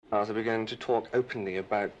Are beginning to talk openly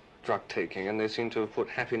about drug taking, and they seem to have put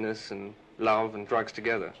happiness and love and drugs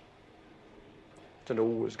together. Don't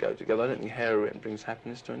always go together. I don't think heroin brings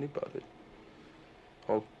happiness to anybody.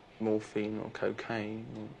 Or morphine or cocaine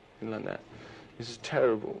or anything like that. This is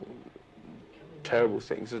terrible, terrible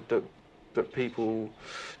things that people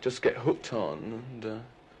just get hooked on, and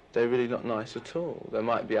they're really not nice at all. There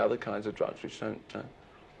might be other kinds of drugs which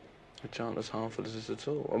aren't as harmful as this at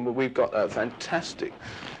all. And we've got a fantastic,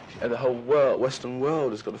 the whole Western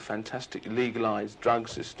world has got a fantastic legalised drug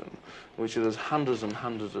system, which there's hundreds and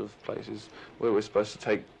hundreds of places where we're supposed to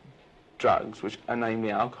take drugs, and namely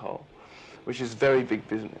alcohol, which is very big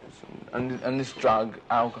business. And this drug,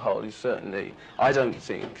 alcohol, is certainly, I don't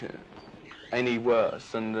think, any worse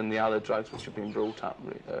than the other drugs which have been brought up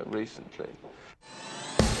recently.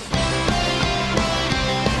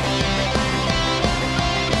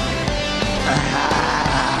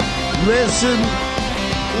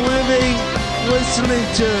 Listening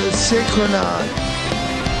to Synchronon.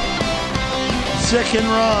 Sick and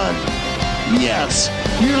Ron. Yes,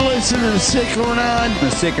 you're listening to Synchronon. The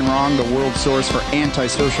Sick and Wrong, the world source for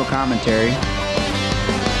antisocial commentary.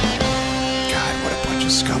 God, what a bunch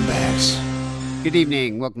of scumbags. Good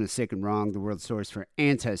evening. Welcome to Sick and Wrong, the world source for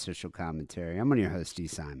antisocial commentary. I'm one of your hosts,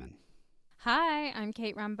 Steve Simon. Hi, I'm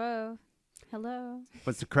Kate Rambeau. Hello.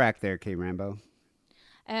 What's the crack there, Kate Rambeau?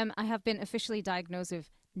 I have been officially diagnosed with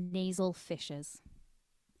nasal fissures.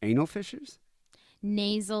 Anal fissures?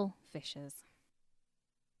 Nasal fissures.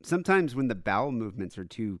 Sometimes when the bowel movements are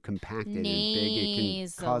too compacted and big, it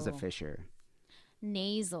can cause a fissure.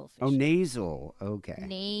 Nasal fissures. Oh, nasal. Okay.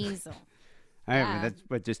 Nasal. All right, but that's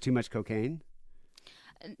what, just too much cocaine?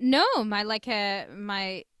 No,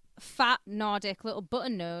 my fat Nordic little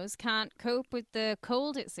button nose can't cope with the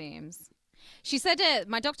cold, it seems. She said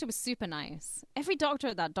my doctor was super nice. Every doctor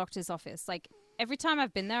at that doctor's office, like every time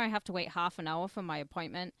I've been there, I have to wait half an hour for my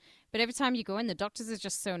appointment. But every time you go in, the doctors are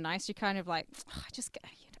just so nice. You're kind of like,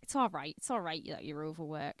 it's all right. It's all right that you're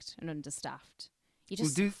overworked and understaffed. You're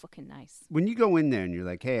just so fucking nice. When you go in there and you're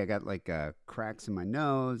like, hey, I got like cracks in my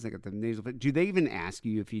nose, I got the nasal, do they even ask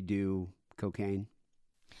you if you do cocaine?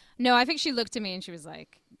 No, I think she looked at me and she was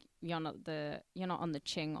like, you're not on the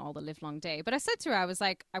ching all the live long day. But I said to her, I was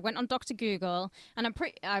like, I went on Dr. Google, and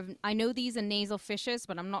I know these are nasal fissures,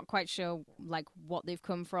 but I'm not quite sure like what they've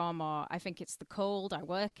come from, or I think it's the cold. I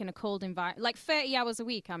work in a cold environment, like 30 hours a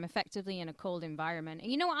week. I'm effectively in a cold environment.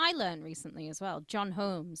 And you know what I learned recently as well? John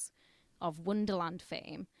Holmes of Wonderland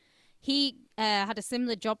fame. He had a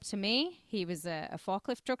similar job to me. He was a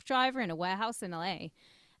forklift truck driver in a warehouse in LA.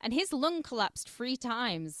 And his lung collapsed 3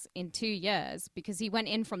 times in 2 years because he went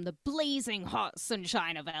in from the blazing hot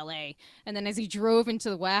sunshine of LA. And then as he drove into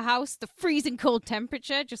the warehouse, the freezing cold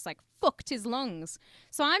temperature just like fucked his lungs.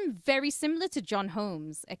 So I'm very similar to John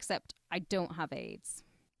Holmes, except I don't have AIDS.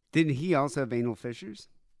 Didn't he also have anal fissures?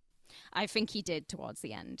 I think he did towards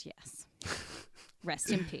the end, yes. Rest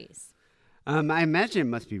in peace. I imagine it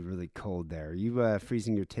must be really cold there. Are you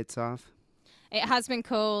freezing your tits off? It has been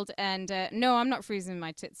cold, and no, I'm not freezing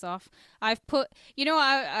my tits off. I've put,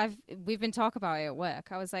 we've been talking about it at work.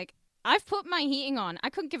 I was like, I've put my heating on. I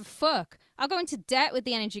couldn't give a fuck. I'll go into debt with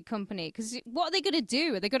the energy company, because what are they going to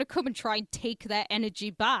do? Are they going to come and try and take their energy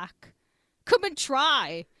back? Come and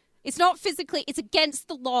try. It's not physically, it's against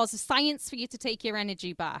the laws of science for you to take your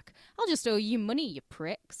energy back. I'll just owe you money, you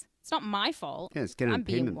pricks. It's not my fault. Yeah, let's get on a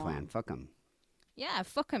payment plan. Fuck them. Yeah,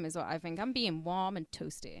 fuck them is what I think. I'm being warm and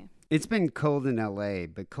toasty. It's been cold in LA,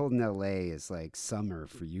 but cold in LA is like summer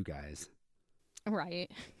for you guys.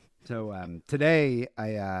 Right. So today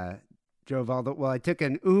I I took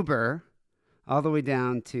an Uber all the way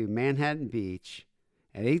down to Manhattan Beach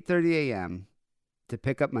at 8:30 a.m. to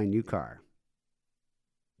pick up my new car.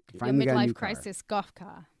 Your midlife crisis golf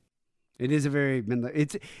car. It is a very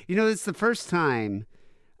it's the first time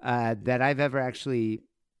that I've ever actually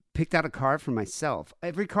picked out a car for myself.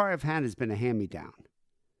 Every car I've had has been a hand-me-down.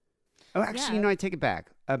 Oh, actually, I take it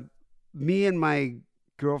back. Me and my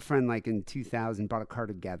girlfriend, like in 2000, bought a car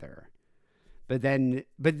together. But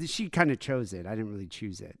she kind of chose it. I didn't really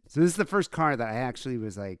choose it. So this is the first car that I actually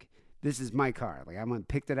was like, this is my car. Like I went and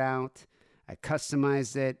picked it out. I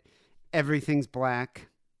customized it. Everything's black.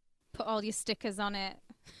 Put all your stickers on it.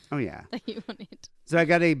 Oh, yeah. That you wanted. So I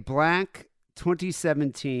got a black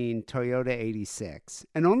 2017 Toyota 86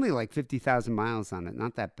 and only like 50,000 miles on it.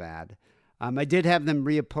 Not that bad. I did have them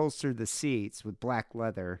reupholster the seats with black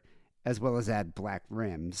leather as well as add black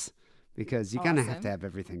rims because you kind of have to have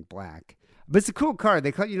everything black. But it's a cool car.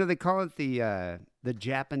 They call it the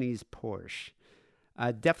Japanese Porsche.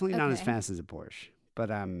 Definitely not as fast as a Porsche, but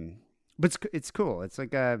But it's cool. It's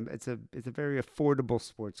like it's a very affordable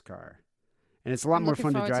sports car, and it's a lot I'm more looking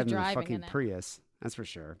fun to forward to drive than the driving fucking in it. Prius. That's for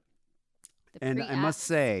sure. The And I must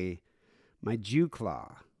Prius. say, my Jew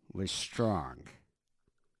Claw was strong.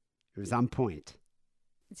 It was on point.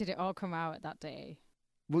 Did it all come out that day?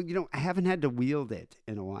 Well, I haven't had to wield it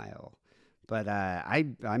in a while, but I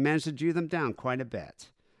managed to Jew them down quite a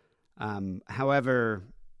bit. However,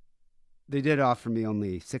 they did offer me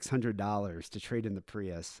only $600 to trade in the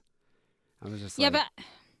Prius. I was just Yeah, like,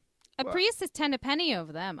 but a Prius is 10 a penny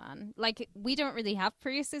over there, man. Like, we don't really have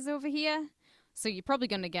Priuses over here, so you're probably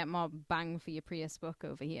going to get more bang for your Prius buck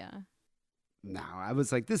over here. no, I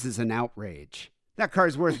was like, this is an outrage. That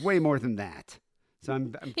car's worth way more than that. So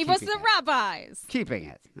I'm He was keeping the it. rabbis. Keeping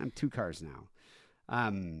it. I'm 2 cars now.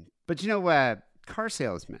 But car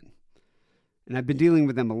salesmen, and I've been dealing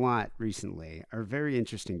with them a lot recently, are a very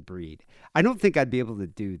interesting breed. I don't think I'd be able to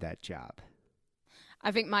do that job.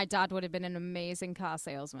 I think my dad would have been an amazing car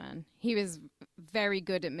salesman. He was very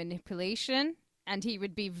good at manipulation, and he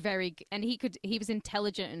would be he was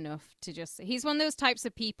intelligent enough to he's one of those types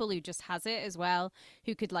of people who just has it as well,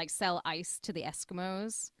 who could like sell ice to the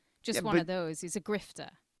Eskimos. Just Yeah, one but- of those. He's a grifter.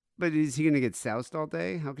 But is he going to get soused all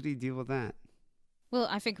day? How could he deal with that? Well,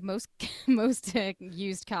 I think most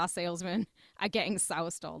used car salesmen are getting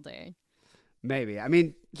soused all day. Maybe. I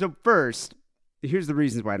mean, so first, here's the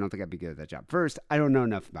reasons why I don't think I'd be good at that job. First, I don't know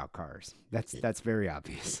enough about cars. That's very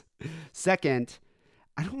obvious. Second,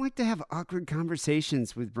 I don't like to have awkward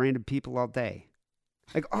conversations with random people all day.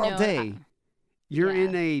 Like all No, day. You're yeah.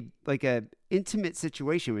 in a intimate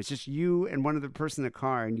situation. It's just you and one other person in the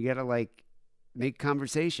car, and you got to like make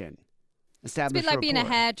conversation. It's a Establish bit like being a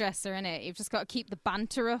rapport. hairdresser, innit? You've just got to keep the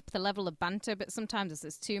banter up, the level of banter, but sometimes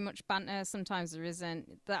there's too much banter, sometimes there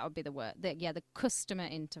isn't. That would be the word. The customer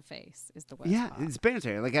interface is the worst Yeah, part. it's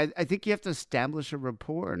banter. Like I think you have to establish a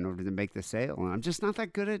rapport in order to make the sale, and I'm just not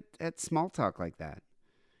that good at small talk like that.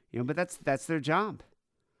 But that's their job.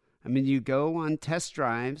 I mean, you go on test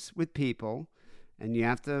drives with people, and you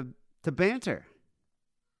have to banter.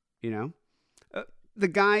 The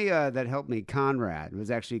guy that helped me, Conrad, was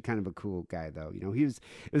actually kind of a cool guy, though. It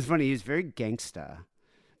was funny. He was very gangsta,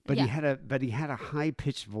 but Yeah. he had a high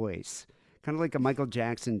pitched voice, kind of like a Michael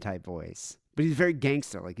Jackson type voice. But he's very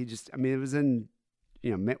gangster. Like it was in,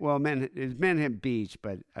 it was Manhattan Beach,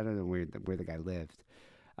 but I don't know where the guy lived.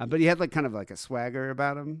 But he had kind of a swagger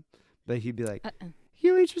about him. But he'd be like,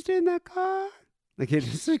 "You interested in that car?" Like he had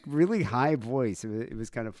this really high voice. It was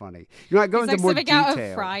kind of funny. I go It's into like more something detail. out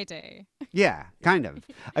of Friday. Yeah, kind of.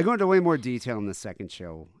 I go into way more detail in the second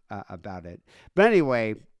show about it. But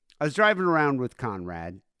anyway, I was driving around with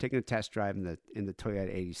Conrad, taking a test drive in the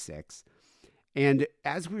Toyota 86. And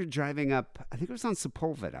as we were driving up, I think it was on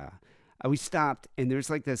Sepulveda, we stopped, and there's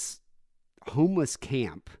this homeless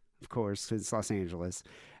camp, of course, 'cause it's Los Angeles.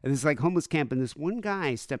 And there's homeless camp, and this one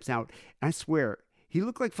guy steps out, and I swear, he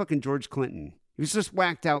looked like fucking George Clinton. He was just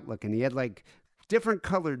whacked out looking. He had different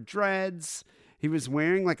colored dreads. He was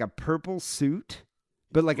wearing a purple suit,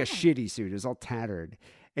 but a shitty suit. It was all tattered.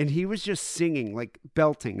 And he was just singing,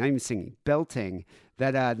 belting, not even singing, belting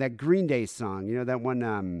that Green Day song. That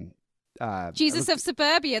one. Jesus of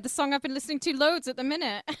Suburbia, the song I've been listening to loads at the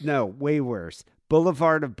minute. No, way worse.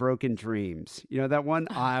 Boulevard of Broken Dreams. That one?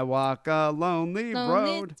 I walk a lonely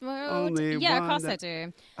road. Only Yeah, of one course I that-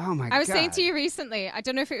 do. Oh my God. I was saying to you recently, I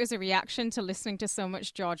don't know if it was a reaction to listening to so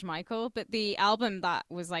much George Michael, but the album that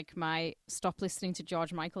was my stop listening to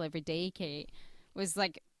George Michael every day, Kate, was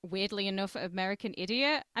weirdly enough American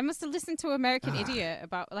Idiot. I must have listened to American Idiot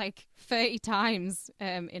about 30 times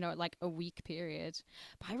in a week period.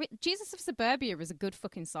 But Jesus of Suburbia was a good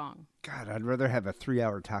fucking song. God, I'd rather have a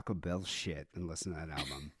 3-hour Taco Bell shit than listen to that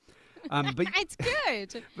album. But It's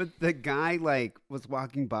good. but the guy was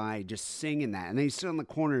walking by just singing that, and then he stood on the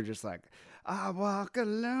corner just I walk a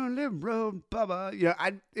lonely road,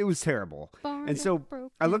 Bubba. It was terrible. And so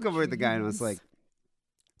I look over at the guy and I was like,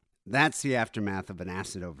 that's the aftermath of an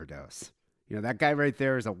acid overdose. That guy right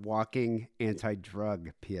there is a walking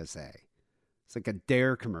anti-drug PSA. It's like a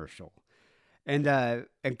Dare commercial. And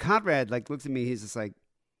Conrad looks at me. He's just like,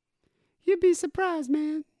 "You'd be surprised,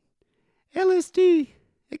 man. LSD,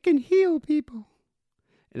 it can heal people."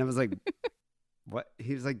 And I was like, "What?"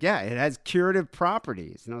 He was like, "Yeah, it has curative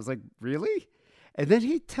properties." And I was like, "Really?" And then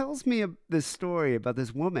he tells me this story about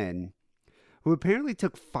this woman who apparently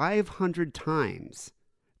took 500 times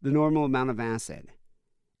the normal amount of acid,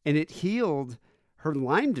 and it healed her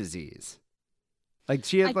Lyme disease.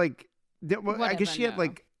 She had I guess she had no.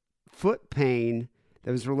 foot pain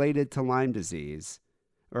that was related to Lyme disease,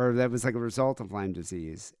 or that was a result of Lyme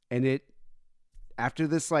disease, and it after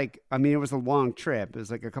this, like, I mean, it was a long trip. It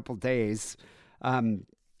was like a couple days. I'm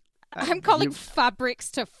calling fabrics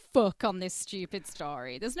to fuck on this stupid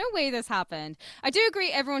story. There's no way this happened. I do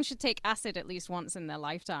agree everyone should take acid at least once in their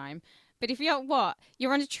lifetime. But if you're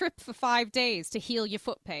you're on a trip for 5 days to heal your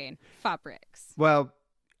foot pain. Fabrics. Well,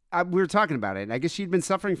 we were talking about it. I guess she'd been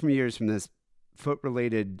suffering from years from this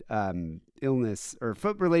foot-related illness or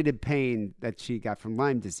foot-related pain that she got from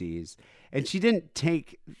Lyme disease. And she didn't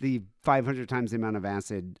take the 500 times the amount of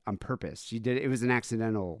acid on purpose. It was an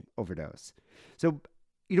accidental overdose. So,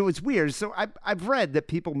 you know, it's weird. So I've read that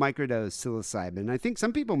people microdose psilocybin. I think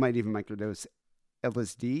some people might even microdose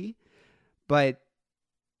LSD, but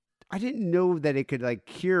I didn't know that it could like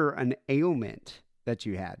cure an ailment that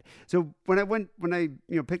you had. So when I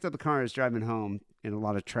picked up the car, I was driving home in a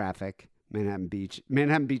lot of traffic, Manhattan Beach.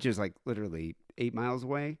 Manhattan Beach is like literally 8 miles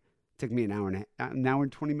away. It took me an hour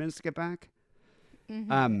and 20 minutes to get back.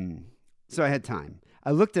 Mm-hmm. So I had time.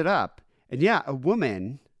 I looked it up, and yeah, a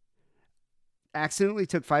woman accidentally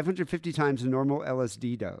took 550 times the normal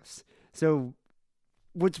LSD dose. So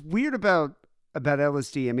what's weird about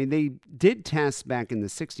LSD, I mean, they did tests back in the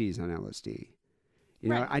 60s on LSD. You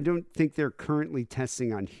know, I don't think they're currently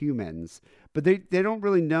testing on humans, but they don't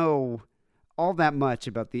really know all that much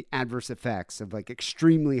about the adverse effects of like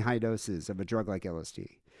extremely high doses of a drug like LSD.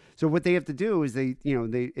 So what they have to do is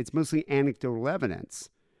it's mostly anecdotal evidence,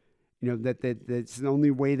 that's the only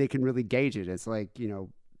way they can really gauge it. It's like,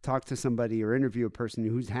 talk to somebody or interview a person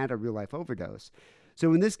who's had a real life overdose.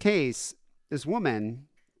 So in this case, this woman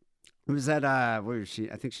was at, where is she?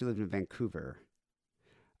 I think she lived in Vancouver.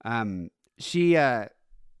 She had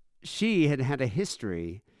a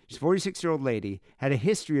history. She's a 46-year-old lady, had a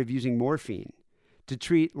history of using morphine to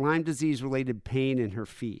treat Lyme disease-related pain in her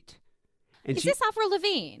feet. And Is this Avril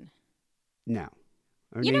Lavigne? No.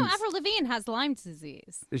 Avril Lavigne has Lyme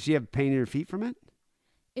disease. Does she have pain in her feet from it?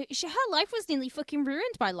 Her life was nearly fucking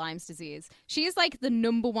ruined by Lyme's disease. She is like the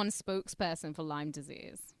 #1 spokesperson for Lyme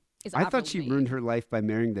disease. I thought she ruined her life by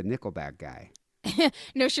marrying the Nickelback guy.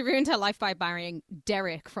 No, she ruined her life by marrying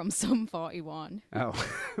Derek from Sum 41. Oh,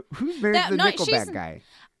 who married the Nickelback guy?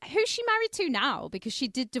 Who's she married to now? Because she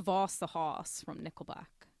did divorce the horse from Nickelback.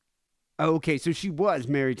 Oh, okay, so she was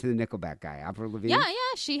married to the Nickelback guy, Avril Lavigne. Yeah,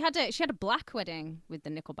 she had a black wedding with the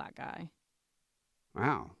Nickelback guy.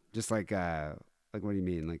 Wow, just like what do you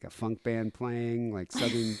mean? Like a funk band playing, like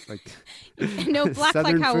southern, like no black,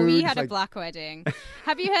 southern like how foods, we had like... a black wedding.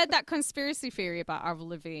 Have you heard that conspiracy theory about Avril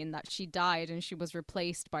Lavigne that she died and she was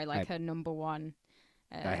replaced by like her #1?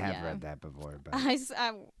 I have read that before, but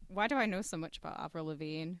why do I know so much about Avril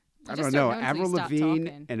Lavigne? I don't know. Avril Lavigne,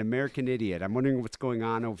 an American idiot. I'm wondering what's going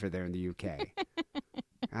on over there in the UK.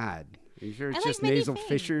 God, are you sure it's just nasal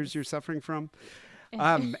fissures you're suffering from?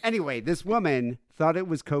 Anyway, this woman thought it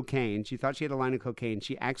was cocaine. She thought she had a line of cocaine.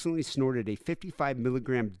 She accidentally snorted a 55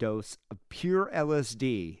 milligram dose of pure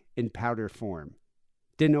LSD in powder form.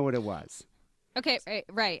 Didn't know what it was. Okay,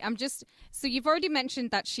 right. So you've already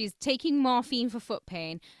mentioned that she's taking morphine for foot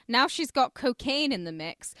pain. Now she's got cocaine in the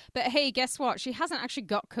mix. But hey, guess what? She hasn't actually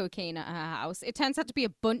got cocaine at her house. It turns out to be a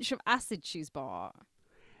bunch of acid she's bought.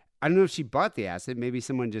 I don't know if she bought the acid. Maybe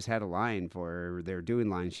someone just had a line for her. Or they were doing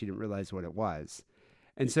lines. She didn't realize what it was.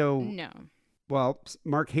 And so, no. Well,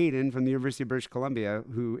 Mark Hayden from the University of British Columbia,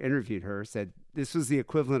 who interviewed her, said this was the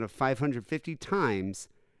equivalent of 550 times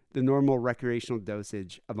the normal recreational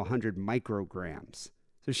dosage of 100 micrograms.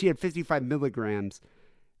 So she had 55 milligrams,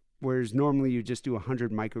 whereas normally you just do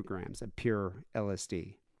 100 micrograms of pure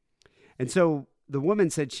LSD. And so the woman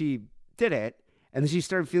said she did it, and then she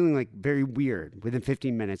started feeling like very weird. Within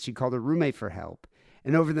 15 minutes, she called her roommate for help.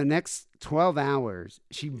 And over the next 12 hours,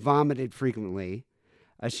 she vomited frequently.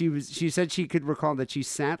 She said she could recall that she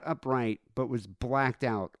sat upright but was blacked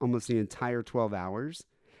out almost the entire 12 hours,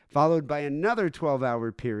 followed by another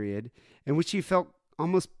 12-hour period in which she felt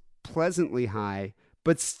almost pleasantly high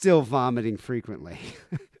but still vomiting frequently.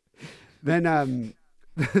 Then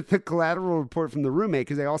the collateral report from the roommate,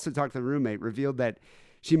 because they also talked to the roommate, revealed that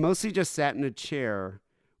she mostly just sat in a chair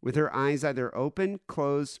with her eyes either open,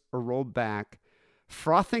 closed, or rolled back,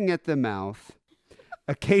 frothing at the mouth,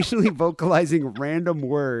 occasionally vocalizing random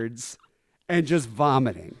words, and just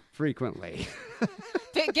vomiting frequently.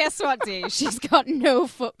 But guess what, D? She's got no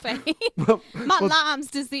foot pain. My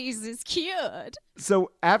Lyme's disease is cured.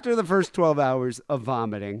 So after the first 12 hours of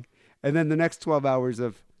vomiting, and then the next 12 hours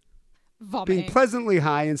of being pleasantly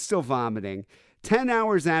high and still vomiting, 10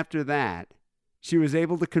 hours after that, she was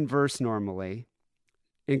able to converse normally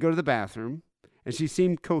and go to the bathroom, and she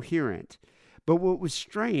seemed coherent. But what was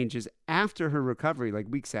strange is after her recovery, like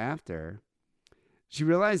weeks after, she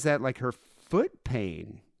realized that like her foot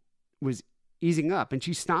pain was easing up, and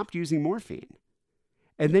she stopped using morphine.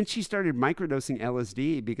 And then she started microdosing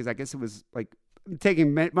LSD because I guess it was like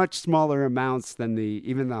taking much smaller amounts than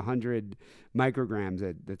even the 100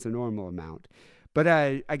 micrograms. That's a normal amount. But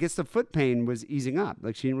I guess the foot pain was easing up.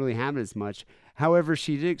 Like she didn't really have it as much. However,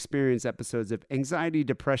 she did experience episodes of anxiety,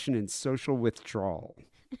 depression, and social withdrawal.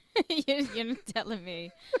 You're telling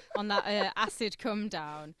me on that acid come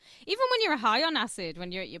down. Even when you're high on acid,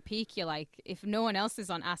 when you're at your peak, you're like, if no one else is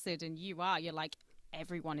on acid and you are, you're like,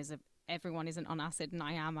 everyone isn't on acid and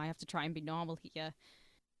I am. I have to try and be normal here.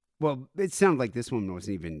 Well, it sounded like this woman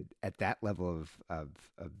wasn't even at that level of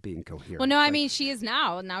being coherent. Well, no, I mean, she is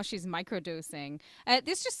now. Now she's microdosing.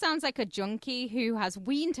 This just sounds like a junkie who has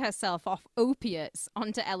weaned herself off opiates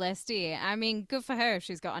onto LSD. I mean, good for her if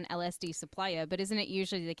she's got an LSD supplier, but isn't it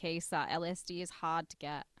usually the case that LSD is hard to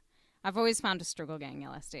get? I've always found a struggle getting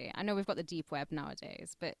LSD. I know we've got the deep web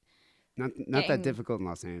nowadays, but... Not that difficult in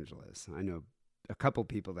Los Angeles. I know a couple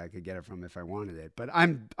people that I could get it from if I wanted it, but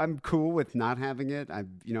I'm cool with not having it. I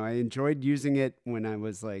enjoyed using it when I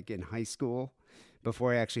was like in high school,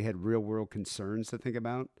 before I actually had real world concerns to think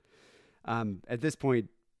about. At this point,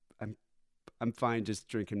 I'm fine just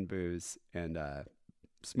drinking booze and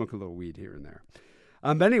smoking a little weed here and there.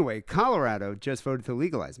 But anyway, Colorado just voted to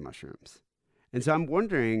legalize mushrooms, and so I'm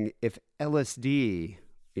wondering if LSD,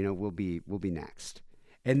 will be next,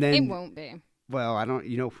 and then it won't be. Well, I don't.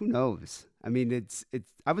 Who knows? I mean, it's.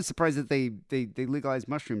 I was surprised that they legalized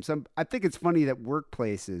mushrooms. I think it's funny that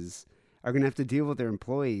workplaces are going to have to deal with their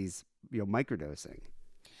employees, microdosing.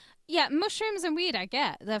 Yeah, mushrooms and weed, I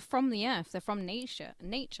get. They're from the earth. They're from nature.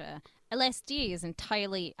 LSD is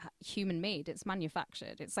entirely human-made. It's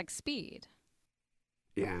manufactured. It's like speed.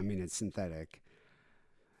 Yeah, I mean, it's synthetic.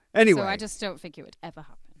 Anyway. So I just don't think it would ever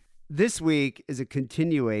happen. This week is a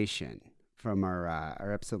continuation from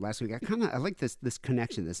our episode last week. I like this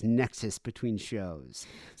connection, this nexus between shows.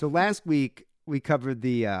 So last week, we covered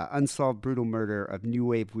the unsolved brutal murder of new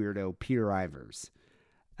wave weirdo Peter Ivers.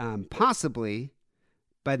 Possibly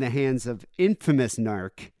by the hands of infamous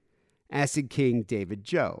narc, Acid King David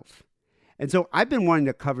Jove. And so I've been wanting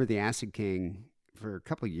to cover the Acid King for a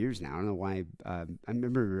couple of years now. I don't know why. I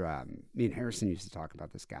remember me and Harrison used to talk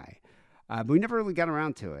about this guy. But we never really got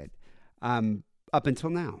around to it up until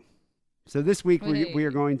now. So this week we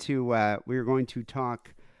are going to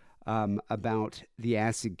talk about the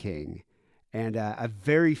Acid King and a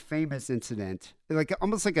very famous incident, like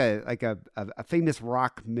almost like a famous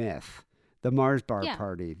rock myth, the Mars Bar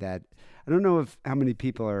party. That I don't know how many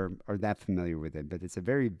people are that familiar with it, but it's a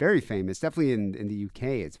very, very famous. Definitely in the UK,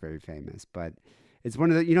 it's very famous. But it's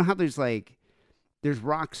one of the how there's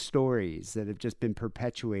rock stories that have just been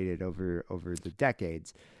perpetuated over the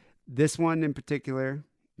decades. This one in particular,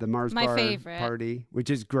 the Mars Bar party, which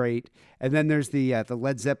is great. And then there's the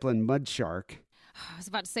Led Zeppelin Mud Shark. I was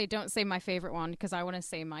about to say, don't say my favorite one, because I want to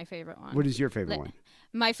say my favorite one. What is your favorite one?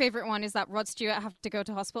 My favorite one is that Rod Stewart had to go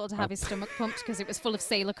to hospital to have his stomach pumped because it was full of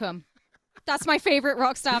sailor cum. That's my favorite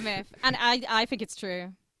rock star myth. And I think it's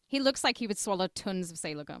true. He looks like he would swallow tons of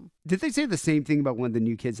sailor gum. Did they say the same thing about one of the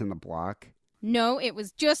New Kids on the Block? No, it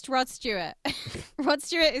was just Rod Stewart. Rod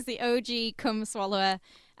Stewart is the OG cum swallower,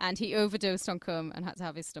 and he overdosed on cum and had to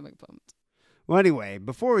have his stomach pumped. Well, anyway,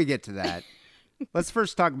 before we get to that, let's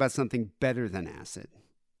first talk about something better than acid.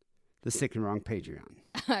 The Sick and Wrong Patreon.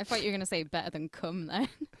 I thought you were going to say better than cum then.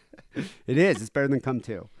 It is. It's better than cum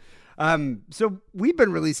too. So we've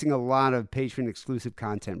been releasing a lot of Patreon exclusive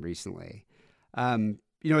content recently.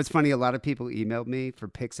 It's funny. A lot of people emailed me for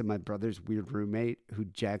pics of my brother's weird roommate who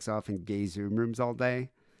jacks off in gay Zoom rooms all day.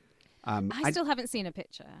 I still haven't seen a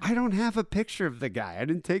picture. I don't have a picture of the guy. I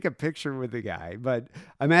didn't take a picture with the guy, but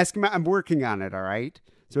I'm working on it. All right.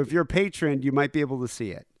 So if you're a patron, you might be able to see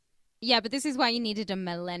it. Yeah, but this is why you needed a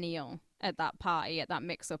millennial at that party, at that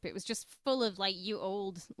mix-up. It was just full of you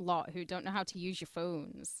old lot who don't know how to use your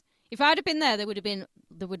phones. If I'd have been there, I would have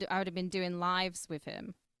been doing lives with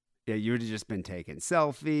him. Yeah, you would have just been taking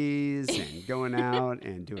selfies and going out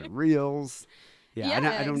and doing reels. Yeah,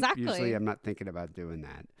 I don't exactly. Usually I'm not thinking about doing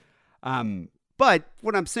that. But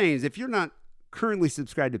what I'm saying is if you're not currently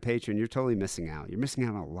subscribed to Patreon, you're totally missing out. You're missing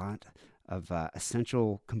out on a lot of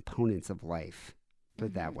essential components of life, put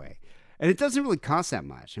it that way. And it doesn't really cost that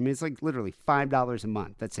much. I mean, it's like literally $5 a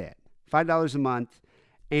month. That's it. $5 a month,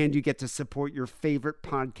 and you get to support your favorite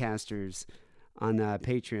podcasters on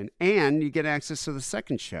Patreon, and you get access to the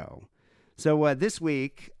second show. So this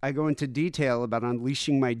week, I go into detail about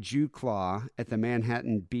unleashing my Jew claw at the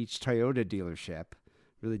Manhattan Beach Toyota dealership.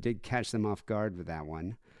 Really did catch them off guard with that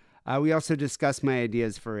one. We also discussed my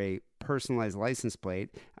ideas for a personalized license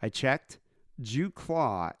plate. I checked. Jew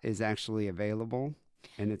Claw is actually available.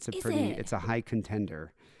 and it's a Is pretty, it? it's a high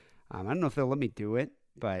contender. I don't know if they'll let me do it,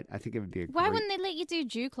 but I think it would be a Why great. wouldn't they let you do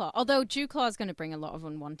Dew Claw? Although Dew Claw is going to bring a lot of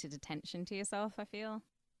unwanted attention to yourself, I feel.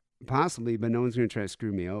 Possibly, but no one's going to try to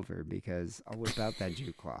screw me over because I'll whip out that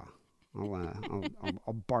Jew claw.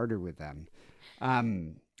 I'll barter with them.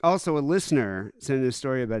 Also, a listener sent a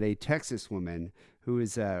story about a Texas woman who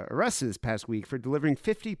was arrested this past week for delivering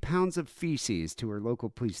 50 pounds of feces to her local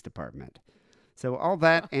police department. So all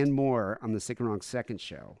that and more on the Sick and Wrong second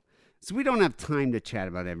show. So we don't have time to chat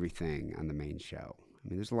about everything on the main show. I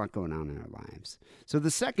mean, there's a lot going on in our lives. So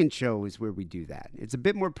the second show is where we do that. It's a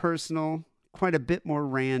bit more personal, quite a bit more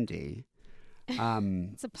randy. It's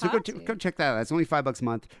a So party. go check that out. That's only $5 a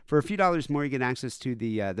month. For a few dollars more, you get access to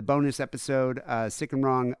the bonus episode, Sick and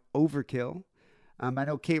Wrong Overkill. I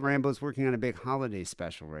know Kate Rambo's working on a big holiday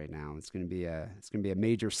special right now. It's going to be a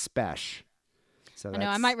major spesh. So I know,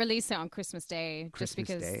 I might release it on Christmas Day. Christmas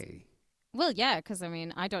just because. Day. Well, yeah, because I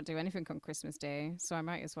mean, I don't do anything on Christmas Day, so I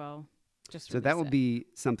might as well just So release that will it. be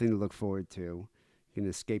something to look forward to. You can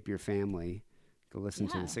escape your family. Go listen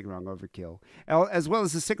to Yeah. the Sick and Wrong Overkill, as well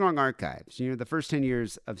as the Sick and Wrong archives. You know, the first 10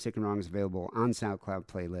 years of Sick and Wrong is available on SoundCloud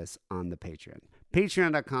playlists on the Patreon.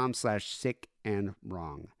 Patreon.com/Sick and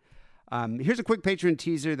Wrong. Here's a quick Patreon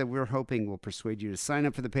teaser that we're hoping will persuade you to sign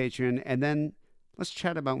up for the Patreon, and then let's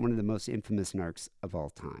chat about one of the most infamous narcs of all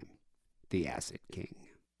time, the Acid King.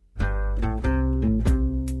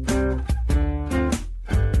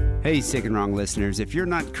 Hey, Sick and Wrong listeners, if you're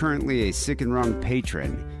not currently a Sick and Wrong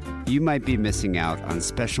patron, you might be missing out on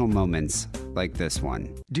special moments like this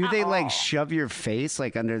one. Do they like shove your face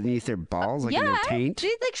like underneath their balls, like in their taint?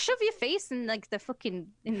 They like shove your face in like the fucking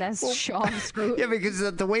in their Sean's throat. Yeah, because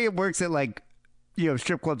the way it works at like, you know,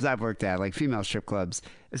 strip clubs I've worked at, like female strip clubs,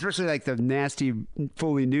 especially like the nasty,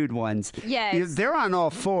 fully nude ones. Yes. You know, they're on all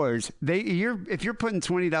fours. If you're putting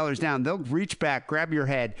 $20 down, they'll reach back, grab your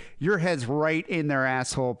head. Your head's right in their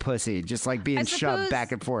asshole pussy, just like being shoved suppose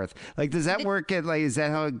back and forth. Like, does that work at like? Is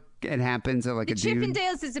that how it happens at like The a dude?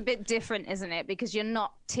 Chippendales is a bit different, isn't it? Because you're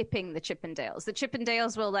not tipping the Chippendales. The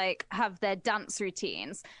Chippendales will like have their dance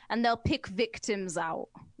routines, and they'll pick victims out,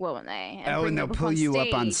 won't they? Oh, bring and they'll them pull you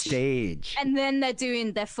up on stage. And then they're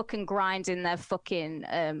doing their fucking grinding their fucking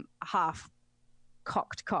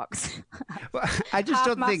half-cocked cocks. Well, I just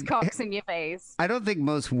don't Half-masked think. cocks in your face. I don't think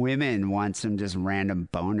most women want some just random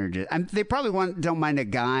boner. They probably don't mind a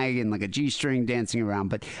guy in like a G-string dancing around,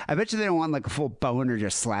 but I bet you they don't want like a full boner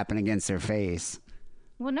just slapping against their face.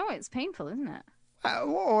 Well, no, it's painful, isn't it?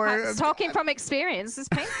 Or Talking from experience, it's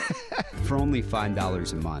painful. for only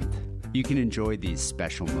 $5 a month, you can enjoy these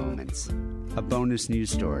special moments. A bonus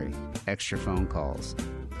news story, extra phone calls,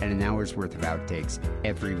 and an hour's worth of outtakes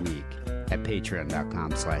every week at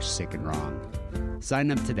patreon.com/sick and wrong.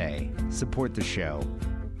 Sign up today, support the show,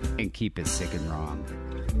 and keep it sick and wrong.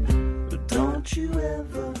 Don't you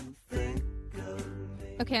ever think of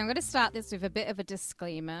me? Okay, I'm going to start this with a bit of a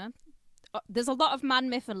disclaimer. There's a lot of man,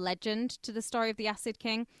 myth, and legend to the story of the Acid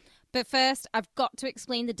King. But first, I've got to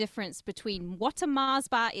explain the difference between what a Mars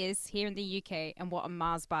bar is here in the UK and what a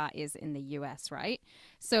Mars bar is in the US, right?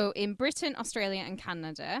 So in Britain, Australia, and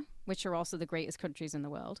Canada, which are also the greatest countries in the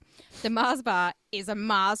world, the Mars bar is a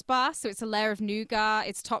Mars bar. So it's a layer of nougat,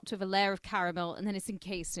 it's topped with a layer of caramel, and then it's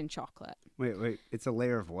encased in chocolate. Wait, it's a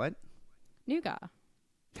layer of what? Nougat.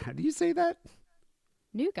 How do you say that?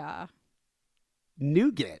 Nougat.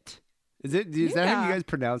 Nougat. Is that how you Nougat. guys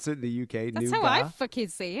pronounce it in the UK? That's how I fucking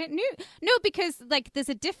say it. No, because like there's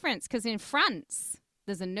a difference. Because in France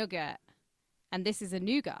there's a nougat, and this is a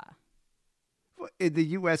nougat. In the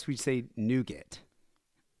US, we say nougat.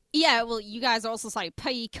 Yeah, well, you guys also say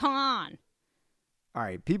pecan. All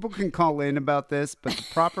right, people can call in about this, but the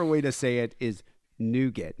proper way to say it is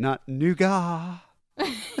nougat, not nougat.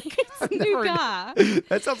 It's nougat.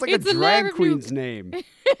 That sounds like It's a a layer drag of queen's name.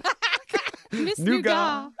 Miss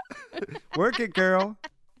Nougat. Nougat. Work it, girl.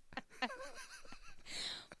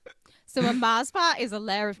 So a Mars bar is a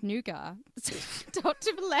layer of nougat, topped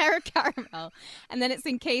with a layer of caramel, and then it's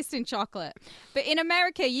encased in chocolate. But in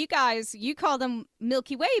America, you call them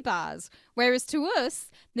Milky Way bars, whereas to us,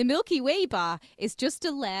 the Milky Way bar is just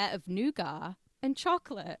a layer of nougat and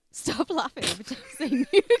chocolate. Stop laughing every time I say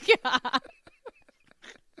nougat.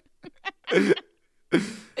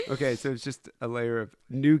 Okay, so it's just a layer of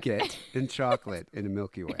nougat and chocolate in a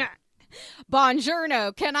Milky Way.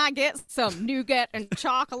 Buongiorno, can I get some nougat and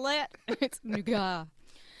chocolate? It's nougat.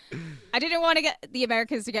 I didn't want to get the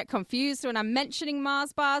Americans to get confused when I'm mentioning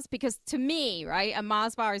Mars bars because to me, right, a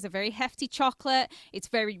Mars bar is a very hefty chocolate. It's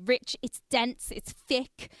very rich. It's dense. It's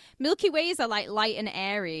thick. Milky Ways are like light and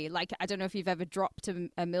airy. Like, I don't know if you've ever dropped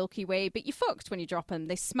a Milky Way, but you're fucked when you drop them.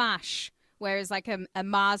 They smash Whereas like a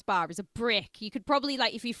Mars bar is a brick. You could probably,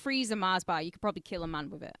 like, if you freeze a Mars bar, you could probably kill a man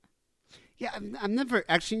with it. Yeah, I'm never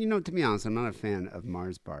actually. To be honest, I'm not a fan of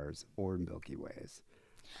Mars bars or Milky Ways.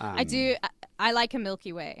 I do. I like a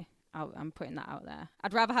Milky Way. I'm putting that out there.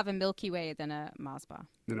 I'd rather have a Milky Way than a Mars bar.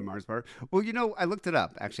 Than a Mars bar. Well, I looked it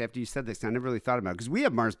up actually after you said this. I never really thought about it because we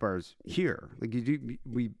have Mars bars here. Like you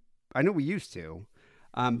do, I know we used to,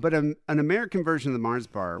 but an American version of the Mars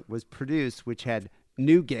bar was produced, which had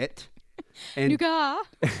nougat and, Nougat.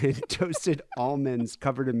 and toasted almonds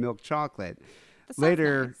covered in milk chocolate. That sounds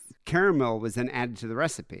Later, nice. caramel was then added to the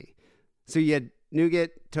recipe. So you had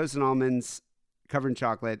nougat, toasted almonds, covered in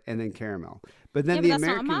chocolate, and then caramel. But then Yeah, the but that's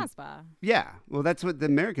American, not a Mars bar. yeah, well, that's what the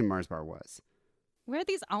American Mars bar was. Where are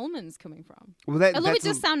these almonds coming from? Well, Although it that's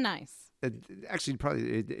does sound nice. actually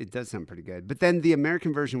probably it does sound pretty good. But then the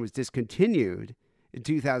American version was discontinued in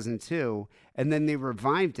 2002, and then they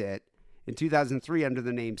revived it in 2003 under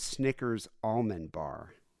the name Snickers Almond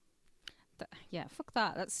Bar. Yeah, fuck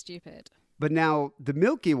that. That's stupid. But now the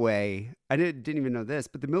Milky Way, I didn't even know this,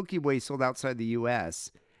 but the Milky Way sold outside the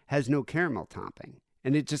U.S. has no caramel topping,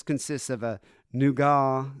 and it just consists of a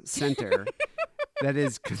nougat center that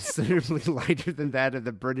is considerably lighter than that of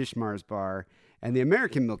the British Mars bar and the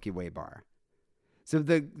American Milky Way bar. So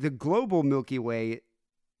the global Milky Way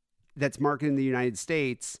that's marketed in the United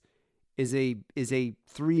States is a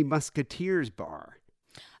Three Musketeers bar.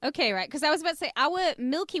 Okay, right. Because I was about to say, our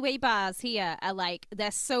Milky Way bars here are like,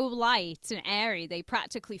 they're so light and airy, they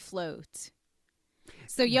practically float.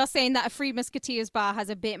 So you're saying that a Three Musketeers bar has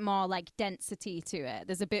a bit more like density to it.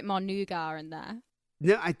 There's a bit more nougat in there.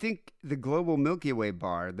 No, I think the global Milky Way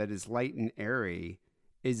bar that is light and airy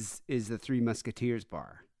is the Three Musketeers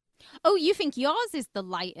bar. Oh, you think yours is the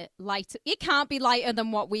lighter? It can't be lighter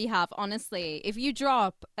than what we have, honestly. If you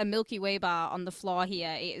drop a Milky Way bar on the floor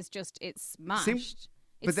here, it's smashed.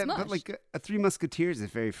 It's But smushed. like a Three Musketeers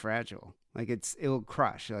is very fragile. Like it'll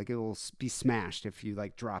crush. Like it will be smashed if you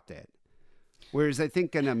like dropped it. Whereas I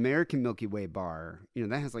think an American Milky Way bar,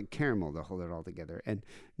 that has like caramel to hold it all together and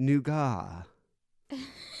nougat.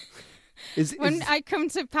 When I come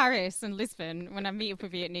to Paris and Lisbon, when I meet up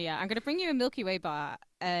with you at New Year, I'm going to bring you a Milky Way bar,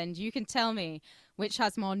 and you can tell me which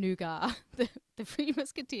has more nougat, the Three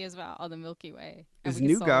Musketeers bar or the Milky Way. And Is we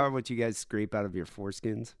can nougat solve what you guys scrape out of your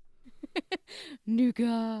foreskins? it.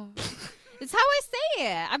 Nougat. It's how I say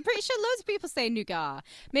it. I'm pretty sure loads of people say nougat.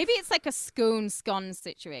 Maybe it's like a scone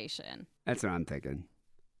situation. That's what I'm thinking.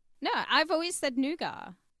 No, I've always said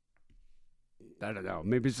nougat. I don't know.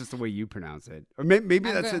 Maybe it's just the way you pronounce it. Or maybe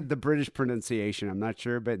that's good. the British pronunciation. I'm not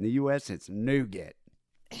sure. But in the U.S., it's nougat.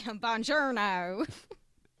 Buongiorno.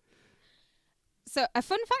 So a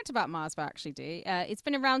fun fact about Mars bar, actually, D. It's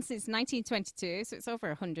been around since 1922, so it's over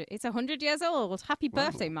 100. It's 100 years old. Happy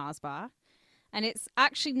birthday, Mars bar. And it's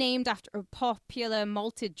actually named after a popular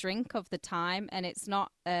malted drink of the time, and it's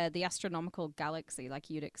not the astronomical galaxy like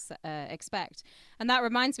you'd expect. And that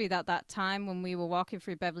reminds me that time when we were walking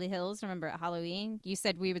through Beverly Hills, remember at Halloween, you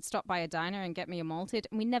said we would stop by a diner and get me a malted,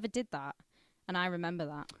 and we never did that. And I remember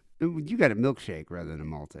that. You got a milkshake rather than a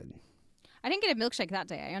malted. I didn't get a milkshake that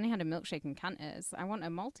day. I only had a milkshake in Cantor's. I want a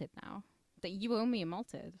malted now. That you owe me a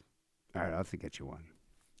malted. All right, I'll have to get you one.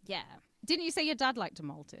 Yeah. Didn't you say your dad liked a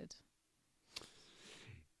malted?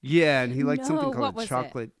 Yeah, and he liked something what called was it?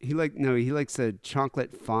 chocolate. He likes a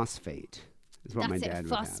chocolate phosphate. Is what That's my dad it,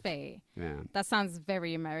 would have. phosphate. Yeah. That sounds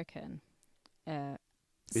very American. So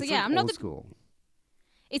It's yeah, like I'm not old the. school.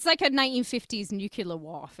 It's like a 1950s nuclear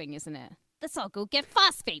war thing, isn't it? Let's all go get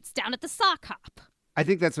phosphates down at the sock hop. I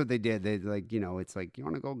think that's what they did. They it's like, you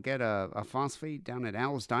want to go get a phosphate down at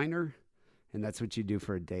Al's Diner? And that's what you do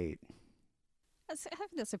for a date. I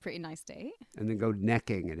think that's a pretty nice date. And then go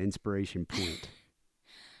necking at Inspiration Point.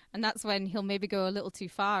 And that's when he'll maybe go a little too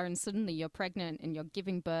far and suddenly you're pregnant and you're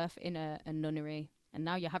giving birth in a nunnery. And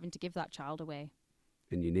now you're having to give that child away.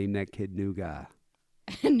 And you name that kid Nougat.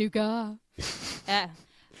 Nougat. Yeah.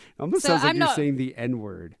 Almost So sounds like I'm you're not- saying the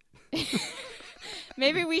N-word.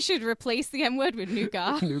 Maybe we should replace the M word with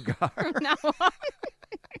nougat Nougat. from now on.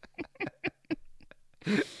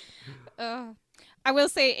 I will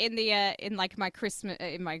say in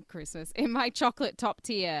my chocolate top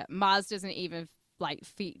tier, Mars doesn't even like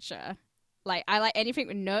feature. Like I like anything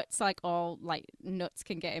with nuts, like all like nuts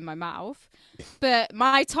can get in my mouth. But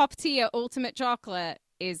my top tier ultimate chocolate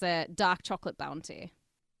is a dark chocolate Bounty.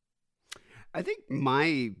 I think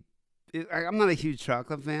I'm not a huge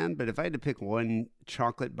chocolate fan, but if I had to pick one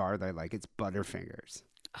chocolate bar that I like, it's Butterfingers.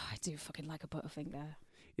 Oh, I do fucking like a Butterfinger.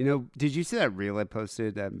 Did you see that reel I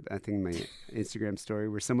posted, I think in my Instagram story,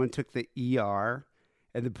 where someone took the ER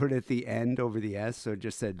and then put it at the end over the S, so it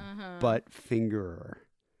just said butt fingerer.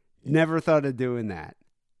 never thought of doing that.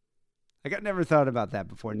 Like, I never thought about that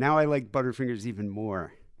before. Now I like Butterfingers even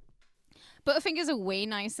more. Butterfingers are way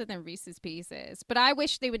nicer than Reese's Pieces, but I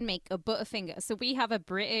wish they would make a Butterfinger. So we have a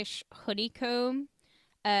British honeycomb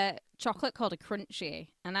chocolate called a Crunchie,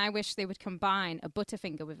 and I wish they would combine a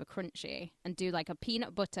Butterfinger with a Crunchie and do like a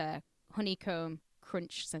peanut butter honeycomb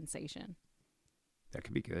crunch sensation. That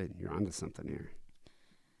could be good. You're onto something here.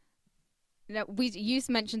 Now, you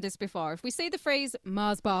mentioned this before. If we say the phrase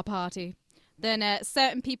Mars Bar Party, then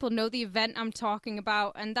certain people know the event I'm talking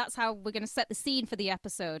about, and that's how we're going to set the scene for the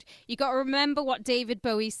episode. You got to remember what David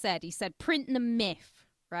Bowie said. He said, print the myth,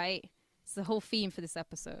 right? It's the whole theme for this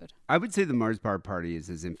episode. I would say the Mars Bar Party is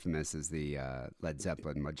as infamous as the Led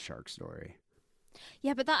Zeppelin Mud Shark story.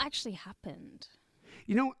 Yeah, but that actually happened.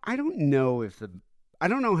 You know, I don't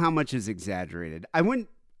know how much is exaggerated. I would,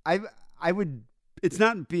 it's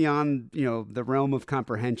not beyond, the realm of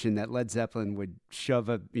comprehension that Led Zeppelin would shove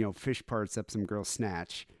fish parts up some girl's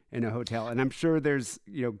snatch in a hotel. And I'm sure there's,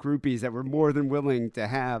 groupies that were more than willing to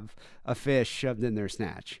have a fish shoved in their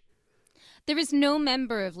snatch. There is no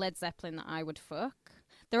member of Led Zeppelin that I would fuck.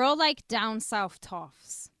 They're all like down south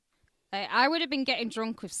toffs. I would have been getting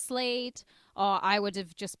drunk with Slade, or I would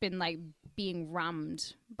have just been like being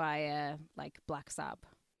rammed by like Black Sabbath.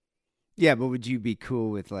 Yeah, but would you be cool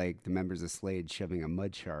with like the members of Slade shoving a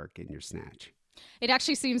mud shark in your snatch? It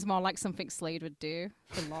actually seems more like something Slade would do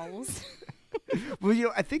for lols.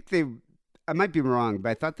 Well, I think I might be wrong, but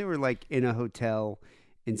I thought they were like in a hotel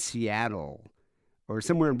in Seattle or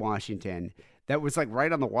somewhere in Washington that was like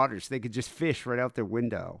right on the water, so they could just fish right out their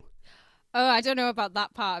window. Oh, I don't know about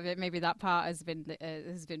that part of it. Maybe that part has been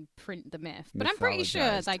print the myth, but I'm pretty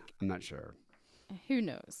sure. Like, I'm not sure. Who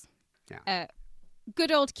knows? Yeah.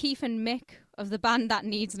 Good old Keith and Mick of the band that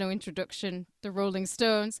needs no introduction, the Rolling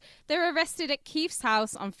Stones. They're arrested at Keith's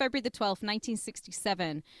house on February the 12th,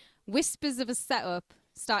 1967. Whispers of a setup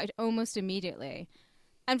started almost immediately,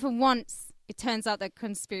 and for once, it turns out that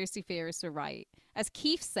conspiracy theorists were right. As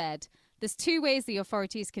Keith said, there's two ways the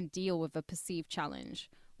authorities can deal with a perceived challenge.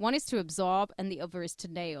 One is to absorb, and the other is to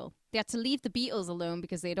nail. They had to leave the Beatles alone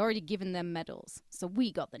because they had already given them medals. So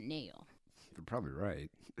we got the nail. You're probably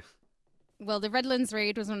right. Well, the Redlands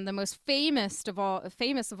raid was one of the most famous of all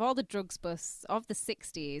the drugs busts of the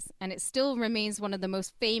 60s, and it still remains one of the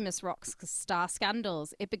most famous rock star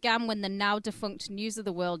scandals. It began when the now defunct News of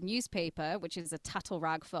the World newspaper, which is a tattle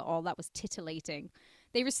rag for all that was titillating,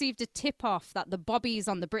 they received a tip-off that the bobbies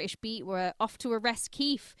on the British beat were off to arrest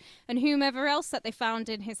Keith and whomever else that they found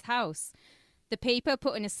in his house. The paper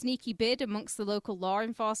put in a sneaky bid amongst the local law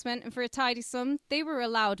enforcement, and for a tidy sum, they were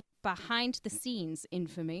allowed behind-the-scenes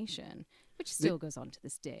information, which still goes on to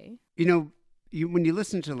this day. When you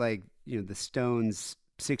listen to the Stones'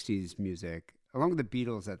 60s music, along with the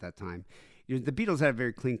Beatles at that time, the Beatles had a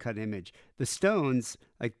very clean-cut image. The Stones,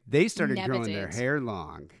 they started growing their hair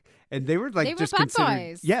long. And they were they just were bad considered,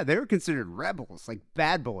 boys. Yeah, they were considered rebels, like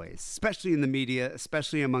bad boys, especially in the media,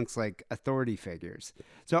 especially amongst authority figures.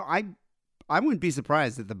 So I wouldn't be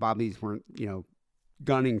surprised that the Bobbies weren't,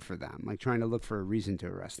 gunning for them, trying to look for a reason to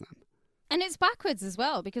arrest them. And it's backwards as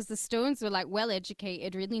well, because the Stones were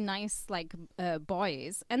well-educated, really nice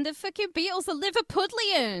boys, and the fucking Beatles are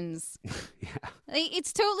Liverpudlians. Yeah,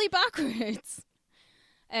 it's totally backwards.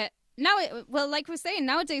 Like we're saying,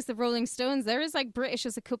 nowadays the Rolling Stones, they're as British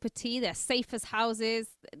as a cup of tea. They're safe as houses.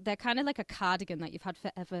 They're kind of like a cardigan that you've had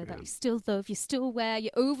forever, that you still love, you still wear,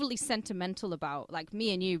 you're overly sentimental about. Like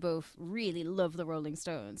me and you both really love the Rolling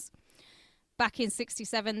Stones. Back in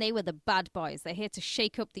 67, they were the bad boys. They're here to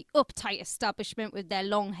shake up the uptight establishment with their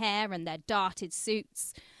long hair and their darted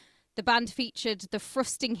suits. The band featured the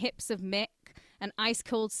thrusting hips of Mick, an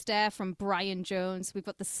ice-cold stare from Brian Jones. We've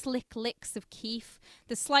got the slick licks of Keith,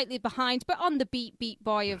 the slightly behind but on the beat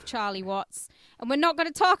boy of Charlie Watts. And we're not going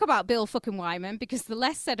to talk about Bill fucking Wyman, because the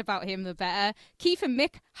less said about him, the better. Keith and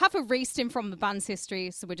Mick have erased him from the band's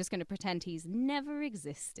history, so we're just going to pretend he's never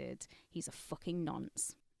existed. He's a fucking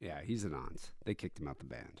nonce. Yeah, he's a nonce. They kicked him out the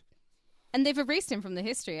band. And they've erased him from the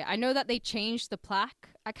history. I know that they changed the plaque.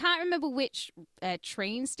 I can't remember which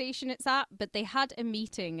train station it's at, but they had a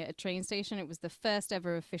meeting at a train station. It was the first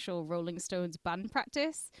ever official Rolling Stones band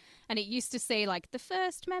practice. And it used to say, the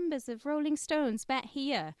first members of Rolling Stones met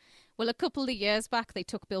here. Well, a couple of years back, they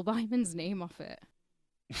took Bill Wyman's name off it.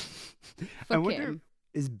 I wonder,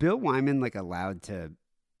 is Bill Wyman, allowed to,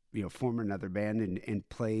 form another band and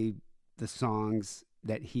play the songs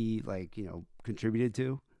that he, contributed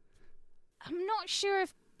to? I'm not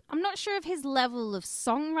sure of his level of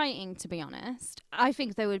songwriting, to be honest. I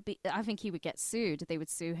think he would get sued. They would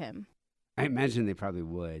sue him. I imagine they probably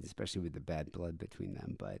would, especially with the bad blood between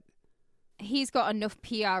them, but he's got enough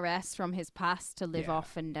PRS from his past to live Yeah.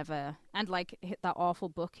 off and never, and like that awful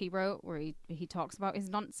book he wrote where he talks about his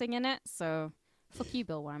noncing in it. So fuck you,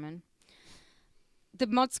 Bill Wyman. The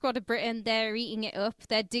Mod Squad of Britain, they're eating it up.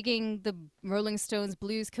 They're digging the Rolling Stones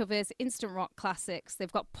blues covers, instant rock classics. They've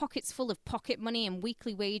got pockets full of pocket money and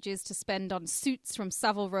weekly wages to spend on suits from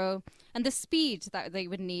Savile Row and the speed that they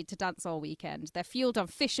would need to dance all weekend. They're fueled on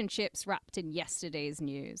fish and chips wrapped in yesterday's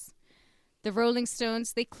news. The Rolling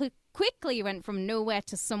Stones, they quickly went from nowhere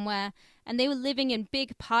to somewhere, and they were living in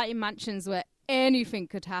big party mansions where anything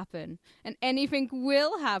could happen. And anything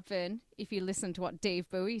will happen if you listen to what Dave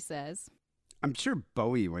Bowie says. I'm sure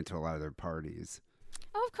Bowie went to a lot of their parties.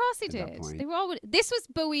 Oh, of course he At that did. point. They were all. This was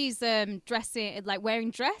Bowie's dressing, like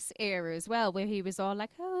wearing dress era as well, where he was all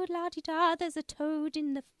like, "Oh, la di da, there's a toad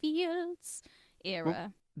in the fields,"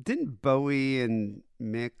 era. Didn't Bowie and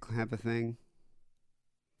Mick have a thing?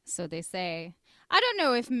 So they say. I don't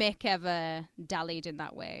know if Mick ever dallied in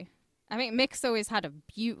that way. I think Mick's always had a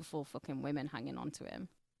beautiful fucking women hanging on to him.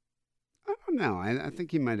 I don't know. I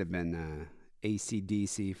think he might have been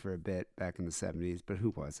AC/DC for a bit back in the 70s, but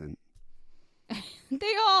who wasn't?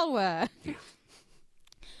 They all were.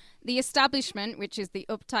 The establishment, which is the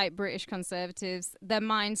uptight British Conservatives, their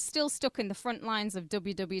minds still stuck in the front lines of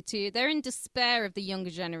WW2. They're in despair of the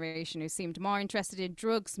younger generation who seemed more interested in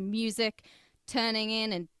drugs, music, turning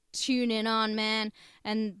in and tuning on, man,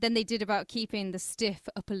 and than they did about keeping the stiff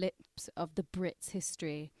upper lips of the Brits'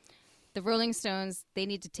 history. The Rolling Stones, they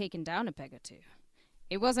needed taken down a peg or two.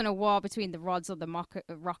 It wasn't a war between the Rods or the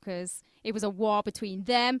rockers. It was a war between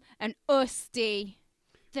them and us, D.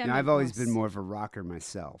 Them Now, I've and always us. been more of a rocker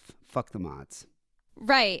myself. Fuck the mods.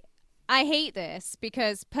 Right. I hate this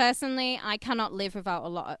because personally, I cannot live without a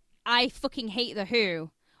lot of... I fucking hate The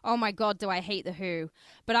Who. Oh my God, do I hate The Who.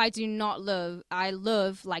 But I do not love... I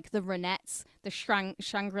love, like, the Ronettes, the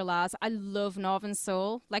Shangri-Las. I love Northern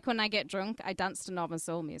Soul. Like, when I get drunk, I dance to Northern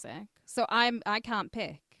Soul music. So I can't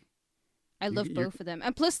pick. I love you're- both of them.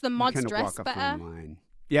 And plus, the You mods kinda dress walk a better. fine line.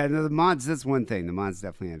 Yeah, no, the mods, that's one thing. The mods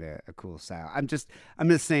definitely had a cool style. I'm just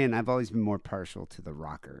saying I've always been more partial to the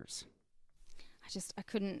rockers. I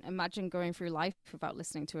couldn't imagine going through life without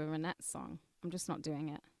listening to a Ronette song. I'm just not doing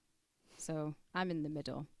it. So I'm in the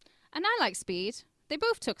middle. And I like Speed. They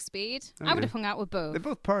both took Speed. Oh, I would yeah. have hung out with both. They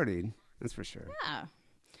both partied, that's for sure. Yeah.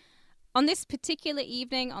 On this particular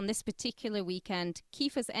evening, on this particular weekend,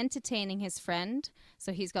 Kiefer's entertaining his friend.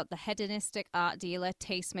 So he's got the hedonistic art dealer,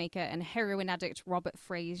 tastemaker, and heroin addict Robert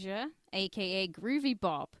Fraser, a.k.a. Groovy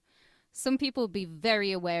Bob. Some people will be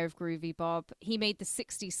very aware of Groovy Bob. He made the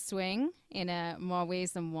 60s swing in more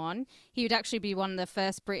ways than one. He would actually be one of the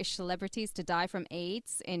first British celebrities to die from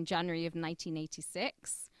AIDS in January of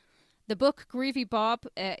 1986. The book, Groovy Bob,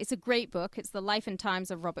 it's a great book. It's The Life and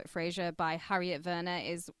Times of Robert Fraser by Harriet Werner.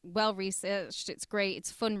 It's well-researched. It's great.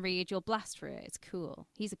 It's fun read. You'll blast through it. It's cool.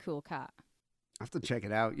 He's a cool cat. I have to check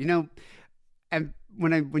it out. You know, and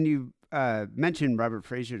when you mentioned Robert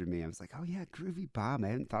Fraser to me, I was like, oh yeah, Groovy Bob. I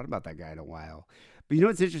hadn't thought about that guy in a while. But you know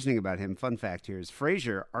what's interesting about him? Fun fact here is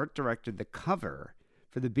Fraser art directed the cover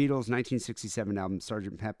for the Beatles' 1967 album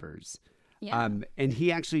Sgt. Pepper's. Yeah. And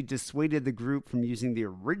he actually dissuaded the group from using the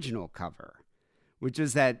original cover, which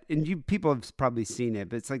is that, and you people have probably seen it,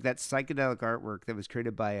 but it's like that psychedelic artwork that was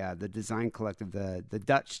created by the design collective, the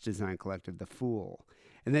Dutch design collective, The Fool.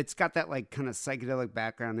 And it's got that like kind of psychedelic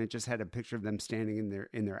background. It just had a picture of them standing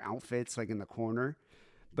in their outfits, like in the corner.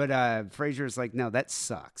 But Fraser's like, no, that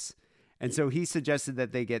sucks. And so he suggested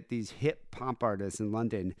that they get these hip pop artists in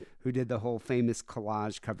London who did the whole famous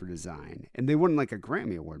collage cover design, and they won like a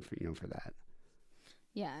Grammy Award for that.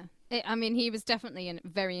 Yeah. I mean, he was definitely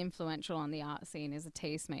very influential on the art scene as a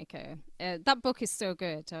tastemaker. That book is so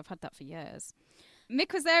good. I've had that for years.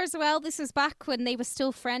 Mick was there as well. This was back when they were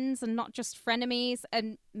still friends and not just frenemies.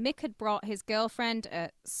 And Mick had brought his girlfriend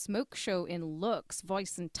a smoke show in looks,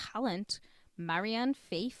 voice, and talent, Marianne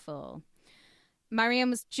Faithfull. Marianne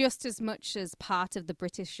was just as much as part of the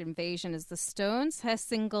British invasion as the Stones. Her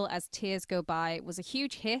single, As Tears Go By, was a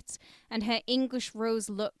huge hit, and her English rose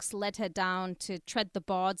looks led her down to tread the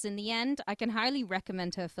boards in the end. I can highly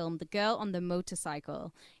recommend her film, The Girl on the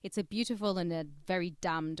Motorcycle. It's a beautiful and a very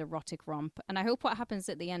damned erotic romp, and I hope what happens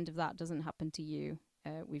at the end of that doesn't happen to you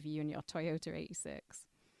with you and your Toyota 86.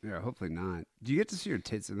 Yeah, hopefully not. Do you get to see her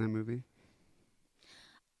tits in that movie?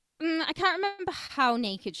 I can't remember how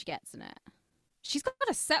naked she gets in it. She's got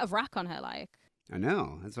a set of rack on her, like. I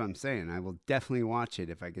know. That's what I'm saying. I will definitely watch it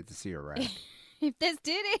if I get to see her right. If there's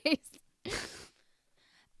titties.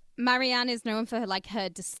 Marianne is known for her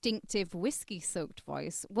distinctive whiskey-soaked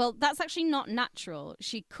voice. Well, that's actually not natural.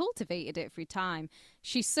 She cultivated it through time.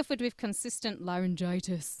 She suffered with consistent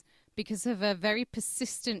laryngitis because of her very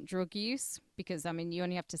persistent drug use. Because, I mean, you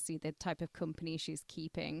only have to see the type of company she's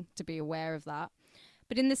keeping to be aware of that.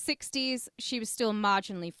 But in the 60s, she was still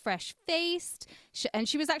marginally fresh-faced, and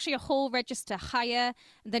she was actually a whole register higher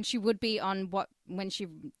than she would be on when she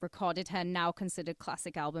recorded her now considered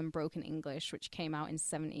classic album, Broken English, which came out in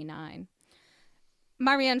 1979.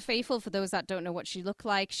 Marianne Faithfull, for those that don't know what she looked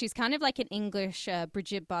like, she's kind of like an English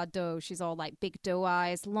Brigitte Bardot. She's all like big doe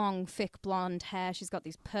eyes, long, thick blonde hair. She's got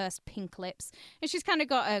these pursed pink lips, and she's kind of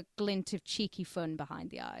got a glint of cheeky fun behind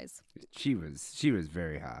the eyes. She was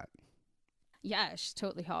very hot. Yeah, she's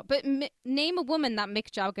totally hot. But name a woman that Mick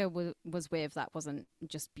Jagger was with that wasn't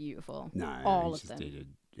just beautiful. No, all he of them. Dated,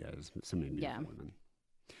 so many beautiful women.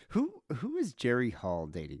 Who is Jerry Hall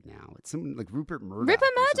dating now? It's someone like Rupert Murdoch. Rupert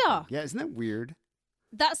Murdoch. Yeah, isn't that weird?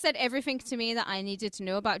 That said everything to me that I needed to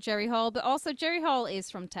know about Jerry Hall. But also, Jerry Hall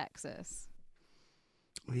is from Texas.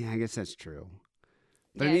 Well, yeah, I guess that's true.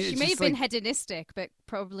 But Yeah, I mean, she it's may just have been like- hedonistic, but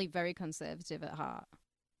probably very conservative at heart.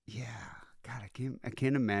 Yeah, God, I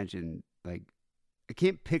can't imagine. Like, I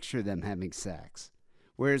can't picture them having sex.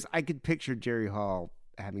 Whereas I could picture Jerry Hall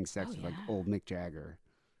having sex with like old Mick Jagger.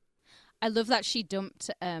 I love that she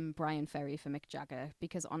dumped Brian Ferry for Mick Jagger,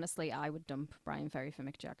 because honestly, I would dump Brian Ferry for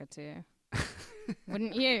Mick Jagger too.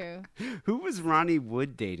 Wouldn't you? Who was Ronnie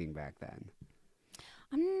Wood dating back then?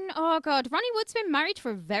 Oh God, Ronnie Wood's been married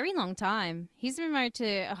for a very long time. He's been married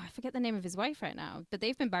to I forget the name of his wife right now, but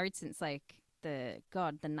they've been married since like the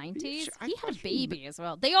 90s. sure? I He had a thought baby as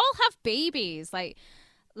well. They all have babies. Like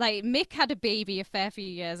Mick had a baby a fair few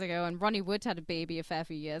years ago, and Ronnie Wood had a baby a fair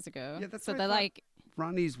few years ago. Yeah, that's so what I they're thought. like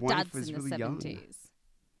Ronnie's wife dads was in really the young. 70s.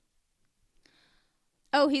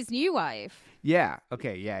 Oh, his new wife. Yeah.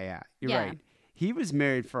 Okay. Yeah. You're Yeah. right. He was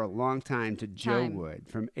married for a long time to Joe Wood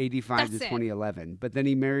from 85 That's to it. 2011. But then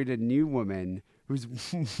he married a new woman who's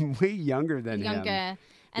way younger than him. Younger.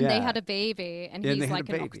 And they Yeah. had a baby, and Yeah, and he's they had like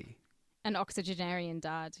a baby. an octogenarian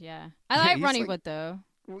dad. Yeah, I Yeah, like he's Ronnie like- Wood though.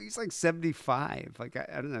 Well, he's like 75. Like,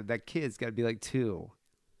 I don't know. That kid's got to be like 2.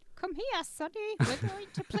 Come here, Sonny. We're going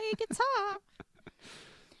to play guitar.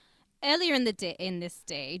 Earlier in this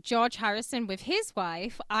day, George Harrison with his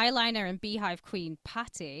wife, eyeliner and Beehive queen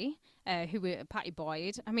Patty, who were Patty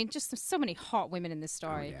Boyd. I mean, just so many hot women in this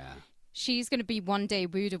story. Oh, yeah. She's going to be one day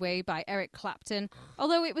wooed away by Eric Clapton,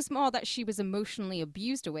 although it was more that she was emotionally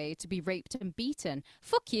abused away to be raped and beaten.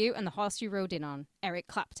 Fuck you and the horse you rode in on, Eric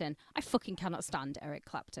Clapton. I fucking cannot stand Eric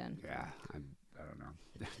Clapton. Yeah. I don't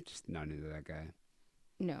know. Just not into that guy.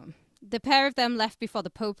 No. The pair of them left before the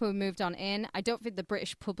Popo moved on in. I don't think the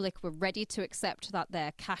British public were ready to accept that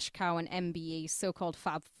their cash cow and MBE so-called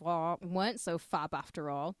Fab Four weren't so fab after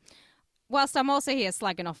all. Whilst I'm also here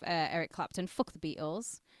slagging off Eric Clapton, fuck the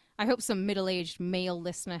Beatles. I hope some middle-aged male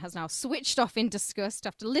listener has now switched off in disgust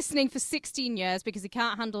after listening for 16 years because he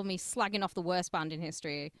can't handle me slagging off the worst band in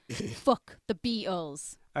history. Fuck the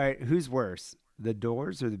Beatles. All right. Who's worse, the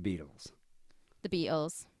Doors or the Beatles? The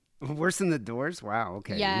Beatles. Worse than the Doors? Wow.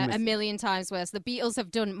 Okay. Yeah, You must- a million times worse. The Beatles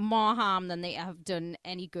have done more harm than they have done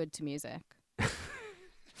any good to music.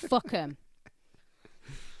 Fuck them.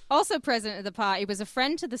 Also present at the party was a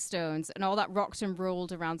friend to the Stones and all that rocked and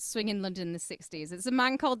rolled around swinging London in the 60s. It's a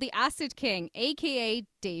man called the Acid King, a.k.a.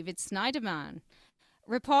 David Snyderman.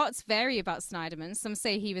 Reports vary about Snyderman. Some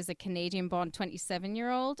say he was a Canadian-born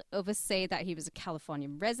 27-year-old. Others say that he was a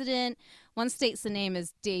Californian resident. One states the name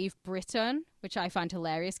as Dave Britton, which I find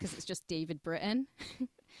hilarious because it's just David Britton.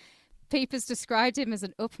 Papers described him as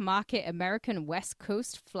an upmarket American West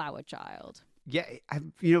Coast flower child. Yeah.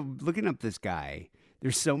 Looking up this guy,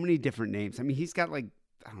 there's so many different names. I mean, he's got like,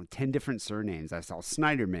 I don't know, 10 different surnames. I saw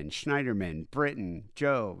Snyderman, Schneiderman, Britton,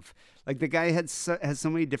 Jove. Like the guy has so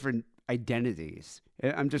many different identities.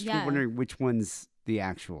 I'm just Yeah. wondering which one's the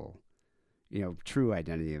actual, true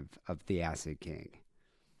identity of the Acid King.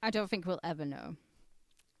 I don't think we'll ever know.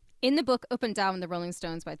 In the book Up and Down the Rolling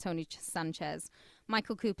Stones by Tony Sanchez,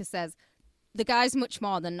 Michael Cooper says, the guy's much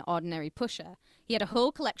more than an ordinary pusher. He had a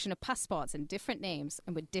whole collection of passports in different names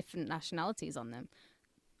and with different nationalities on them.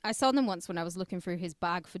 I saw them once when I was looking through his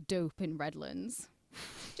bag for dope in Redlands.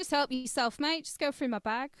 Just help yourself, mate. Just go through my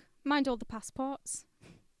bag. Mind all the passports.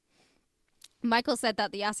 Michael said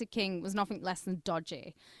that the Acid King was nothing less than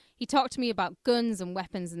dodgy. He talked to me about guns and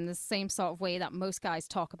weapons in the same sort of way that most guys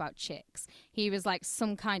talk about chicks. He was like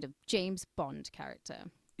some kind of James Bond character.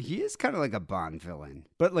 He is kind of like a Bond villain,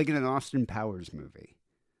 but like in an Austin Powers movie.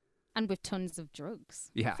 And with tons of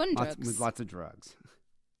drugs. Yeah, Fun drugs. with lots of drugs.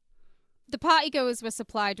 The partygoers were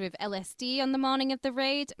supplied with LSD on the morning of the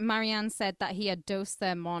raid. Marianne said that he had dosed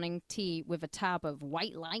their morning tea with a tab of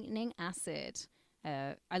White Lightning acid.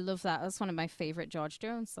 I love that. That's one of my favorite George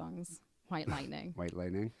Jones songs, White Lightning. White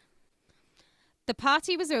Lightning. The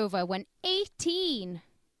party was over when 18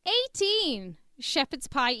 shepherd's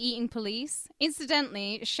pie eating police.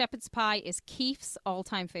 Incidentally, shepherd's pie is Keith's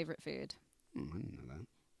all-time favorite food. Oh, I didn't know that.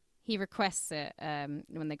 He requests it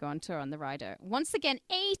when they go on tour on the rider. Once again,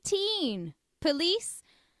 18 police,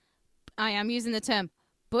 I am using the term,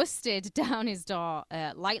 busted down his door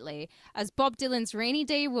lightly as Bob Dylan's Rainy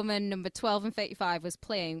Day Woman number 12 and 35 was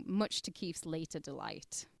playing, much to Keith's later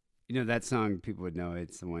delight. You know, that song, people would know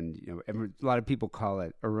it's the one, a lot of people call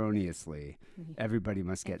it erroneously, Everybody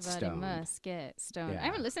Must Get Stoned. Everybody must get stoned. Yeah. I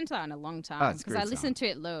haven't listened to that in a long time. Oh, it's a because great I listened song.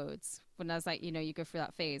 to it loads. When I was like, you go through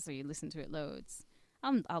that phase where you listen to it loads.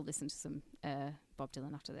 I'll listen to some Bob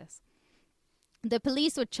Dylan after this. The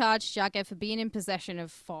police would charge Jagger for being in possession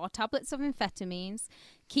of 4 tablets of amphetamines.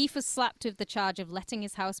 Keith was slapped with the charge of letting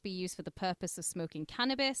his house be used for the purpose of smoking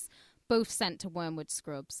cannabis, both sent to Wormwood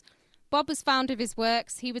Scrubs. Bob was found of his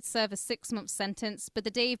works. He would serve a 6-month sentence, but the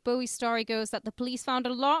Dave Bowie story goes that the police found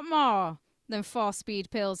a lot more than 4 speed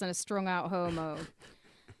pills and a strung-out homo.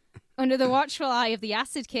 Under the watchful eye of the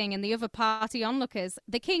Acid King and the other party onlookers,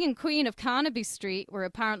 the king and queen of Carnaby Street were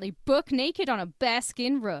apparently buck naked on a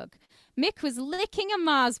bearskin rug. Mick was licking a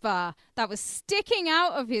Mars bar that was sticking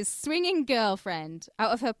out of his swinging girlfriend,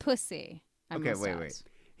 out of her pussy. Okay, wait.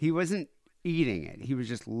 He wasn't eating it. He was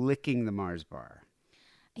just licking the Mars bar.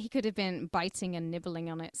 He could have been biting and nibbling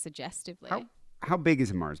on it suggestively. How big is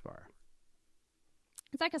a Mars bar?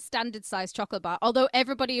 It's like a standard-sized chocolate bar, although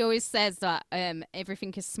everybody always says that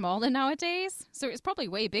everything is smaller nowadays, so it's probably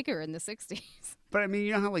way bigger in the 60s. But I mean,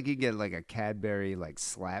 you know how you get a Cadbury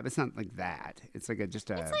slab? It's not like that. It's just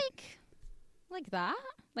a... It's like that?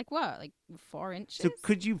 Like what? Like 4 inches? So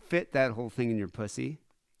could you fit that whole thing in your pussy?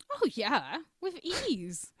 Oh, yeah. With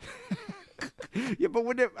ease. Yeah, but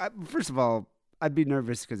first of all, I'd be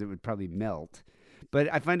nervous because it would probably melt.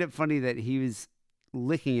 But I find it funny that he was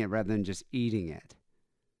licking it rather than just eating it.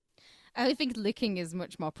 I think licking is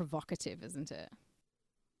much more provocative, isn't it?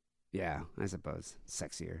 Yeah, I suppose.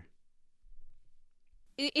 Sexier.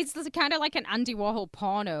 It's kind of like an Andy Warhol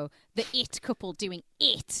porno, the It couple doing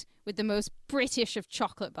it with the most British of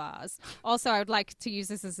chocolate bars. Also, I would like to use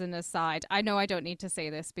this as an aside. I know I don't need to say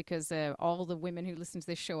this because all the women who listen to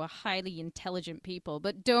this show are highly intelligent people,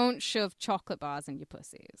 but don't shove chocolate bars in your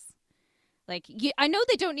pussies. I know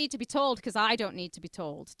they don't need to be told because I don't need to be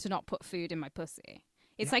told to not put food in my pussy.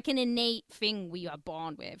 It's like an innate thing we are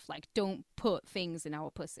born with. Don't put things in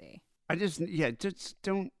our pussy. Just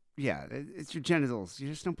don't. Yeah, it's your genitals. You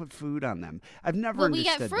just don't put food on them. I've never Well, we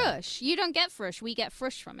understood get thrush. You don't get thrush. We get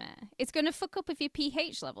thrush from it. It's going to fuck up with your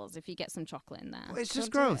pH levels if you get some chocolate in there. Well, it's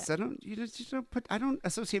just Don't do gross. it. You don't put. I don't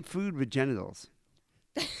associate food with genitals.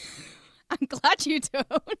 I'm glad you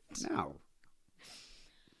don't. No.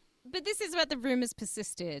 But this is where the rumors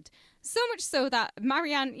persisted. So much so that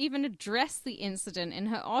Marianne even addressed the incident in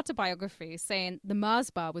her autobiography, saying the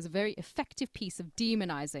Mars bar was a very effective piece of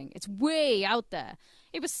demonizing. It's way out there.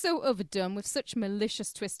 It was so overdone with such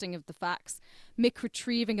malicious twisting of the facts. Mick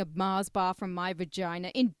retrieving a Mars bar from my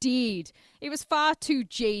vagina. Indeed, it was far too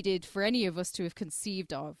jaded for any of us to have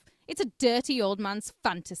conceived of. It's a dirty old man's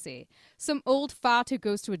fantasy. Some old fart who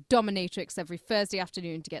goes to a dominatrix every Thursday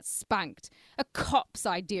afternoon to get spanked. A cop's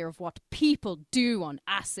idea of what people do on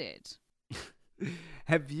acid.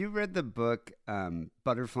 Have you read the book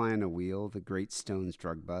Butterfly on a Wheel, The Great Stones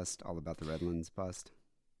Drug Bust, all about the Redlands bust?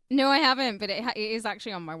 No, I haven't, but it is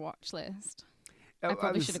actually on my watch list. I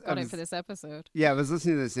probably should have got it for this episode. Yeah, I was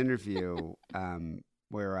listening to this interview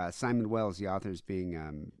where Simon Wells, the author, is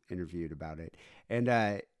being interviewed about it.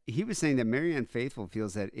 And he was saying that Marianne Faithfull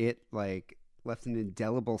feels that it left an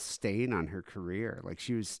indelible stain on her career.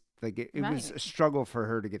 She was it was a struggle for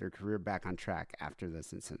her to get her career back on track after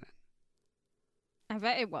this incident. I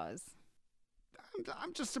bet it was.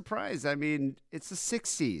 I'm just surprised. I mean, it's the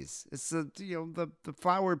 60s. It's the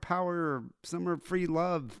flower power, summer free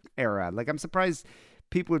love era. I'm surprised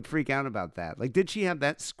people would freak out about that. Did she have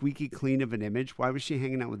that squeaky clean of an image? Why was she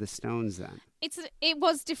hanging out with the Stones then? It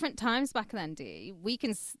was different times back then, Dee. We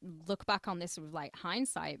can look back on this with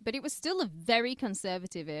hindsight, but it was still a very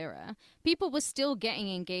conservative era. People were still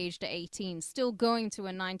getting engaged at 18, still going to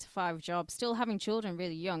a 9-to-5 job, still having children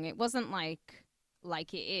really young. It wasn't like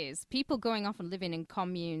it is. People going off and living in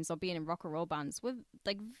communes or being in rock and roll bands were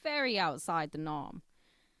very outside the norm.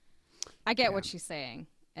 I get what she's saying.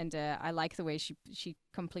 And I like the way she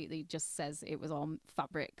completely just says it was all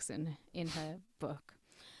fabrics in her book.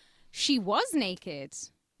 She was naked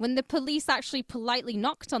when the police actually politely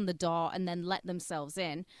knocked on the door and then let themselves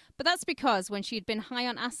in. But that's because when she'd been high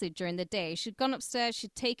on acid during the day, she'd gone upstairs,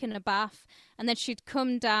 she'd taken a bath, and then she'd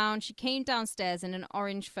come down. She came downstairs in an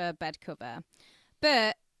orange fur bed cover.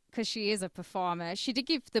 But because she is a performer, she did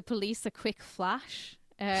give the police a quick flash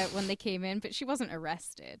when they came in, but she wasn't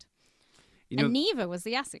arrested. And neither was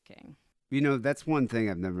the Acid King. You know, that's one thing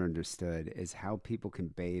I've never understood is how people can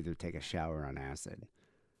bathe or take a shower on acid.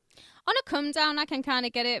 On a come down, I can kind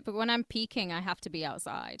of get it, but when I'm peaking, I have to be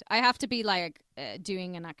outside. I have to be like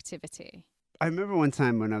doing an activity. I remember one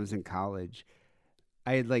time when I was in college,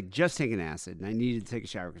 I had like just taken acid and I needed to take a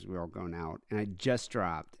shower because we were all going out, and I just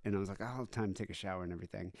dropped, and I was like, I'll have time to take a shower and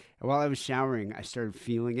everything. And while I was showering, I started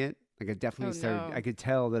feeling it. Like I definitely started. No. I could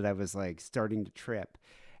tell that I was like starting to trip,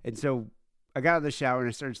 and so I got out of the shower and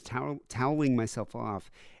I started toweling myself off,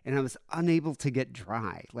 and I was unable to get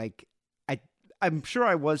dry. Like I'm sure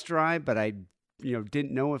I was dry, but I,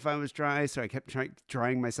 didn't know if I was dry, so I kept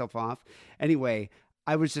drying myself off. Anyway,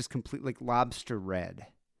 I was just completely like lobster red.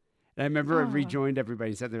 And I remember I rejoined everybody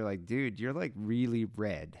and said, they're like, dude, you're like really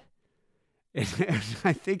red. And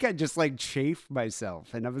I think I just like chafed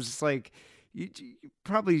myself. And I was just like, you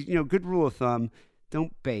probably, good rule of thumb,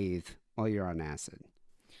 don't bathe while you're on acid.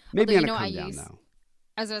 Maybe on a come down, though.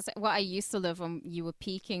 As I was saying, what I used to love when you were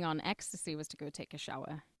peaking on ecstasy was to go take a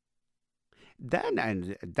shower. That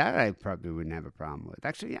I probably wouldn't have a problem with.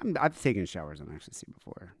 Actually, I've taken showers on ecstasy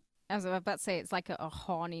before. I was about to say, it's like a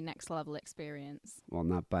horny next level experience. Well,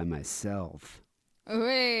 not by myself. Oh,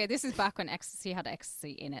 wait, this is back when ecstasy had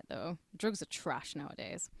ecstasy in it, though. Drugs are trash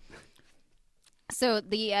nowadays. So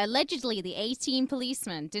allegedly, the 18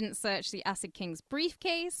 policemen didn't search the Acid King's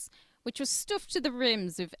briefcase, which was stuffed to the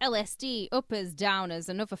rims with LSD, uppers, downers,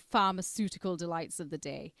 and other pharmaceutical delights of the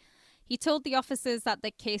day. He told the officers that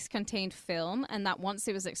the case contained film and that once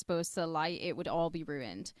it was exposed to the light, it would all be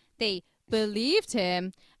ruined. They believed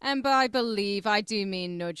him, and by believe, I do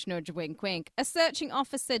mean nudge, nudge, wink, wink. A searching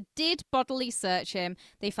officer did bodily search him.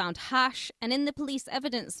 They found hash, and in the police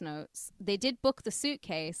evidence notes, they did book the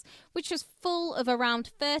suitcase, which was full of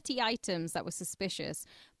around 30 items that were suspicious,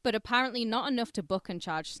 but apparently not enough to book and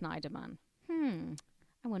charge Snyderman.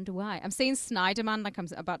 I wonder why. I'm saying Snyderman like I'm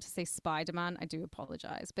about to say Spider-Man. I do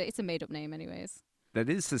apologize, but it's a made-up name anyways. That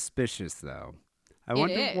is suspicious, though. I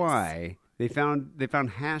wonder why they found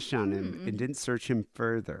hash on him and didn't search him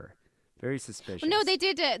further. Very suspicious. Well, no, they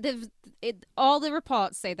did. All the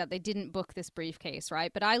reports say that they didn't book this briefcase,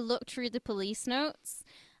 right? But I looked through the police notes,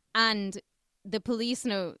 and the police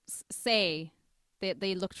notes say that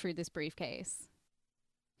they looked through this briefcase.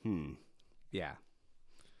 Yeah.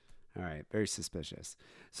 All right, very suspicious.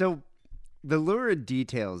 So the lurid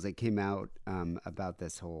details that came out about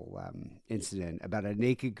this whole incident, about a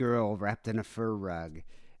naked girl wrapped in a fur rug,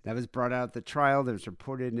 that was brought out at the trial, that was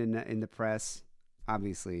reported in the press,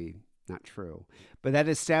 obviously not true. But that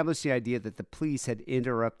established the idea that the police had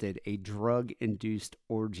interrupted a drug-induced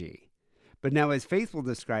orgy. But now, as Faithful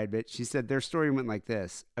described it, she said their story went like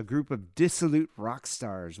this. A group of dissolute rock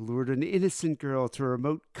stars lured an innocent girl to a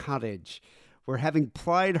remote cottage where, having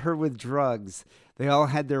plied her with drugs, they all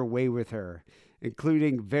had their way with her,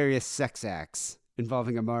 including various sex acts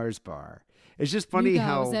involving a Mars bar. It's just funny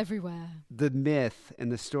how everywhere. The myth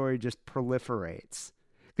and the story just proliferates.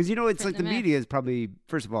 Because, it's like the media is probably,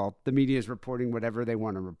 first of all, the media is reporting whatever they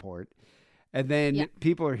want to report. And then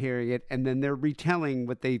people are hearing it, and then they're retelling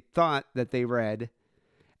what they thought that they read.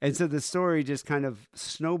 And so the story just kind of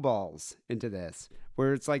snowballs into this,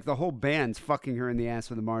 where it's like the whole band's fucking her in the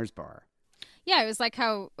ass with a Mars bar. Yeah, it was like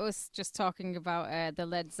how us just talking about the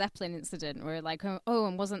Led Zeppelin incident, where like, and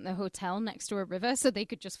wasn't the hotel next to a river so they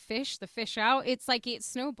could just fish the fish out? It's like it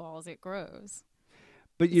snowballs, it grows.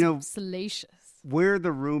 But, it's salacious. Where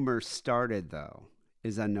the rumor started, though,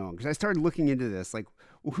 is unknown. Because I started looking into this, like,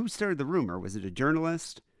 well, who started the rumor? Was it a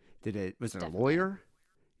journalist? Was it Definitely. A lawyer?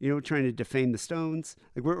 Trying to defame the Stones?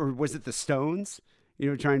 Like, or was it the Stones?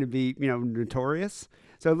 Trying to be, notorious?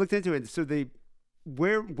 So I looked into it. So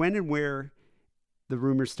when and where the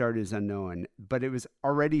rumor started is unknown, but it was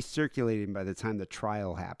already circulating by the time the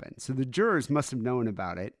trial happened. So the jurors must have known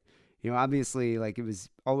about it. Obviously, like, it was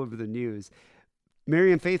all over the news.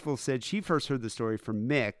 Marianne Faithfull said she first heard the story from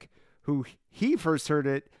Mick, who he first heard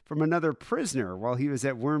it from another prisoner while he was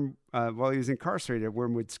incarcerated at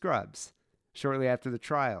Wormwood Scrubs shortly after the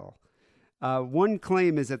trial. One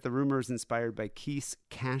claim is that the rumor is inspired by Keith's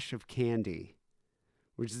cache of candy,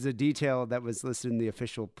 which is a detail that was listed in the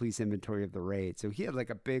official police inventory of the raid. So he had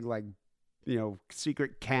like a big,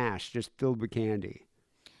 secret cache just filled with candy.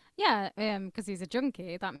 Yeah, because he's a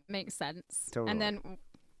junkie. That makes sense. Totally. And then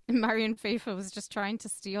Marianne Faithfull was just trying to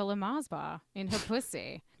steal a Mars bar in her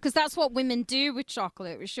pussy. Because that's what women do with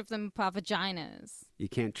chocolate. We shove them up our vaginas. You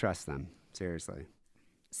can't trust them. Seriously.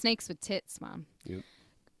 Snakes with tits, man. Yep.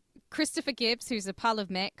 Christopher Gibbs, who's a pal of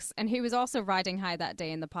Mick's and who was also riding high that day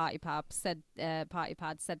in the party pad, said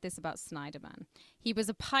this about Snyderman. He was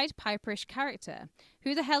a Pied Piperish character.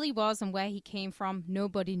 Who the hell he was and where he came from,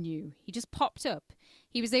 nobody knew. He just popped up.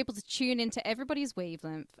 He was able to tune into everybody's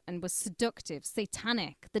wavelength and was seductive,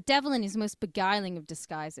 satanic, the devil in his most beguiling of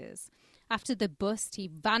disguises. After the bust, he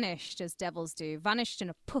vanished, as devils do, vanished in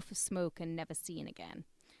a puff of smoke and never seen again.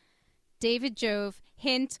 David Jove,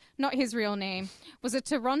 hint, not his real name, was a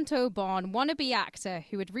Toronto-born wannabe actor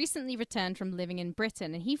who had recently returned from living in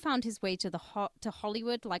Britain, and he found his way to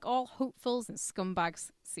Hollywood like all hopefuls and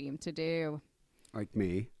scumbags seem to do. Like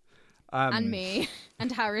me. And me.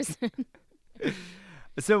 And Harrison.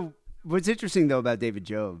 So what's interesting, though, about David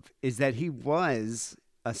Jove is that he was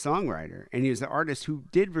a songwriter, and he was an artist who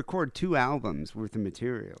did record 2 albums worth of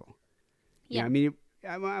material. Yeah. I mean,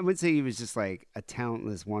 I would say he was just like a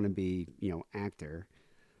talentless wannabe, actor.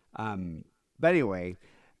 But anyway,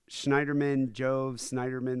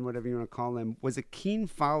 Snyderman, whatever you want to call him, was a keen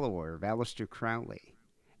follower of Aleister Crowley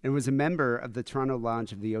and was a member of the Toronto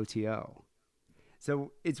Lodge of the OTO.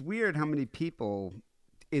 So it's weird how many people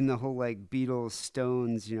in the whole like Beatles,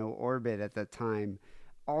 Stones, orbit at that time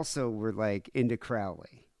also were like into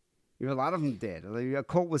Crowley. A lot of them did. Like, a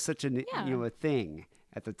cult was such a thing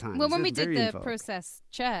at the time. Well, when So we it's did very the in vogue. Process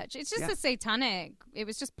Church, it's just a satanic. It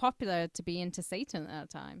was just popular to be into Satan at that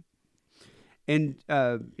time. And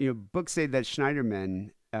books say that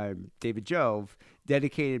Schneiderman, David Jove,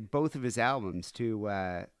 dedicated both of his albums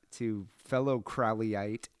to fellow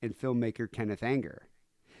Crowleyite and filmmaker Kenneth Anger.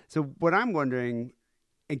 So what I'm wondering,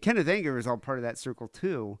 and Kenneth Anger is all part of that circle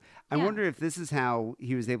too. I wonder if this is how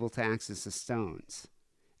he was able to access the Stones,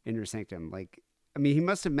 Inner Sanctum. He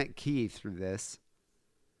must have met Keith through this.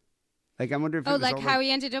 I wonder if how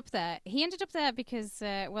he ended up there. He ended up there because,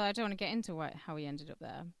 I don't want to get into how he ended up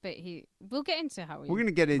there, but we'll get into how he. We're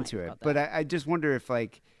gonna get into it, but I just wonder if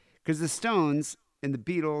because the Stones and the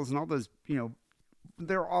Beatles and all those,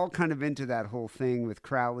 they're all kind of into that whole thing with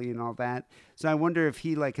Crowley and all that. So I wonder if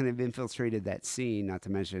he kind of infiltrated that scene. Not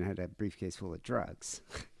to mention had a briefcase full of drugs.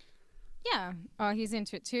 Yeah, he's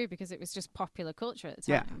into it too because it was just popular culture at the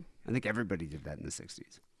time. Yeah, I think everybody did that in the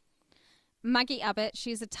 60s. Maggie Abbott,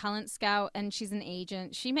 she's a talent scout and she's an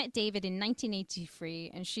agent. She met David in 1983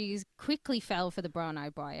 and she quickly fell for the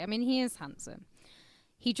brown-eyed boy. I mean, he is handsome.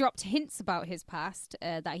 He dropped hints about his past,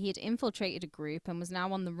 that he had infiltrated a group and was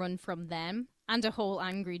now on the run from them and a whole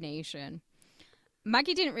angry nation.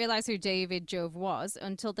 Maggie didn't realize who David Jove was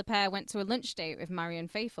until the pair went to a lunch date with Marianne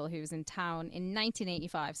Faithfull, who was in town in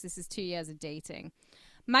 1985. So this is 2 years of dating.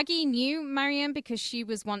 Maggie knew Marianne because she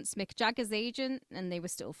was once Mick Jagger's agent and they were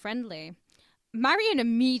still friendly. Marianne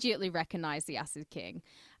immediately recognized the Acid King,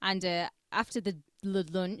 and after the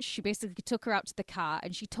lunch, she basically took her out to the car,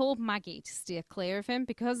 and she told Maggie to steer clear of him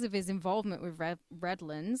because of his involvement with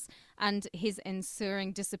Redlands and his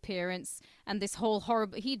ensuing disappearance, and this whole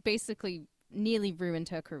horrible... He'd basically nearly ruined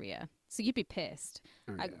her career. So you'd be pissed.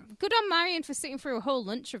 Oh, yeah. Good on Marianne for sitting through a whole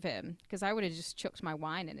lunch with him, because I would have just chucked my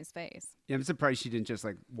wine in his face. Yeah, I'm surprised she didn't just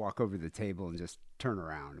walk over the table and just turn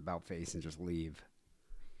around, about face, and just leave.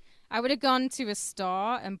 I would have gone to a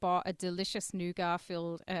store and bought a delicious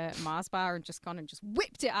nougat-filled Mars bar and just gone and just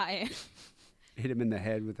whipped it at it. Hit him in the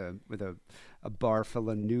head with a bar full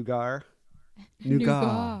of nougat.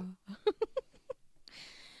 Nougat.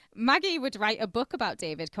 Maggie would write a book about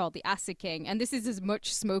David called The Acid King, and this is as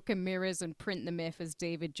much smoke and mirrors and print the myth as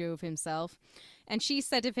David Jove himself. And she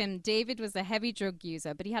said of him, David was a heavy drug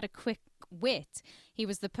user, but he had a quick wit. He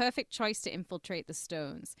was the perfect choice to infiltrate the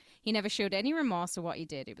Stones. He never showed any remorse for what he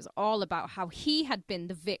did. It was all about how he had been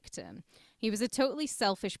the victim. He was a totally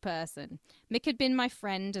selfish person. Mick had been my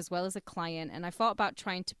friend as well as a client, and I thought about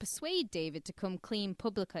trying to persuade David to come clean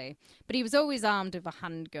publicly, but he was always armed with a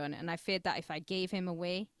handgun, and I feared that if I gave him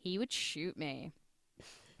away, he would shoot me.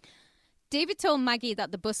 David told Maggie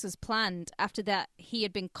that the bus was planned after that he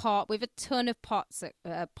had been caught with a ton of pot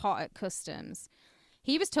at customs.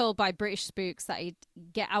 He was told by British spooks that he'd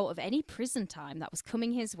get out of any prison time that was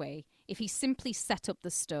coming his way if he simply set up the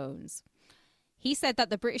Stones. He said that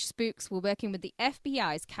the British spooks were working with the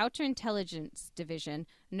FBI's counterintelligence division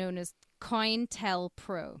known as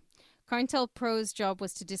COINTELPRO. COINTELPRO's job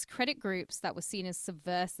was to discredit groups that were seen as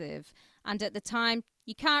subversive, and at the time,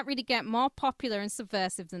 you can't really get more popular and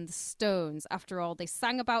subversive than the Stones. After all, they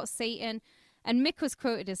sang about Satan, and Mick was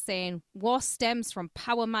quoted as saying, "War stems from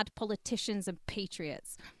power-mad politicians and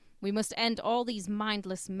patriots. We must end all these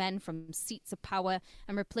mindless men from seats of power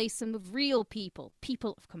and replace them with real people,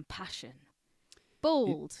 people of compassion."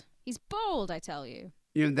 Bold. He's bold, I tell you.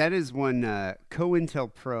 You know, that is one.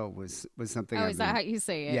 COINTELPRO was something. Oh, I've is that been- how you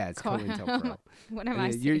say it? Yeah, it's COINTELPRO. What am And, I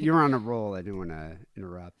you're, saying? you're on a roll. I didn't want to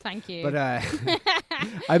interrupt. Thank you. But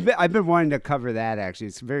I've been wanting to cover that. Actually,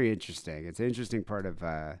 it's very interesting. It's an interesting part of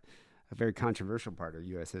a very controversial part of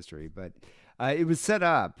U.S. history. But it was set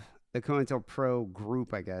up. The COINTELPRO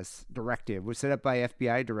group, I guess, directive was set up by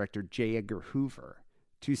FBI Director J. Edgar Hoover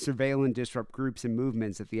to surveil and disrupt groups and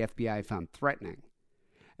movements that the FBI found threatening.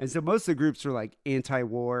 And so most of the groups were like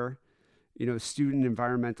anti-war, student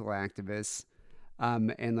environmental activists,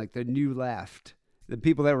 and like the New Left, the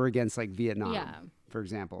people that were against like Vietnam, Yeah. for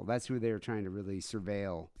example. That's who they were trying to really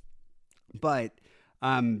surveil. But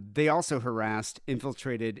they also harassed,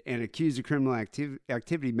 infiltrated, and accused of criminal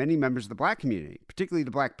activity many members of the black community, particularly the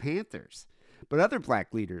Black Panthers, but other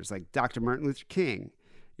black leaders like Dr. Martin Luther King,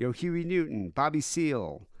 Huey Newton, Bobby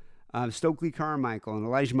Seale, Stokely Carmichael, and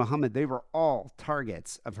Elijah Muhammad. They were all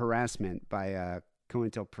targets of harassment by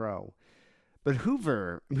COINTELPRO. But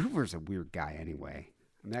Hoover's a weird guy anyway.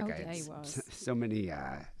 I mean, that guy yeah, he has was. so many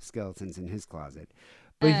skeletons in his closet.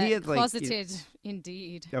 But he had like closeted,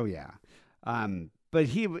 indeed. Oh yeah, but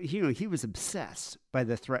he was obsessed by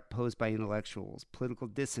the threat posed by intellectuals, political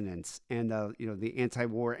dissidents, and the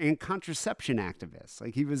anti-war and contraception activists.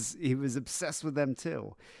 Like he was obsessed with them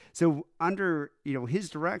too. So under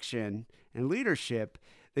his direction and leadership,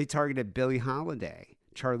 they targeted Billie Holiday,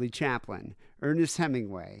 Charlie Chaplin, Ernest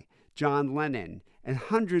Hemingway, John Lennon, and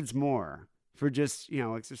hundreds more for just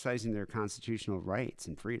exercising their constitutional rights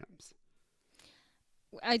and freedoms.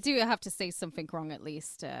 I do have to say something wrong at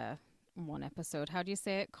least one episode. How do you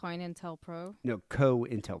say it? COINTELPRO? No,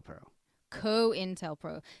 COINTELPRO.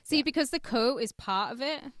 COINTELPRO. See, because the co is part of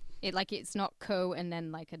it, it's not co and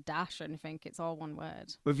then like a dash or anything. It's all one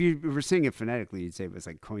word. Well, if you were saying it phonetically, you'd say it was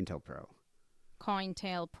like COINTELPRO.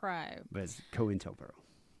 COINTELPRO. But it's COINTELPRO.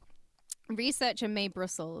 Researcher Mae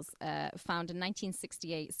Brussels found in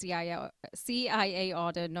 1968 CIA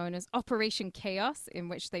order known as Operation Chaos, in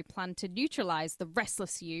which they planned to neutralize the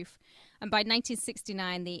restless youth. And by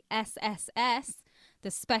 1969, the SSS,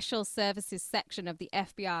 the Special Services Section of the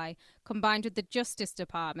FBI, combined with the Justice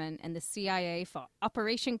Department and the CIA for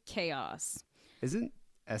Operation Chaos. Isn't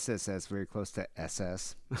SSS very close to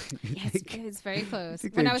SS? Yes, it's very close. I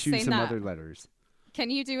think When they I was choose saying some that, other letters. can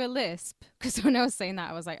you do a lisp? Because when I was saying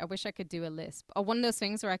that, I was like, I wish I could do a lisp. Or one of those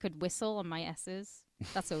things where I could whistle on my S's.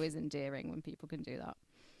 That's always endearing when people can do that.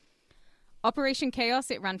 Operation Chaos,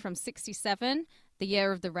 it ran from 1967, the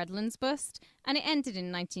year of the Redlands bust, and it ended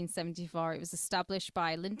in 1974. It was established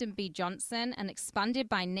by Lyndon B. Johnson and expanded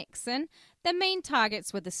by Nixon. Their main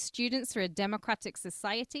targets were the Students for a Democratic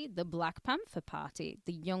Society, the Black Panther Party,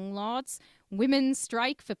 the Young Lords, Women's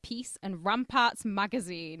Strike for Peace, and Ramparts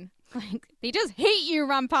Magazine. Like, they just hate you,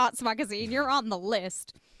 Ramparts Magazine. You're on the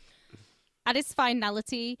list. At its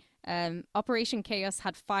finality, Operation Chaos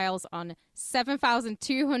had files on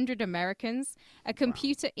 7,200 Americans, a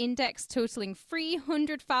computer index totaling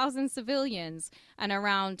 300,000 civilians, and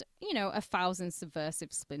around, 1,000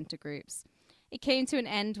 subversive splinter groups. It came to an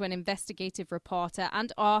end when investigative reporter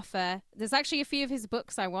and author, there's actually a few of his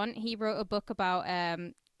books I want. He wrote a book about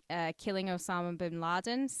killing Osama bin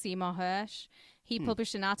Laden, Seymour Hersh. He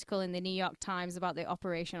published an article in the New York Times about the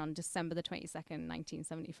operation on December the 22nd,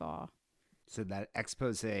 1974. So that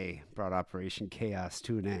expose brought Operation Chaos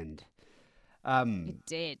to an end. It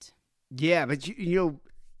did. Yeah, but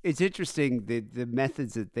it's interesting the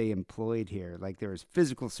methods that they employed here. Like there was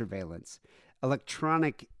physical surveillance,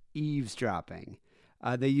 electronic eavesdropping.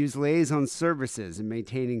 They used liaison services in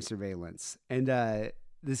maintaining surveillance, and the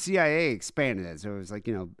CIA expanded it. So it was like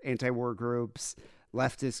anti-war groups,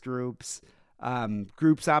 leftist groups,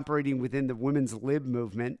 groups operating within the women's lib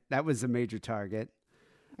movement. That was a major target.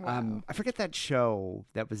 Wow. I forget that show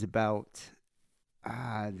that was about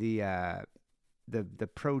the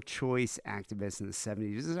pro-choice activists in the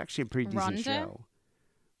 70s. This is actually a pretty decent show.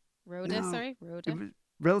 Rhoda, No, sorry? It Rhoda? was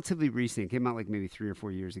relatively recent. It came out like maybe 3 or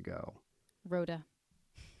 4 years ago. Rhoda.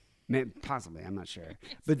 Possibly, I'm not sure.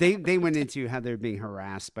 But they went into how they're being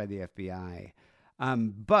harassed by the FBI.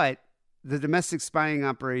 But the domestic spying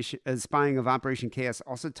of Operation Chaos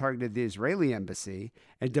also targeted the Israeli embassy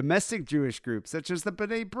and domestic Jewish groups such as the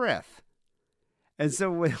B'nai B'rith. And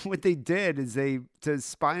so what they did is to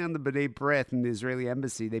spy on the B'nai B'rith in the Israeli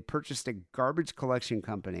embassy, they purchased a garbage collection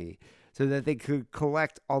company so that they could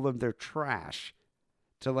collect all of their trash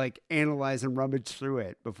to like analyze and rummage through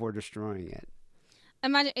it before destroying it.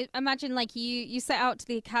 Imagine like you set out to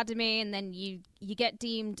the academy and then you get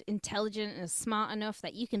deemed intelligent and smart enough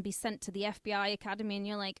that you can be sent to the FBI academy and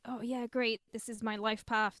you're like, oh yeah, great, this is my life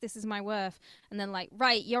path, this is my worth. And then like,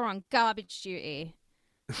 right, you're on garbage duty.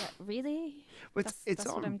 Really? But That's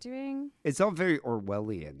what I'm doing. It's all very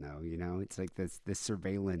Orwellian, though. You know, it's like this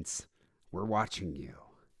surveillance. We're watching you.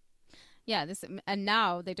 Yeah, and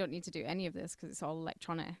now they don't need to do any of this because it's all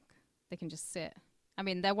electronic. They can just sit. I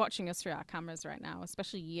mean, they're watching us through our cameras right now,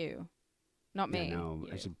 especially you, not me. Yeah, no,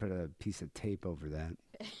 you. I should put a piece of tape over that.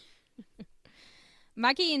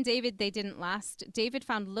 Maggie and David, they didn't last. David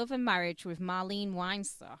found love and marriage with Marlene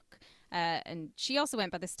Weinstock. And she also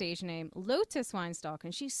went by the stage name Lotus Weinstock,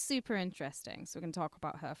 and she's super interesting. So we're going to talk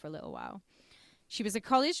about her for a little while. She was a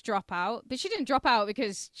college dropout, but she didn't drop out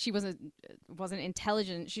because she wasn't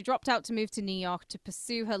intelligent. She dropped out to move to New York to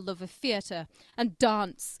pursue her love of theater and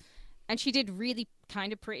dance. And she did really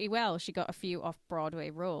kind of pretty well. She got a few off-Broadway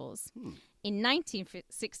roles. In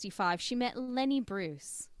 1965, she met Lenny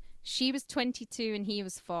Bruce. She was 22 and he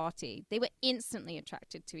was 40. They were instantly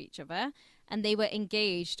attracted to each other, and they were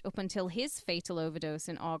engaged up until his fatal overdose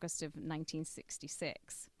in August of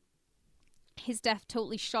 1966. His death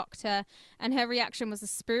totally shocked her, and her reaction was a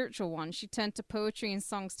spiritual one. She turned to poetry and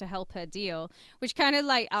songs to help her deal, which kind of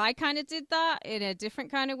like, I kind of did that in a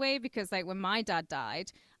different kind of way, because like when my dad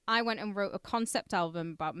died, I went and wrote a concept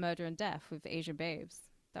album about murder and death with Asian Babes.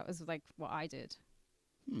 That was like what I did.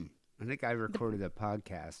 I think I recorded a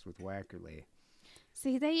podcast with Wackerly.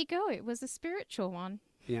 See, there you go. It was a spiritual one.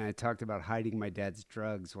 Yeah, I talked about hiding my dad's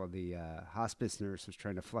drugs while the hospice nurse was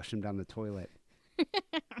trying to flush him down the toilet.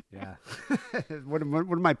 Yeah. One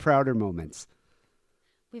of my prouder moments.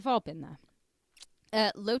 We've all been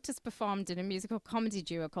there. Lotus performed in a musical comedy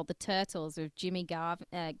duo called The Turtles with Jimmy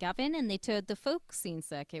Gavin, and they toured the folk scene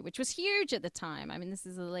circuit, which was huge at the time. I mean, this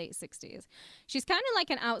is the late 60s. She's kind of like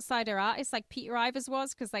an outsider artist, like Peter Ivers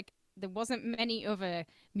was, because like there wasn't many other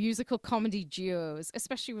musical comedy duos,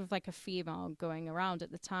 especially with like a female going around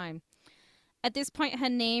at the time. At this point, her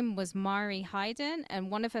name was Mari Hayden,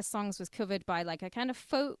 and one of her songs was covered by like a kind of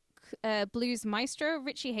folk blues maestro,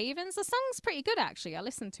 Richie Havens. The song's pretty good, actually. I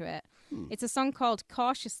listened to it. It's a song called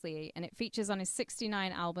Cautiously, and it features on his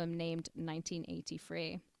 1969 album named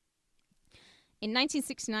 1983. In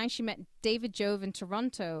 1969, she met David Jove in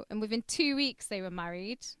Toronto, and within 2 weeks, they were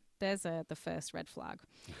married. There's the first red flag.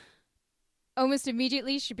 Almost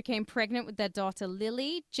immediately, she became pregnant with their daughter,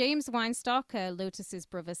 Lily. James Weinstock, Lotus's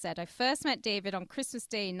brother, said, I first met David on Christmas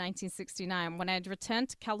Day in 1969 when I had returned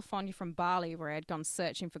to California from Bali, where I had gone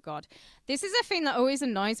searching for God. This is a thing that always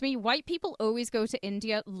annoys me. White people always go to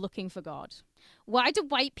India looking for God. Why do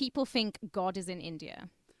white people think God is in India?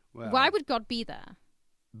 Well, Why would God be there?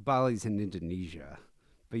 Bali's in Indonesia.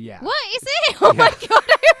 But yeah. What is it? Oh my God,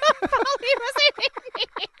 I thought Bali was in India.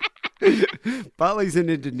 Bali's in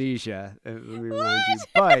Indonesia, let me remind you.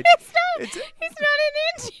 But it's not in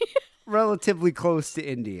India. Relatively close to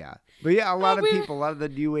India. But yeah, a lot of people, a lot of the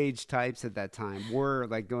new age types at that time were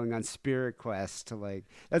like going on spirit quests to like,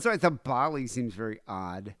 that's why I thought Bali seems very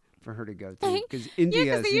odd for her to go to. Because India.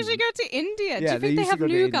 Yeah, because they usually go to India. Yeah, do you think they have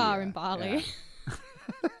nougat India. in Bali? Yeah.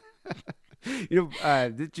 You know,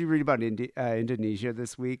 did you read about Indonesia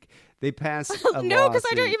this week? They passed a No, law because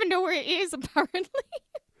I don't saying- even know where it is, apparently.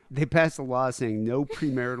 They passed a law saying no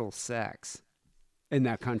premarital sex in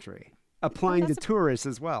that country, applying to tourists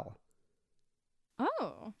as well.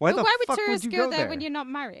 Oh. Why But the why would fuck would tourists you go go there there? when you're not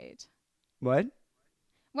married? What?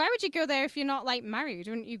 Why would you go there if you're not, like, married?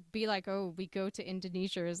 Wouldn't you be like, oh, we go to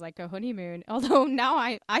Indonesia as, like, a honeymoon? Although now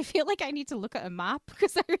I feel like I need to look at a map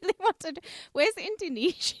because I really wanted... Where's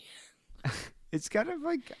Indonesia? It's kind of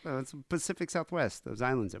like it's Pacific Southwest, those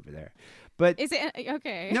islands over there. But Is it...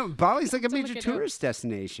 Okay. no, Bali's like a To look major it up. tourist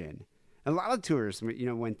destination. A lot of tourists,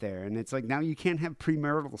 went there, and it's like now you can't have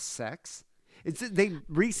premarital sex. They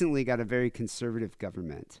recently got a very conservative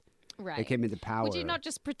government. Right. They came into power. Would you not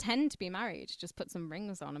just pretend to be married? Just put some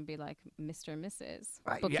rings on and be like Mr. and Mrs.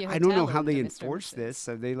 Book your I don't know hotel how room they to Mr. and enforce Mrs.. this.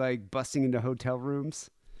 Are they like busting into hotel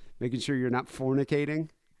rooms, making sure you're not fornicating?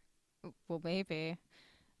 Well, maybe.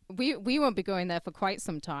 We won't be going there for quite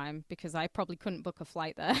some time because I probably couldn't book a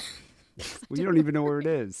flight there. Well, you don't even know where it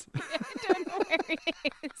is. I don't know where it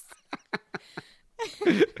is.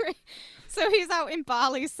 So he's out in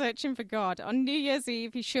Bali searching for God. On New Year's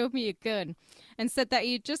Eve, he showed me a gun and said that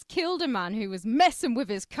he had just killed a man who was messing with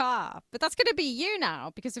his car. But that's going to be you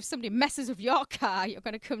now, because if somebody messes with your car, you're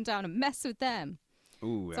going to come down and mess with them.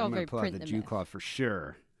 Ooh, It's all I'm very going to pull out print the the Jew myth. claw for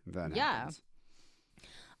sure. If that Yeah. happens.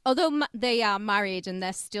 Although they are married and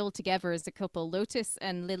they're still together as a couple, Lotus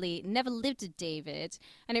and Lily never lived with David.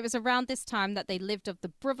 And it was around this time that they lived of the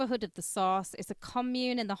Brotherhood of the Source. It's a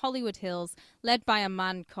commune in the Hollywood Hills led by a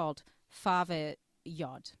man called Father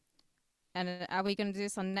Yod. And are we going to do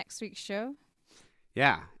this on next week's show?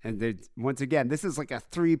 Yeah, and once again, this is like a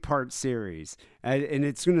 3-part series, and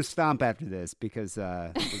it's going to stop after this because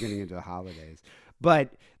we're getting into the holidays.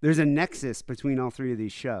 But there's a nexus between all 3 of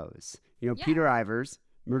these shows. You know, Peter Ivers,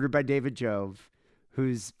 murdered by David Jove,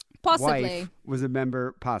 whose wife was a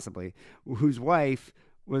member, whose wife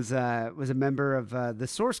was a member of the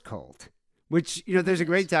Source cult. Which, you know, there's a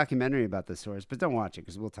great documentary about the Source, but don't watch it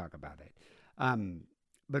because we'll talk about it.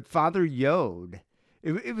 But Father Yod.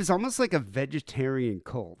 It was almost like a vegetarian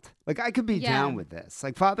cult. Like I could be down with this.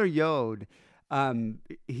 Like Father Yod,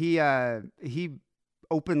 he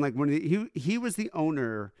opened like one of he was the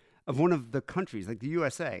owner of one of the countries, like the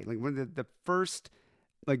USA, like one of the first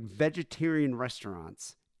like vegetarian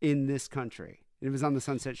restaurants in this country. It was on the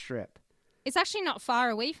Sunset Strip. It's actually not far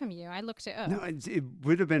away from you. I looked it up. No, it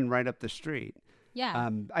would have been right up the street. Yeah.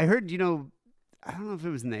 I heard, you know, I don't know if it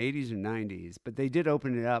was in the 80s or 90s, but they did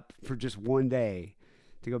open it up for just one day.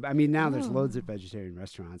 To go, I mean, now there's loads of vegetarian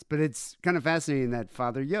restaurants, but it's kind of fascinating that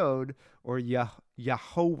Father Yod, or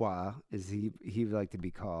Yahovah, as he would like to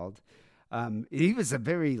be called, he was a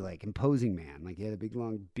very like imposing man. Like he had a big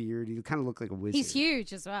long beard. He kind of looked like a wizard. He's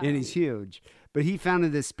huge as well. And he's huge. But he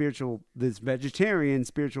founded this vegetarian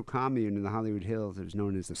spiritual commune in the Hollywood Hills that was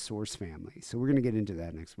known as the Source family. So we're going to get into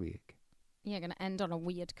that next week. Yeah, going to end on a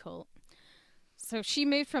weird cult. So she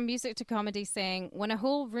moved from music to comedy, saying, when a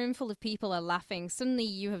whole room full of people are laughing, suddenly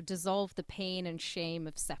you have dissolved the pain and shame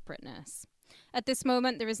of separateness. At this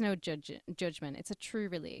moment, there is no judgment. It's a true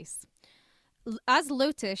release. As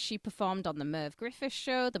Lotus, she performed on the Merv Griffith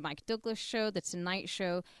Show, the Mike Douglas Show, the Tonight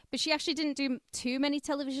Show, but she actually didn't do too many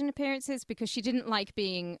television appearances because she didn't like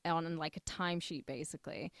being on like a timesheet,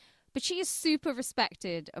 basically. But she is super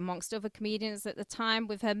respected amongst other comedians at the time,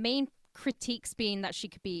 with her main critiques being that she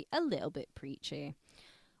could be a little bit preachy.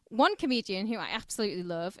 One comedian who I absolutely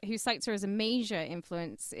love, who cites her as a major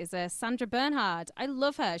influence, is Sandra Bernhard. I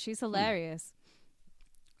love her. She's hilarious.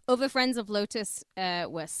 Other friends of Lotus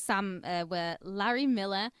were Larry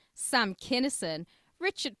Miller, Sam Kinison,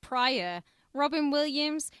 Richard Pryor, Robin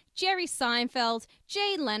Williams, Jerry Seinfeld,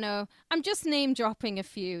 Jay Leno. I'm just name dropping a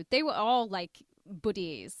few. They were all like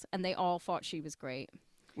buddies, and they all thought she was great.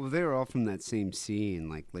 Well, they were all from that same scene,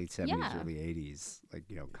 like late 70s, early 80s, like,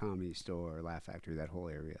 you know, Comedy Store, Laugh Factory, that whole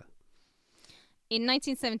area. In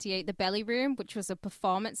 1978, the Belly Room, which was a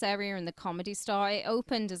performance area in the Comedy Store, it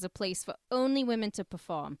opened as a place for only women to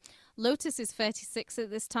perform. Lotus is 36 at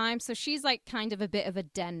this time, so she's like kind of a bit of a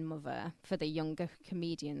den mother for the younger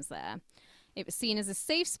comedians there. It was seen as a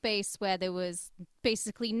safe space where there was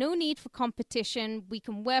basically no need for competition. We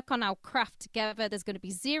can work on our craft together. There's going to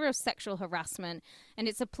be zero sexual harassment. And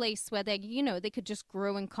it's a place where they could just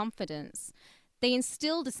grow in confidence. They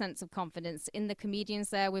instilled a sense of confidence in the comedians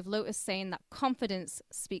there, with Lotus saying that confidence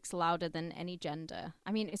speaks louder than any gender.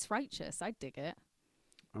 I mean, it's righteous. I dig it.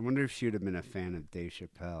 I wonder if she would have been a fan of Dave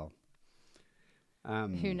Chappelle.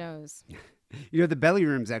 Who knows? You know, the Belly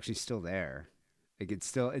Room's actually still there. Like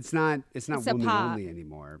it's not women only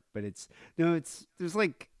anymore, but there's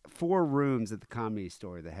like 4 rooms at the Comedy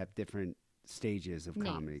Store that have different stages of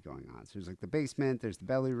comedy going on. So there's like the basement, there's the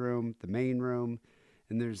Belly Room, the main room,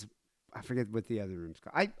 and there's, I forget what the other room's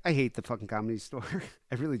called. I hate the fucking Comedy Store.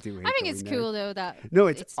 I really do hate it. I think it's cool though that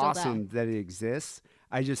it's awesome that it exists.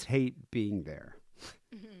 I just hate being there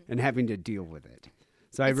and having to deal with it.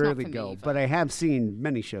 So I rarely go, but I have seen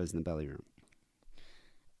many shows in the Belly Room.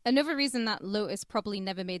 Another reason that Lotus probably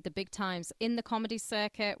never made the big times in the comedy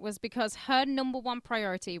circuit was because her number one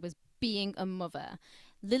priority was being a mother.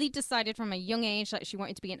 Lily decided from a young age that she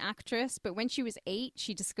wanted to be an actress, but when she was 8,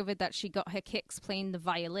 she discovered that she got her kicks playing the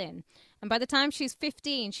violin. And by the time she's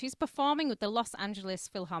 15, she's performing with the Los Angeles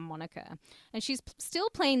Philharmonica. And she's still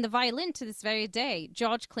playing the violin to this very day.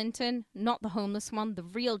 George Clinton, not the homeless one, the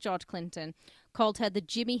real George Clinton, called her the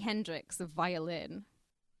Jimi Hendrix of violin.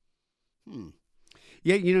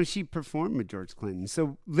 Yeah, you know, she performed with George Clinton.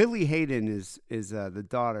 So Lily Hayden is the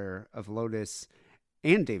daughter of Lotus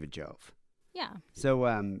and David Jove. Yeah. So,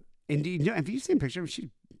 indeed, have you seen a picture of her?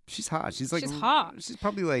 She's hot. She's hot. She's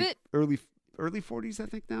probably like early 40s, I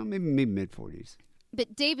think now, maybe mid 40s.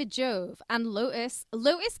 But David Jove and Lotus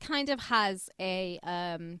kind of has a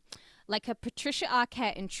like a Patricia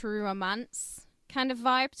Arquette in True Romance kind of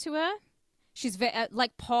vibe to her. She's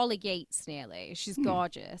like Paula Yates nearly. She's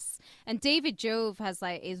gorgeous. And David Jove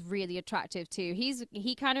is really attractive too.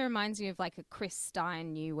 He kind of reminds me of like a Chris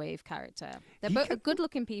Stein new wave character. They're both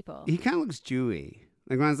good-looking people. He kind of looks Jewy.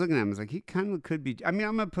 Like when I was looking at him, I was like, he kind of could be. I mean,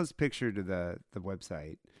 I'm gonna post a picture to the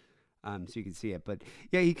website, so you can see it. But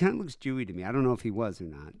yeah, he kind of looks Jewy to me. I don't know if he was or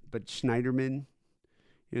not. But Schneiderman,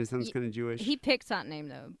 sounds kind of Jewish. He picked that name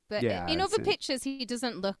though. But in other pictures, he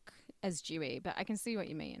doesn't look as Dewey, but I can see what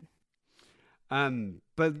you mean.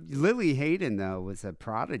 But Lily Hayden, though, was a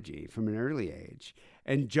prodigy from an early age.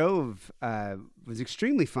 And Jove was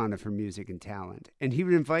extremely fond of her music and talent. And he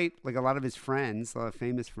would invite, like, a lot of his friends, a lot of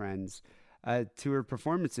famous friends, to her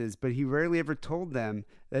performances. But he rarely ever told them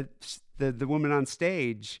that the woman on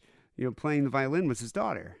stage, playing the violin was his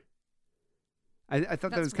daughter. I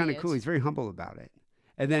thought that was kind of cool. He's very humble about it.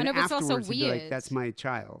 And then afterwards, he'd be like, "That's my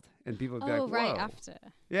child," and people would be like, "Whoa!" Right after.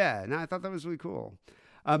 Yeah, no, I thought that was really cool.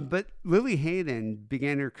 But Lily Hayden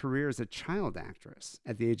began her career as a child actress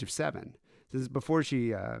at the age of 7. This is before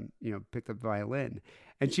she, picked up the violin.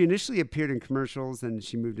 And she initially appeared in commercials, and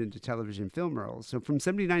she moved into television film roles. So from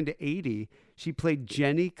 79 to 80, she played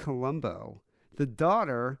Jenny Colombo, the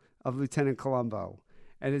daughter of Lieutenant Colombo,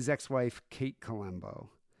 and his ex-wife, Kate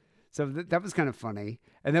Colombo. So that was kind of funny.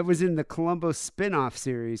 And that was in the Columbo spin-off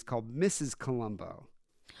series called Mrs. Columbo.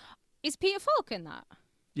 Is Peter Falk in that?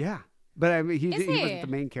 Yeah. But I mean, he Is wasn't the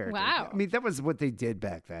main character. Wow. I mean, that was what they did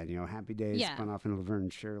back then. Happy Days Yeah. spun off in Laverne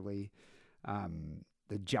and Shirley.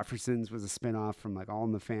 The Jeffersons was a spin-off from like All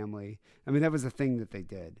in the Family. I mean, that was a thing that they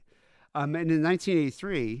did. And in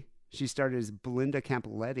 1983, she started as Belinda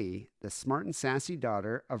Capoletti, the smart and sassy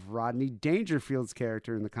daughter of Rodney Dangerfield's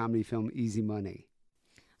character in the comedy film Easy Money.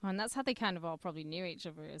 Oh, and that's how they kind of all probably knew each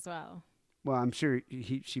other as well. Well, I'm sure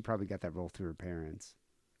she probably got that role through her parents.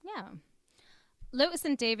 Yeah. Lotus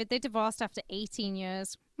and David, they divorced after 18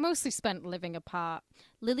 years, mostly spent living apart.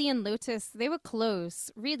 Lily and Lotus, they were close,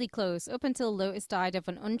 really close, up until Lotus died of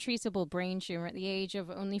an untreatable brain tumor at the age of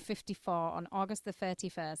only 54 on August the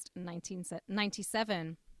 31st,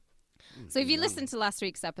 1997. So if you listened to last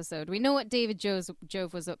week's episode, we know what David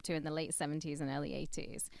Jove was up to in the late 70s and early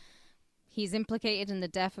 80s. He's implicated in the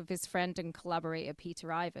death of his friend and collaborator Peter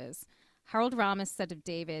Ivers. Harold Ramis said of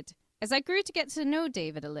David, "As I grew to get to know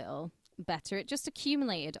David a little better, it just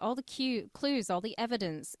accumulated all the clues, all the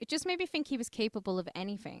evidence. It just made me think he was capable of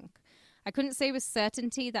anything. I couldn't say with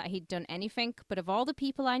certainty that he'd done anything, but of all the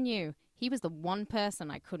people I knew, he was the one person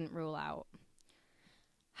I couldn't rule out."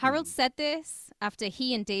 Harold said this after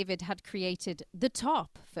he and David had created The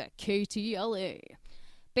Top for KTLA.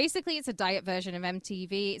 Basically, it's a diet version of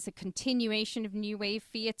MTV. It's a continuation of new wave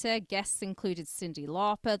theatre. Guests included Cyndi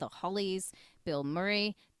Lauper, The Hollies, Bill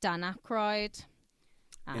Murray, Dan Aykroyd.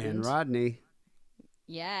 And Rodney.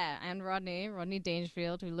 Yeah, and Rodney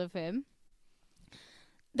Dangerfield, we love him.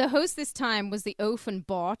 The host this time was the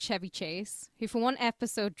Offenbar Chevy Chase, who for one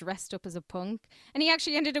episode dressed up as a punk, and he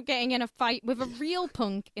actually ended up getting in a fight with a real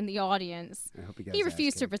punk in the audience. I hope He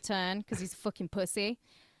refused to return because he's a fucking pussy.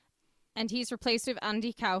 And he's replaced with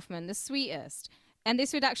Andy Kaufman, the sweetest. And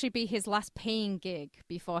this would actually be his last paying gig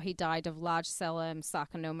before he died of large cell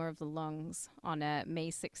sarcoma of the lungs on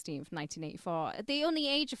May 16th, 1984. At the only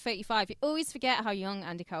age of 35. You always forget how young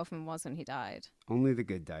Andy Kaufman was when he died. Only the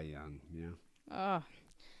good die young, yeah. Oh.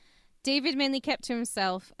 David mainly kept to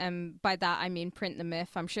himself, and by that I mean print the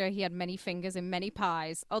myth. I'm sure he had many fingers in many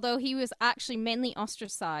pies, although he was actually mainly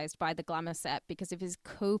ostracized by the glamour set because of his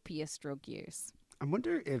copious drug use. I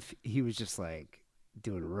wonder if he was just like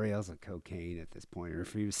doing rails of cocaine at this point, or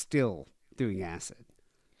if he was still doing acid.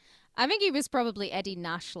 I think he was probably Eddie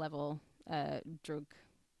Nash level drug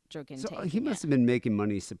intake. So he must have been making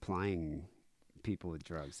money supplying people with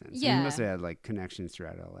drugs then. So Yeah. he must have had like connections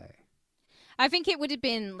throughout LA. I think it would have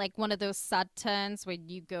been like one of those sad turns when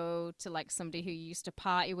you go to like somebody who you used to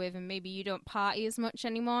party with and maybe you don't party as much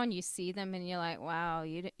anymore and you see them and you're like, wow,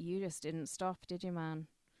 you just didn't stop, did you, man?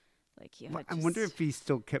 Like you had I wonder if he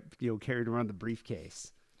still kept, carried around the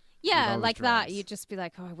briefcase. Yeah, all his like that. drugs. You'd just be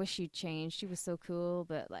like, oh, I wish you'd changed. You were so cool,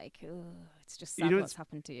 but like, it's just sad what's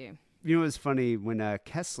happened to you. You know, it's funny when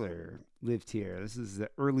Kessler lived here. This is the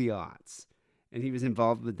early aughts, and he was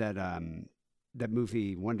involved with that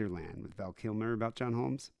movie Wonderland with Val Kilmer about John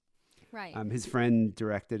Holmes. Right. His friend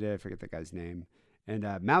directed it. I forget that guy's name, and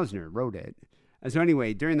Mausner wrote it. And so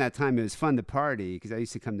anyway, during that time, it was fun to party because I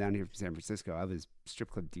used to come down here from San Francisco. I was strip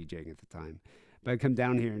club DJing at the time. But I'd come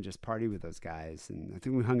down here and just party with those guys. And I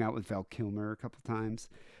think we hung out with Val Kilmer a couple times.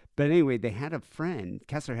 But anyway, they had a friend.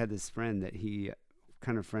 Kessler had this friend that he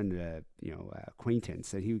kind of acquaintance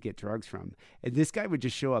that he would get drugs from. And this guy would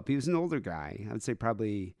just show up. He was an older guy. I would say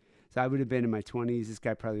probably, so I would have been in my 20s. This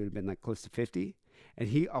guy probably would have been like close to 50. And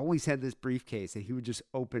he always had this briefcase that he would just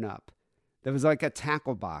open up. That was like a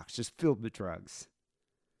tackle box just filled with drugs.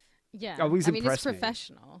 Yeah. Always I mean, it's impressed me.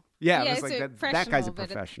 professional. Yeah, it it's was like that guy's a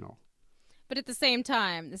professional. But at the same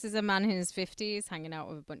time, this is a man in his 50s hanging out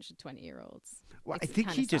with a bunch of 20-year-olds. Well, Makes I it think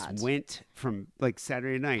he kinda just sad. went from like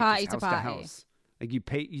Saturday night Party just to house to party. house. Like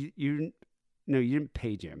you didn't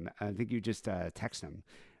page him. I think you just text him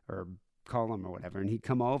or call him or whatever, and he'd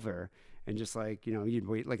come over and just like, you'd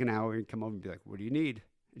wait like an hour and come over and be like, what do you need?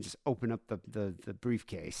 And just open up the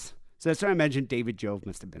briefcase. So that's what I imagine David Jove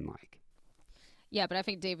must have been like. Yeah, but I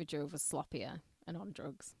think David Jove was sloppier and on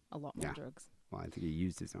drugs, a lot more drugs. Well, I think he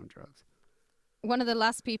used his own drugs. One of the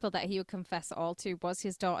last people that he would confess all to was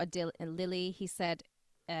his daughter Lily.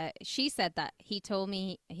 She said that he told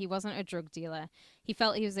me he wasn't a drug dealer. He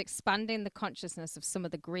felt he was expanding the consciousness of some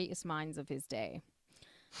of the greatest minds of his day.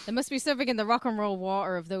 There must be something in the rock and roll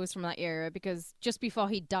water of those from that era, because just before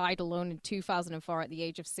he died alone in 2004 at the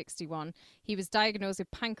age of 61, he was diagnosed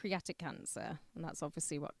with pancreatic cancer, and that's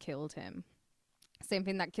obviously what killed him. Same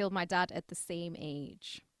thing that killed my dad at the same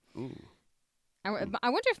age. Ooh. I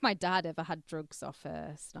wonder if my dad ever had drugs off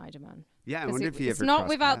Snyderman. Yeah, I wonder if he ever It's not crossed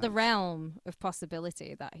without paths. the realm of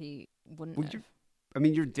possibility that he wouldn't have. I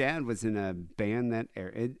mean, your dad was in a band that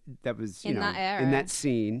was In that era. in that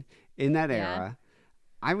scene, in that Yeah. era.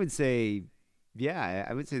 I would say,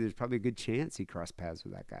 I would say there's probably a good chance he crossed paths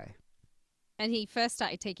with that guy. And he first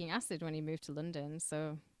started taking acid when he moved to London,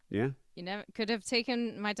 so Yeah. my dad could have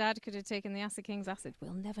taken the Acid King's acid.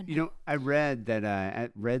 We'll never know. You know, I read that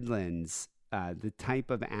at Redlands, the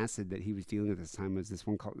type of acid that he was dealing with at this time was this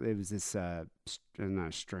one called, it was this, not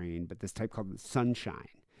a strain, but this type called Sunshine.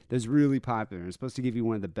 That was really popular. It was supposed to give you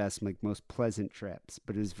one of the best, like, most pleasant trips,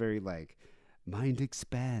 but it was very, like, mind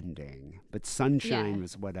expanding. But Sunshine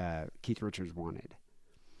was what Keith Richards wanted.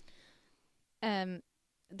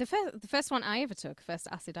 The first acid I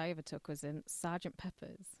ever took was in Sgt.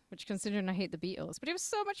 Pepper's, which, considering I hate the Beatles, but it was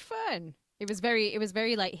so much fun. It was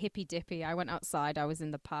very like hippy dippy. I went outside, I was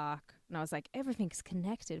in the park, and I was like, everything's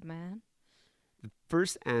connected, man. The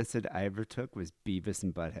first acid I ever took was Beavis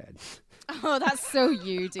and Butthead. Oh, that's so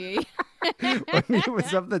you, D. I mean, it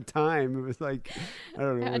was of the time. It was like, I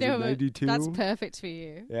don't know, was it 92? That's perfect for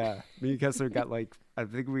you. Yeah. Me and Kessler got like, I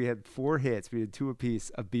think we had 4 hits. We had 2 apiece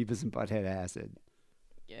of Beavis and Butthead acid.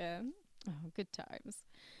 Yeah. Oh, good times.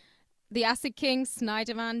 The Acid King,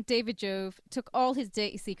 Snyderman, David Jove, took all his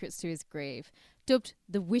dirty secrets to his grave. Dubbed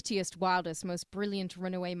the wittiest, wildest, most brilliant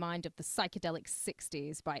runaway mind of the psychedelic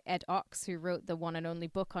 60s by Ed Ox, who wrote the one and only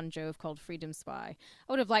book on Jove called Freedom Spy.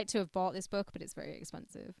 I would have liked to have bought this book, but it's very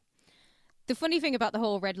expensive. The funny thing about the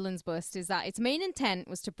whole Redlands bust is that its main intent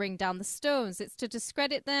was to bring down the Stones. It's to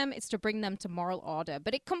discredit them. It's to bring them to moral order.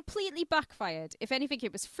 But it completely backfired. If anything,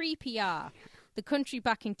 it was free PR. The country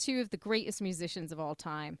backing 2 of the greatest musicians of all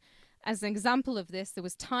time. As an example of this, there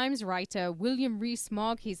was Times writer William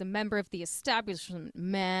Rees-Mogg. He's a member of the establishment,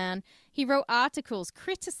 man. He wrote articles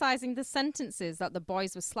criticizing the sentences that the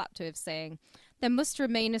boys were slapped with, saying, there must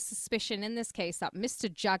remain a suspicion in this case that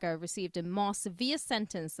Mr. Jagger received a more severe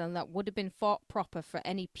sentence than that would have been thought proper for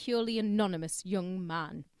any purely anonymous young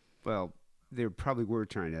man. Well, they probably were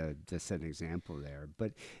trying to just set an example there.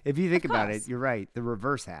 But if you think about it, you're right. The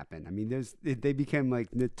reverse happened. I mean, they became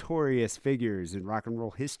like notorious figures in rock and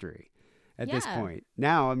roll history at this point.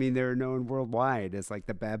 Now, I mean, they're known worldwide as like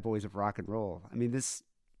the bad boys of rock and roll. I mean, this,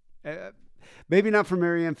 maybe not for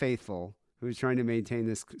Marianne Faithfull, who's trying to maintain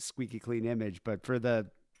this squeaky clean image, but for the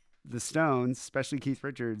Stones, especially Keith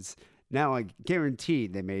Richards, now I guarantee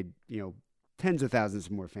they made, tens of thousands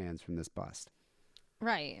more fans from this bust.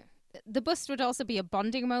 Right. The bust would also be a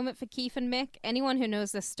bonding moment for Keith and Mick. Anyone who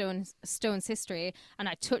knows the Stones history, and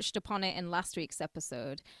I touched upon it in last week's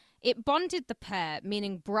episode, it bonded the pair,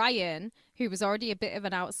 meaning Brian, who was already a bit of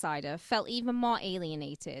an outsider, felt even more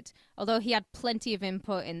alienated, although he had plenty of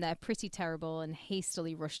input in their pretty terrible and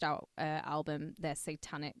hastily rushed out album, Their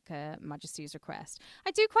Satanic Majesty's Request.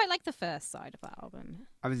 I do quite like the first side of that album.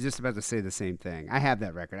 I was just about to say the same thing. I have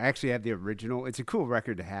that record. I actually have the original. It's a cool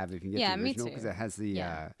record to have if you can get the original, because it has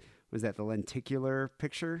the, was that the lenticular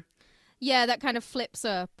picture? Yeah, that kind of flips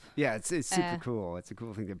up. Yeah, it's super cool. It's a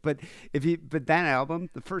cool thing. But that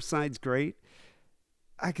album, the first side's great.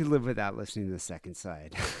 I could live without listening to the second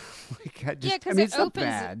side. Because it's not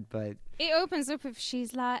bad, but it opens up with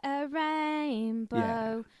 "She's Like a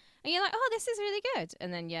Rainbow," and you're like, "Oh, this is really good."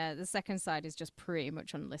 And then the second side is just pretty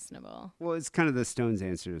much unlistenable. Well, it's kind of the Stones'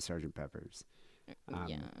 answer to Sgt. Pepper's.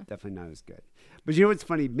 Yeah, definitely not as good. But you know what's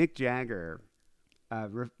funny? Mick Jagger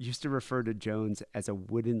used to refer to Jones as a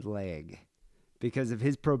wooden leg because of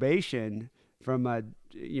his probation from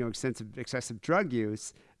excessive drug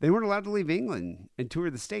use. They weren't allowed to leave England and tour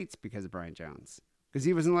the States because of Brian Jones, because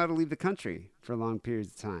he wasn't allowed to leave the country for long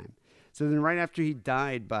periods of time. So then right after he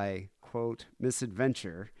died by, quote,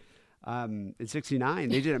 misadventure, in 1969,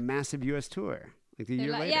 they did a massive U.S. tour like a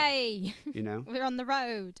year later. Yay! We're on the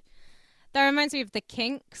road. That reminds me of the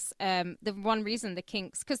Kinks. The one reason the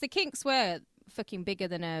Kinks, because the Kinks were fucking bigger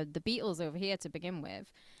than the Beatles over here to begin with.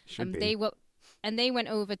 Should be. They were, and they went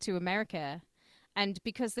over to America, and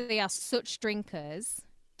because they are such drinkers,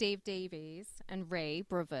 Dave Davies and Ray,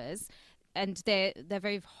 brothers, and they're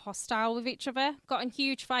very hostile with each other, got in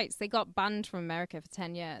huge fights. They got banned from America for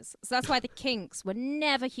 10 years. So that's why the Kinks were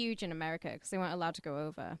never huge in America, because they weren't allowed to go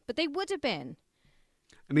over. But they would have been.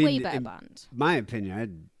 I mean, way better in band. my opinion,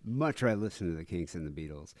 I'd much rather listen to the Kinks than the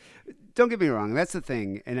Beatles. Don't get me wrong, that's the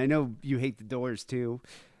thing, and I know you hate the Doors too.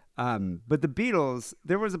 But the Beatles,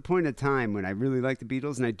 there was a point of time when I really liked the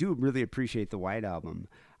Beatles, and I do really appreciate the White Album.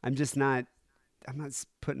 I'm not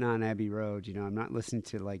putting on Abbey Road, you know. I'm not listening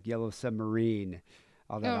to like Yellow Submarine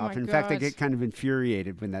all that Oh my often. In fact, I God. get kind of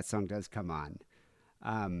infuriated when that song does come on.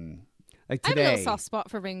 Like I have a today, little soft spot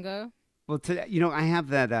for Ringo. well, today, you know, I have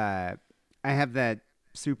that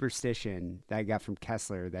superstition that I got from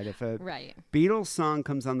Kessler that if a Right. Beatles song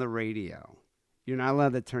comes on the radio, you're not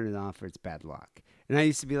allowed to turn it off or it's bad luck. And I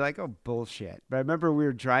used to be like, oh, bullshit. But I remember we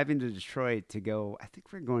were driving to Detroit to go, I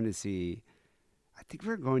think we were going to see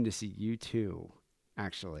U2,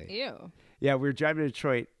 actually. Ew. Yeah, we were driving to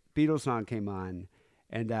Detroit. Beatles song came on.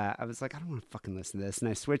 And I was like, I don't want to fucking listen to this. And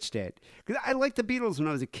I switched it. Because I liked the Beatles when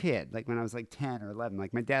I was a kid. Like when I was like 10 or 11.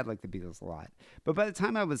 Like my dad liked the Beatles a lot. But by the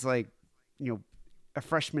time I was like, you know, a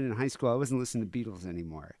freshman in high school, I wasn't listening to Beatles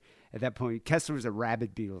anymore. At that point, Kessler was a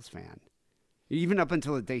rabid Beatles fan. Even up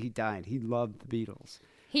until the day he died, he loved the Beatles.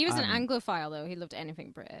 He was an Anglophile, though. He loved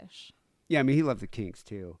anything British. Yeah, I mean, he loved the Kinks,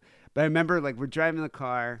 too. But I remember, like, we're driving in the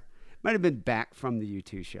car. Might have been back from the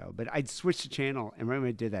U2 show. But I'd switched the channel, and right when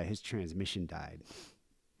I did that, his transmission died.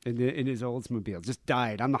 In his Oldsmobile. Just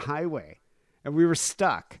died on the highway. And we were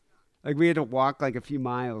stuck. Like, we had to walk, like, a few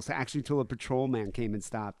miles, actually till a patrolman came and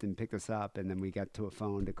stopped and picked us up. And then we got to a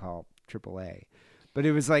phone to call AAA. But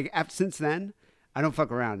it was like, since then, I don't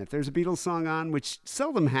fuck around. If there's a Beatles song on, which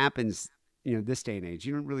seldom happens, you know, this day and age,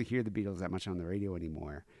 you don't really hear the Beatles that much on the radio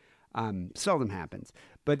anymore. Seldom happens.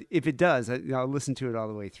 But if it does, I'll listen to it all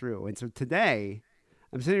the way through. And so today,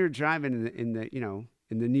 I'm sitting here driving in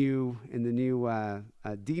the new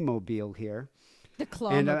D-Mobile here. The claw.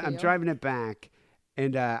 And I'm driving it back.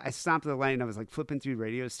 And I stopped at the light and I was like flipping through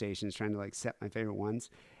radio stations trying to like set my favorite ones.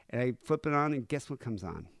 And I flip it on and guess what comes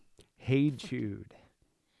on? Hey Jude.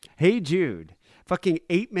 Hey Jude. Fucking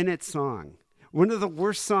 8-minute song. One of the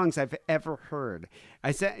worst songs I've ever heard.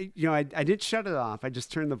 I said, you know, I didn't shut it off. I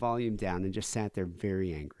just turned the volume down and just sat there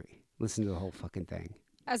very angry. Listened to the whole fucking thing.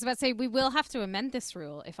 I was about to say, we will have to amend this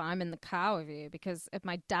rule if I'm in the car with you, because at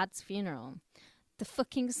my dad's funeral, the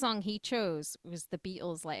fucking song he chose was the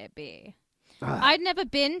Beatles' Let It Be. I'd never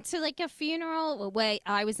been to like a funeral where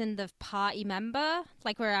I was in the party member,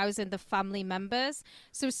 like where I was in the family members.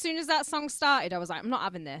 So as soon as that song started, I was like, I'm not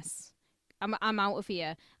having this. I'm out of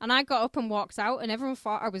here. And I got up and walked out, and everyone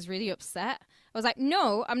thought I was really upset. I was like,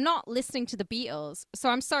 no, I'm not listening to the Beatles. So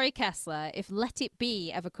I'm sorry, Kessler, if Let It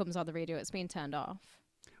Be ever comes on the radio, it's being turned off.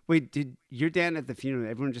 Wait, did your dad at the funeral,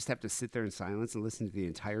 everyone just have to sit there in silence and listen to the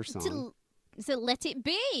entire song? So Let It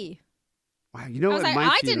Be. Wow, you know I was what?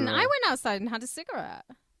 like, I didn't. I went outside and had a cigarette.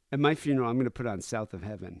 At my funeral, I'm going to put on South of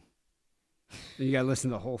Heaven. And you got to listen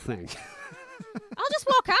to the whole thing. I'll just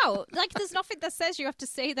walk out. Like, there's nothing that says you have to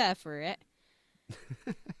stay there for it.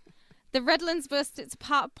 The Redlands burst. It's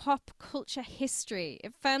part of pop culture history.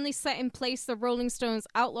 It firmly set in place the Rolling Stones'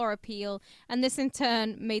 outlaw appeal, and this in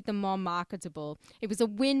turn made them more marketable. It was a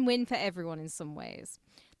win-win for everyone in some ways.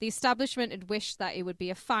 The establishment had wished that it would be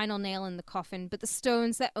a final nail in the coffin, but the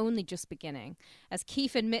Stones, they're only just beginning. As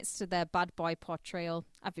Keith admits to their bad boy portrayal,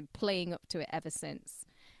 I've been playing up to it ever since.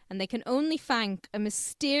 And they can only thank a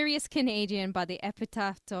mysterious Canadian by the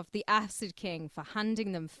epithet of the Acid King for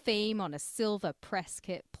handing them fame on a silver press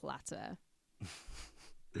kit platter.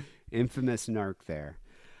 Infamous narc there.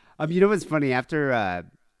 You know what's funny? After I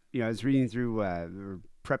was reading through,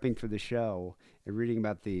 prepping for the show, and reading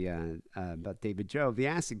about about David Joe, the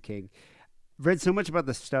Acid King, read so much about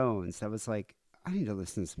the Stones. I was like, I need to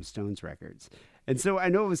listen to some Stones records. And so I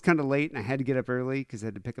know it was kind of late, and I had to get up early because I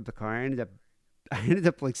had to pick up the car. I ended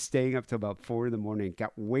up like staying up till about 4 a.m,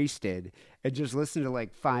 got wasted, and just listened to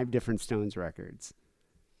like 5 different Stones records.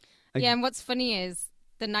 Like, yeah, and what's funny is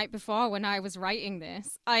the night before when I was writing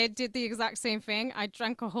this, I did the exact same thing. I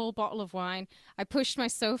drank a whole bottle of wine. I pushed my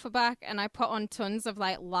sofa back and I put on tons of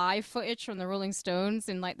like live footage from the Rolling Stones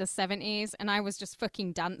in like the 70s, and I was just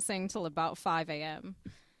fucking dancing till about 5 a.m.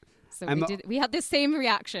 So we had the same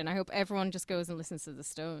reaction. I hope everyone just goes and listens to the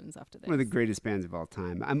Stones after this. One of the greatest bands of all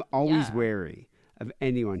time. I'm always wary of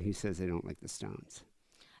anyone who says they don't like the Stones.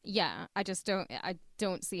 Yeah, I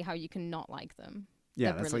don't see how you can not like them.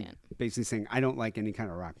 Yeah, They're that's brilliant. like basically saying I don't like any kind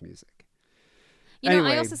of rock music.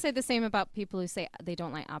 I also say the same about people who say they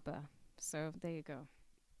don't like ABBA. So there you go.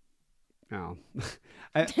 No,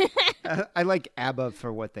 I like ABBA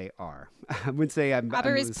for what they are. I would say I'm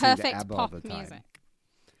ABBA is listening to perfect ABBA all pop the time. music.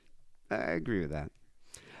 I agree with that.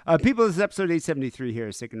 People, this is episode 873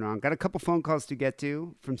 here, Sick and Wrong. Got a couple phone calls to get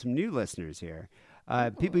to from some new listeners here.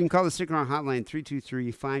 People, you can call the Sick and Wrong hotline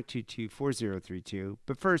 323-522-4032.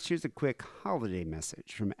 But first, here's a quick holiday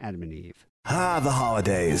message from Adam and Eve. Ah, the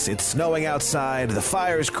holidays. It's snowing outside, the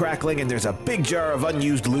fire's crackling, and there's a big jar of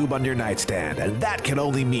unused lube on your nightstand. And that can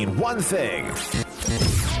only mean one thing.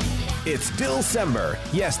 It's Dilcember.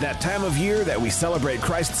 Yes, that time of year that we celebrate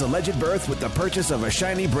Christ's alleged birth with the purchase of a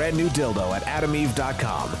shiny brand new dildo at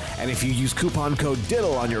adameve.com. And if you use coupon code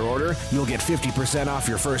DIDDLE on your order, you'll get 50% off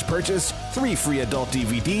your first purchase, 3 free adult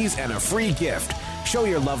DVDs, and a free gift. Show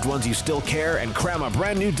your loved ones you still care and cram a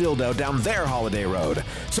brand new dildo down their holiday road.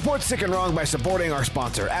 Support Sick and Wrong by supporting our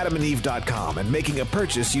sponsor, adamandeve.com, and making a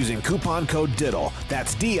purchase using coupon code DIDDLE.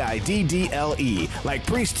 That's DIDDLE, like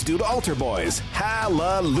priests do to altar boys.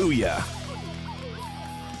 Hallelujah.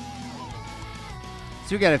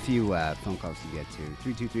 So we got a few phone calls to get to.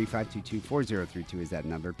 323-522-4032 is that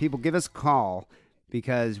number. People, give us a call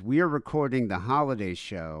because we are recording the holiday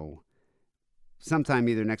show sometime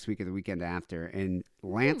either next week or the weekend after, and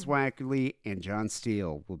Lance Wackerly and John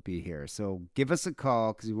Steele will be here. So give us a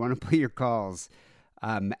call because we want to play your calls.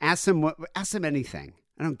 Ask them anything.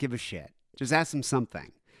 I don't give a shit. Just ask them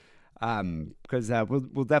something. Because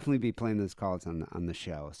we'll definitely be playing those calls on the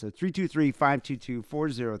show. So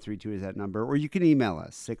 323-522-4032 is that number, or you can email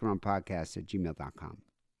us,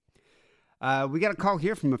 sickandwrongpodcast@gmail.com. We got a call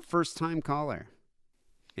here from a first-time caller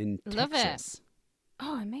in Love Texas. it.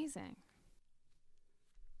 Oh, amazing.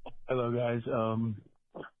 Hello, guys. I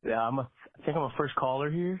think I'm a first caller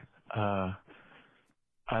here. I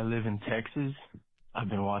live in Texas. I've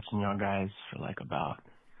been watching y'all guys for like about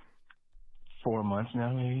 4 months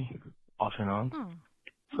now, maybe, off and on. Oh.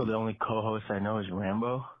 So the only co-host I know is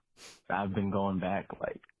Rambo. I've been going back,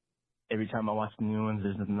 like, every time I watch the new ones,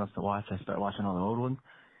 there's nothing else to watch. I start watching all the old ones.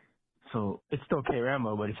 So it's still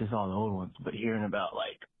K-Rambo, but it's just all the old ones. But hearing about,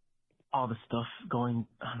 like, all the stuff going,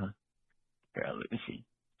 I don't know. Here, let me see.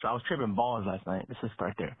 So I was tripping balls last night. Let's just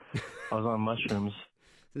start there. I was on mushrooms.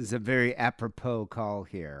 This is a very apropos call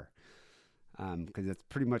here because that's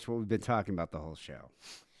pretty much what we've been talking about the whole show.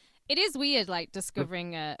 It is weird, like,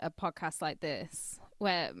 discovering a podcast like this,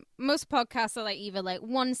 where most podcasts are, like, either, like,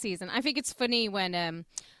 one season. I think it's funny when,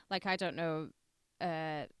 like, I don't know,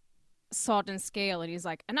 Sod and Scale, and he's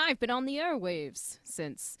like, and I've been on the airwaves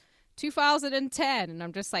since 2010. And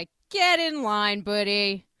I'm just like, get in line,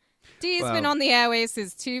 buddy. D's been on the airwaves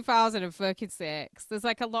since 2006. There's,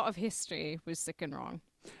 like, a lot of history with Sick and Wrong.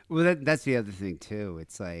 Well, that's the other thing, too.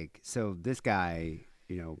 It's like, so this guy,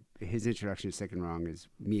 you know, his introduction to Sick and Wrong is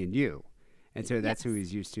me and you. And so that's who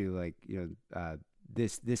he's used to, like, you know,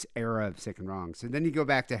 this era of Sick and Wrong. So then you go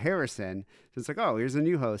back to Harrison. So it's like, oh, here's a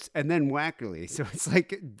new host. And then Wackerly. So it's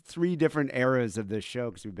like 3 different eras of this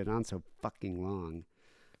show because we've been on so fucking long.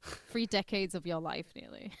 3 decades of your life,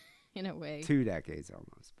 nearly, in a way. 2 decades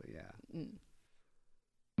almost, but yeah.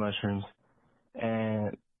 Mushrooms.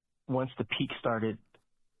 And once the peak started,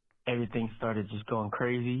 everything started just going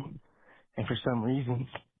crazy. And for some reason,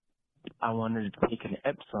 I wanted to take an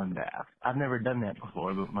Epsom bath. I've never done that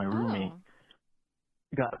before, but my roommate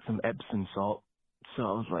got some Epsom salt. So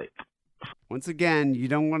I was like, once again, you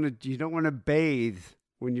don't want to bathe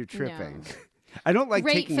when you're tripping. No. I don't like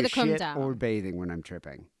taking a shit or bathing when I'm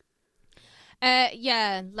tripping.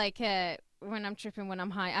 Yeah, like when I'm tripping, when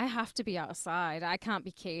I'm high, I have to be outside. I can't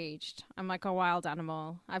be caged. I'm like a wild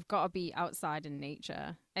animal. I've got to be outside in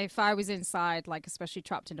nature. If I was inside, like especially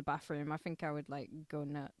trapped in a bathroom, I think I would like go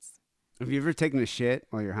nuts. Have you ever taken a shit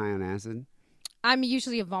while you're high on acid? I'm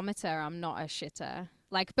usually a vomiter. I'm not a shitter.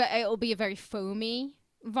 Like, but it'll be a very foamy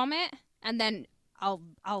vomit, and then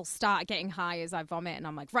I'll start getting high as I vomit, and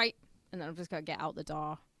I'm like, right, and then I'm just gonna get out the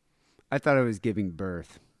door. I thought I was giving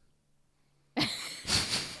birth.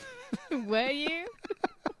 Were you?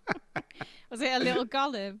 Was it a little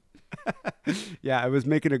golem? Yeah, I was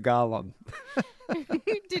making a golem.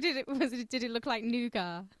 Did it look like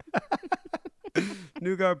nougat?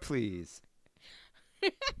 Nougat, please.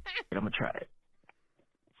 I'm gonna try it.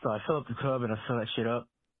 So I fill up the tub and I fill that shit up,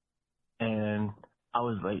 and I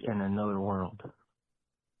was like in another world.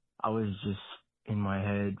 I was just in my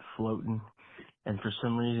head floating, and for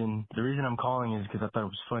some reason, the reason I'm calling is because I thought it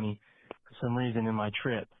was funny. For some reason in my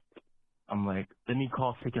trip, I'm like, let me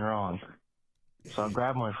call Sick and Wrong. So I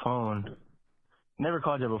grabbed my phone. Never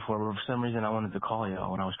called you before, but for some reason I wanted to call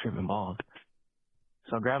y'all when I was tripping balls.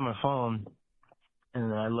 So I grabbed my phone,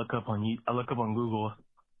 and then I look up on Google,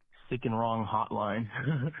 Sick and Wrong hotline,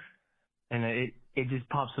 and it just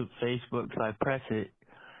pops up Facebook, so I press it,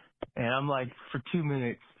 and I'm like for 2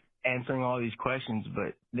 minutes answering all these questions,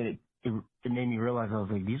 but then it made me realize I was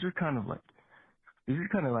like, these are kind of like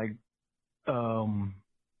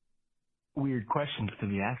weird questions to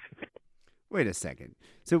be asking. Wait a second.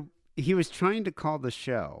 So he was trying to call the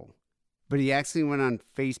show, but he actually went on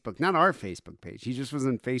Facebook, not our Facebook page. He just was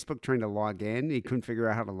on Facebook trying to log in. He couldn't figure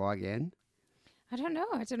out how to log in. I don't know.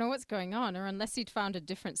 I don't know what's going on, or unless he'd found a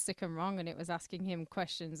different sick and wrong and it was asking him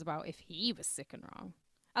questions about if he was sick and wrong.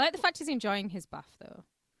 I like the fact he's enjoying his bath, though.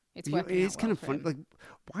 It's working It's out kind well of for fun. him. Like,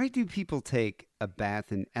 why do people take a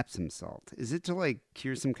bath in Epsom salt? Is it to like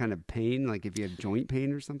cure some kind of pain, like if you have joint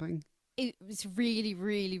pain or something? It's really,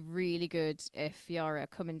 really, really good if you're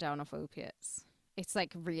coming down off opiates. It's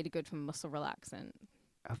like really good for muscle relaxant.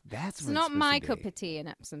 Oh, that's It's what not my supposed to cup be. of tea, an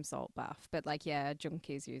Epsom salt bath, but like, yeah,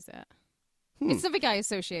 junkies use it. Hmm. It's something I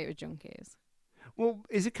associate with junkies. Well,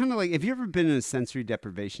 is it kind of like, have you ever been in a sensory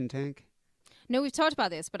deprivation tank? No, we've talked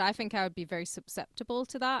about this, but I think I would be very susceptible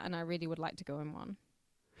to that, and I really would like to go in one.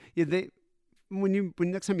 Yeah, when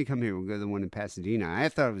next time you come here, we'll go to the one in Pasadena. I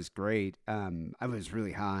thought it was great. I was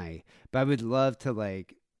really high, but I would love to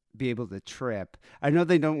like be able to trip. I know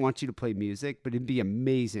they don't want you to play music, but it'd be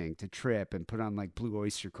amazing to trip and put on like Blue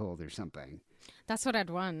Oyster Cult or something. That's what I'd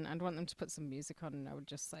want. I'd want them to put some music on, and I would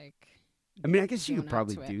just like. I mean, I guess you zone could out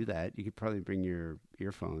probably to it. do that. You could probably bring your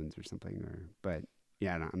earphones or something, but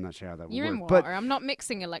yeah, I'm not sure how that would You're work. in water. But I'm not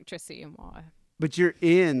mixing electricity and water. But you're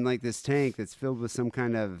in like this tank that's filled with some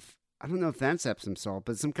kind of, I don't know if that's Epsom salt,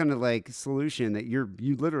 but some kind of like solution that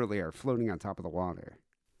you literally are floating on top of the water.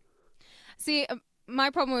 See, my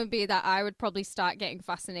problem would be that I would probably start getting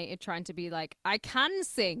fascinated trying to be like, I can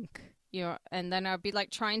sink, you know, and then I'd be like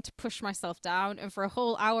trying to push myself down. And for a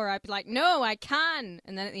whole hour, I'd be like, no, I can.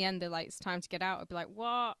 And then at the end, they're like, it's time to get out. I'd be like,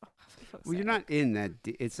 what? Well, you're not in that.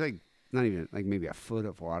 It's like not even like maybe a foot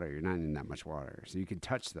of water. You're not in that much water. So you could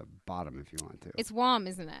touch the bottom if you want to. It's warm,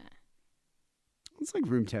 isn't it? It's like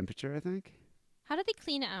room temperature, I think. How do they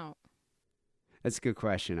clean it out? That's a good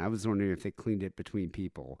question. I was wondering if they cleaned it between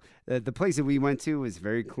people. The place that we went to was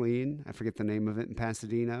very clean. I forget the name of it in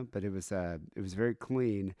Pasadena, but it was very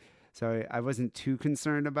clean. So I wasn't too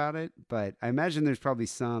concerned about it. But I imagine there's probably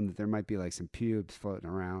some that there might be like some pubes floating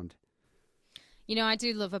around. You know, I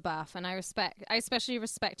do love a bath, and I especially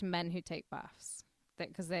respect men who take baths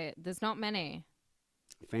because there's not many.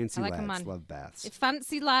 Fancy I like a lads man. love baths.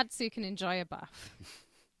 Fancy lads who can enjoy a bath.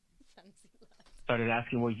 Started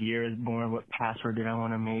asking what year is born, what password did I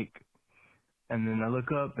want to make, and then I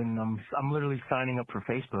look up and I'm literally signing up for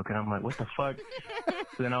Facebook, and I'm like, what the fuck?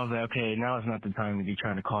 So then I was like, okay, now is not the time to be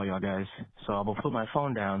trying to call y'all guys. So I will put my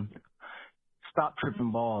phone down, stop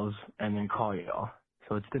tripping balls, and then call y'all.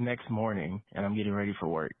 So it's the next morning, and I'm getting ready for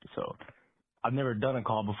work. So I've never done a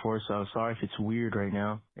call before, so I'm sorry if it's weird right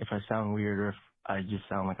now, if I sound weird or if I just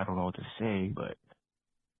sound like I don't know what to say, but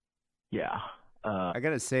yeah. I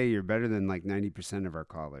gotta say, you're better than like 90% of our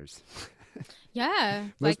callers. Yeah,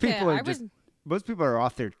 Most people are I just would, most people are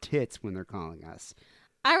off their tits when they're calling us.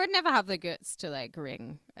 I would never have the guts to like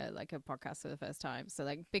ring like a podcast for the first time. So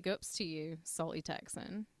like, big ups to you, Salty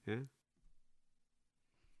Texan. Yeah.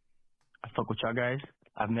 I fuck with y'all guys.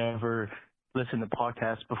 I've never listened to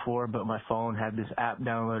podcasts before, but my phone had this app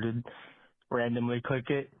downloaded. Randomly click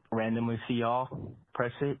it, randomly see y'all,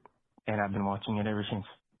 press it, and I've been watching it ever since.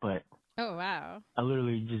 But Oh wow! I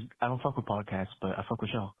don't fuck with podcasts, but I fuck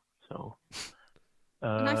with y'all. So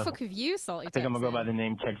And I fuck with you, Salty I think I'm Texan. gonna go by the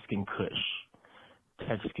name Texican Kush.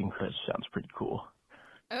 Texican Kush sounds pretty cool.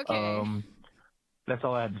 Okay. That's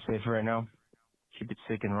all I have to say for right now. Keep it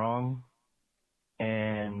sick and wrong,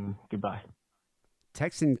 and goodbye.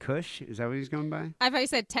 Texan Kush, is that what he's going by? I thought you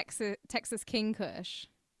said Texas King Kush.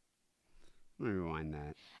 Let me rewind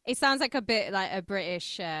that. It sounds like a bit like a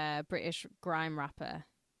British grime rapper.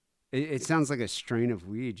 It sounds like a strain of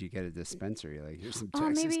weed you get at a dispensary. Like, here's some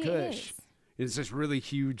Texas maybe Kush. it is. It's just really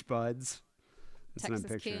huge buds. That's what I'm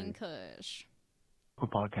Texas picturing. King Kush.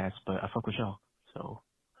 With podcasts, but I fuck with y'all. So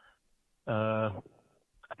I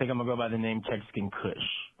think I'm gonna go by the name Texican Kush.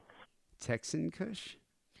 Texan Kush?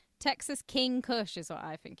 Texas King Kush is what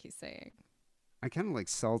I think he's saying. I kind of like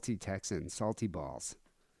salty Texan, salty balls.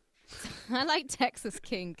 I like Texas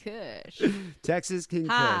King Kush. Texas King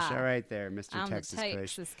Ha. Kush. All right there, Mr. I'm Texas the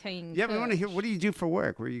Kush. Texas King Yeah, we want to hear, Kush. what do you do for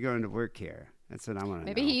work? Where are you going to work here? That's what I want to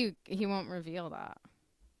know. Maybe he won't reveal that.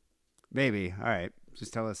 Maybe. All right.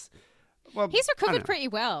 Just tell us. Well, He's I don't recovered know. pretty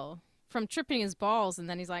well from tripping his balls, and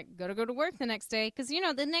then he's like, gotta go to work the next day. Because, you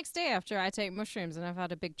know, the next day after I take mushrooms and I've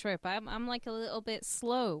had a big trip, I'm like a little bit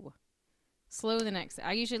slow. Slow the next day.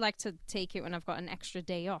 I usually like to take it when I've got an extra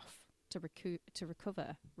day off to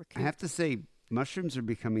recover. I have to say, mushrooms are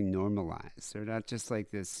becoming normalized. They're not just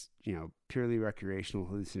like this, purely recreational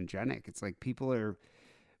hallucinogenic. It's like people are.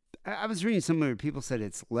 I was reading somewhere where people said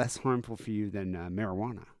it's less harmful for you than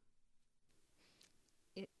marijuana.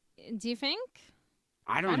 Do you think?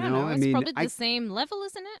 I don't know. It's probably the same level,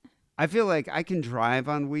 isn't it? I feel like I can drive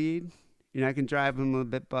on weed. I can drive when I'm a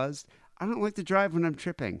little bit buzzed. I don't like to drive when I'm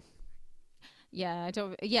tripping. Yeah, I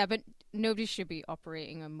don't. Yeah, but nobody should be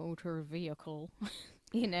operating a motor vehicle,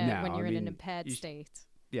 when you're in an impaired state.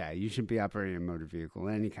 Yeah, you shouldn't be operating a motor vehicle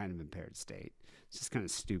in any kind of impaired state. It's just kind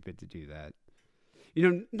of stupid to do that.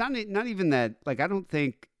 Not even that. Like, I don't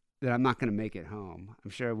think that I'm not going to make it home.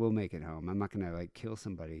 I'm sure I will make it home. I'm not going to kill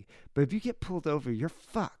somebody. But if you get pulled over, you're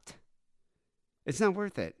fucked. It's not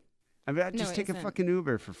worth it. I mean, I'd just take a fucking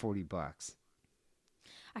Uber for $40.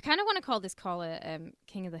 I kind of want to call this caller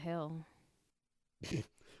King of the Hill.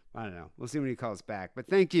 I don't know. We'll see when he calls back. But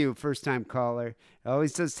thank you, first-time caller. It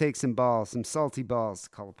always does take some salty balls to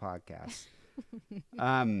call a podcast.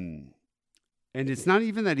 And it's not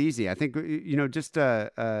even that easy. I think, just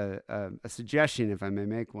a suggestion, if I may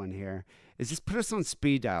make one here, is just put us on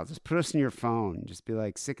speed dial. Just put us in your phone. Just be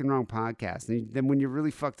like, Sick and Wrong Podcast. And then when you're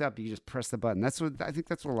really fucked up, you just press the button. I think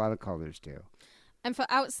that's what a lot of callers do. And for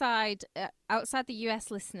outside the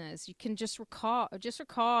US listeners, you can just record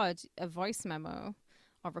a voice memo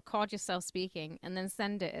or record yourself speaking and then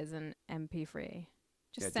send it as an MP3.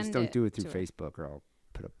 Just don't do it through Facebook or I'll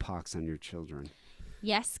put a pox on your children.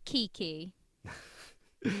 Yes, Kiki.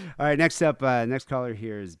 All right, next up, next caller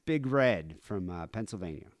here is Big Red from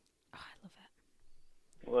Pennsylvania. Oh, I love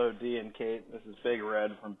it. Hello, Dee and Kate. This is Big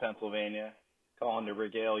Red from Pennsylvania, calling to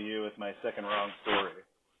regale you with my Sick and Wrong story.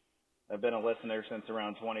 I've been a listener since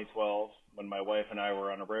around 2012 when my wife and I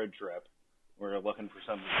were on a road trip. We were looking for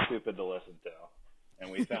something stupid to listen to,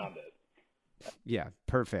 and we found it. Yeah,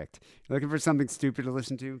 perfect. You're looking for something stupid to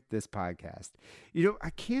listen to? This podcast. I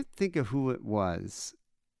can't think of who it was.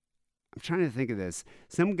 I'm trying to think of this.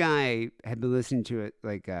 Some guy had been listening to it,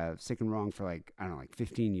 Sick and Wrong, for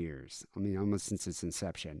 15 years. I mean, almost since its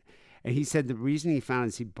inception. And he said the reason he found it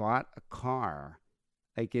is he bought a car,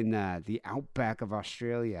 in the outback of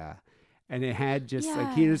Australia. And it had just,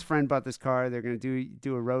 he and his friend bought this car. They're going to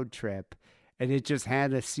do a road trip. And it just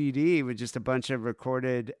had a CD with just a bunch of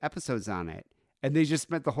recorded episodes on it. And they just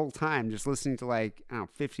spent the whole time just listening to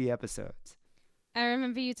 50 episodes. I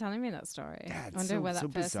remember you telling me that story. Yeah, I wonder where that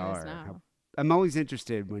person bizarre. is now. I'm always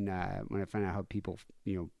interested when I find out how people,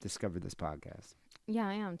 discover this podcast. Yeah,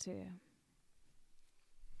 I am too.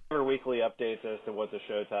 Never weekly updates as to what the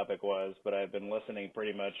show topic was, but I've been listening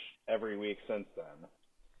pretty much every week since then.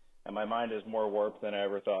 And my mind is more warped than I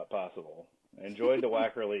ever thought possible. I enjoyed the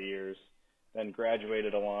Wackerly years, then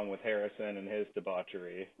graduated along with Harrison and his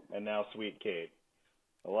debauchery, and now Sweet Kate.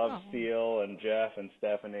 I love Steele and Jeff and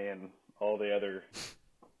Stephanie and all the other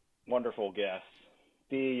wonderful guests.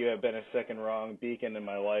 Dee, you have been a Sick and Wrong beacon in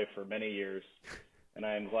my life for many years, and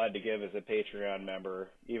I am glad to give as a Patreon member,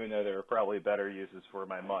 even though there are probably better uses for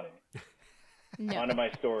my money. No, on to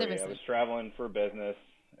my story. I was traveling for business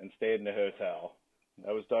and stayed in a hotel.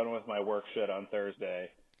 I was done with my work shit on Thursday,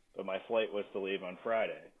 but my flight was to leave on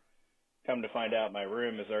Friday. Come to find out, my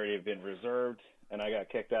room has already been reserved, and I got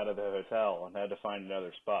kicked out of the hotel and had to find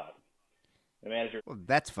another spot. The manager... Well,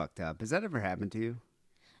 that's fucked up. Has that ever happened to you?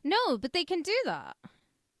 No, but they can do that.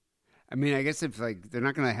 I mean, I guess if, they're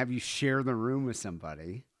not going to have you share the room with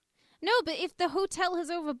somebody. No, but if the hotel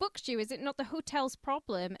has overbooked you, is it not the hotel's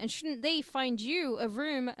problem? And shouldn't they find you a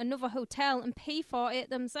room, another hotel, and pay for it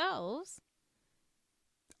themselves?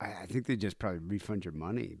 I think they just probably refund your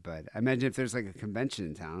money. But I imagine if there's a convention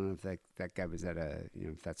in town, if that guy was at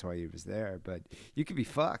if that's why he was there. But you could be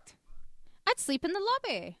fucked. I'd sleep in the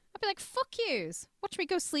lobby. I'd be like, fuck yous. Watch me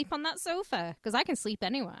go sleep on that sofa, because I can sleep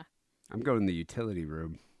anywhere. I'm going in the utility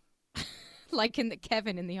room. Like in the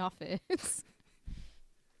Kevin in the Office.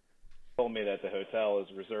 Told me that the hotel is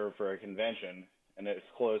reserved for a convention, and it's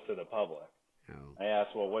closed to the public. Oh. I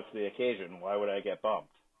asked, well, what's the occasion? Why would I get bumped?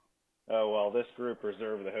 Oh, well, this group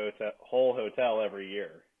reserves the whole hotel every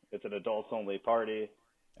year. It's an adults-only party,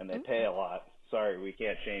 and they pay a lot. Sorry, we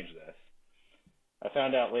can't change this. I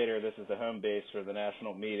found out later this is the home base for the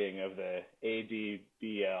national meeting of the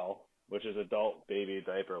ADBL, which is Adult Baby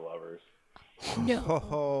Diaper Lovers. No.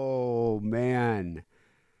 Oh, man.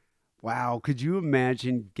 Wow. Could you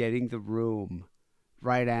imagine getting the room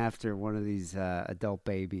right after one of these adult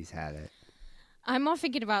babies had it? I'm more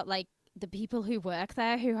thinking about, the people who work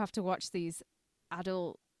there who have to watch these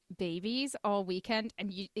adult babies all weekend,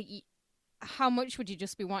 and you how much would you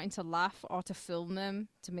just be wanting to laugh or to film them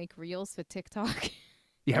to make reels for TikTok?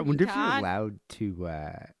 Yeah, I wonder if you're allowed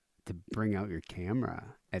to bring out your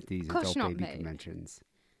camera at these Of course adult not, baby mate. conventions.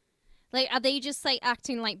 Like, are they just like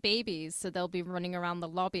acting like babies? So they'll be running around the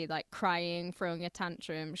lobby, like crying, throwing a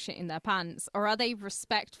tantrum, shitting their pants? Or are they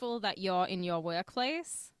respectful that you're in your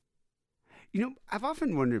workplace? You know, I've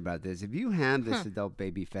often wondered about this. If you have this adult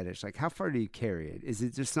baby fetish, like how far do you carry it? Is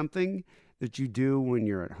it just something that you do when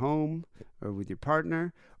you're at home or with your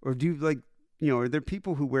partner? Or do you like, are there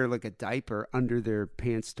people who wear like a diaper under their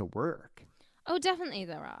pants to work? Oh, definitely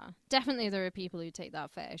there are. Definitely there are people who take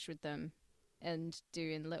that fetish with them and do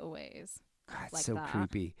in little ways. God, it's like so that.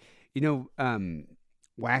 creepy. Wackerly.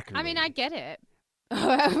 I mean, I get it.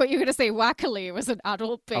 What you were going to say, Wackily was an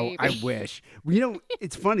adult baby. Oh, I wish.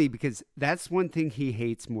 It's funny because that's one thing he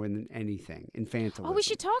hates more than anything, infantilism. Oh, we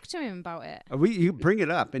should talk to him about it. You bring it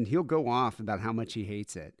up, and he'll go off about how much he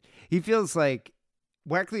hates it. He feels like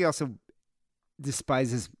Wackley also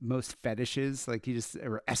despises most fetishes, like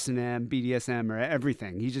or S&M, BDSM, or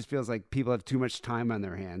everything. He just feels like people have too much time on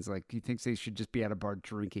their hands. Like he thinks they should just be at a bar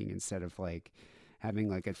drinking instead of like having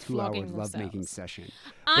like a 2-hour lovemaking session.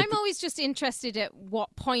 I'm always just interested at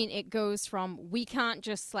what point it goes from we can't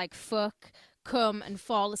just like fuck, come and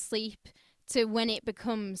fall asleep to when it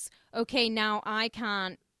becomes, okay, now I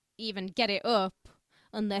can't even get it up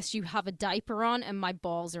unless you have a diaper on and my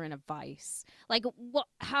balls are in a vice. Like,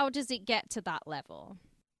 how does it get to that level?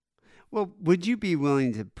 Well, would you be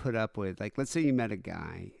willing to put up with, like, let's say you met a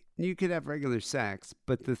guy, you could have regular sex,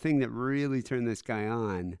 but the thing that really turned this guy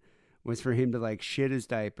on was for him to like shit his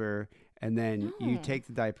diaper, and then you take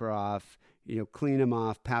the diaper off, clean him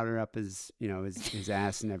off, powder up his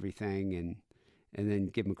ass and everything, and then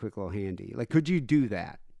give him a quick little handy. Like, could you do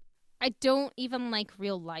that? I don't even like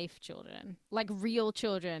real life children. Like real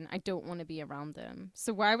children, I don't want to be around them.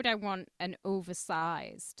 So why would I want an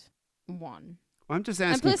oversized one? Well, I'm just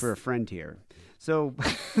asking for a friend here. So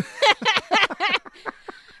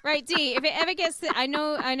Right, D, if it ever gets to, I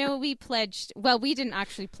know we pledged, well, we didn't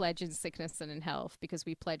actually pledge in sickness and in health because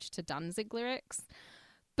we pledged to Danzig lyrics.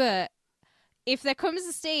 But if there comes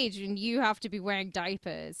a stage and you have to be wearing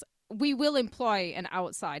diapers, we will employ an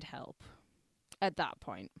outside help at that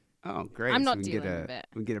point. Oh, great. I'm not we dealing with it.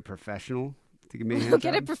 We get a professional to give me a hand We'll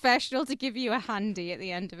get a job? professional to give you a handy at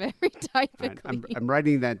the end of every diaper Right, clean. I'm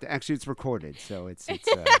writing that. Actually, it's recorded, so it's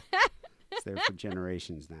there for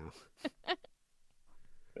generations now.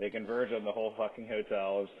 They converge on the whole fucking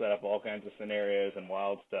hotel, have set up all kinds of scenarios and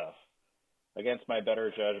wild stuff. Against my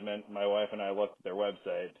better judgment, my wife and I looked at their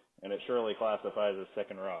website, and it surely classifies as sick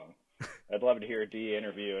and wrong. I'd love to hear Dee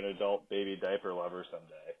interview an adult baby diaper lover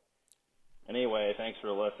someday. Anyway, thanks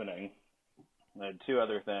for listening. I had two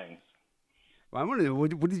other things. Well, I want to know,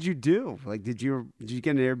 what did you do? Like, did you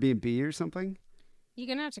get an Airbnb or something? You're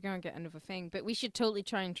going to have to go and get another thing, but we should totally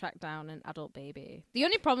try and track down an adult baby. The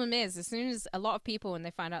only problem is, as soon as a lot of people, when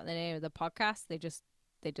they find out the name of the podcast, they just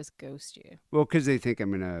ghost you. Well, because they think I'm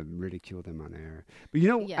going to ridicule them on air. But,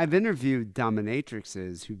 Yeah. I've interviewed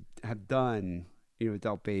dominatrixes who have done,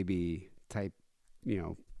 adult baby type,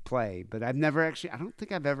 play. But I've never actually, I don't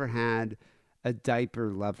think I've ever had a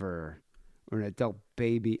diaper lover or an adult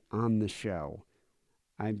baby on the show.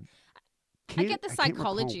 I get the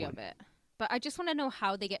psychology of it. But I just want to know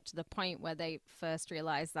how they get to the point where they first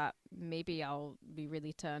realize that maybe I'll be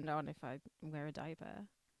really turned on if I wear a diaper.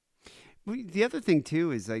 Well, the other thing,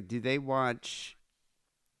 too, is, like, do they watch,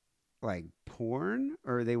 like, porn,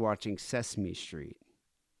 or are they watching Sesame Street?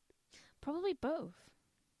 Probably both.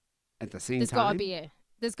 At the same There's time?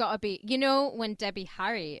 There's got to be. When Debbie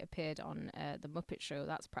Harry appeared on The Muppet Show,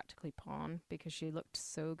 that's practically porn because she looked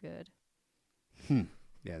so good.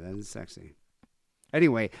 Yeah, that is sexy.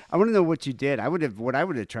 Anyway, I want to know what you did. What I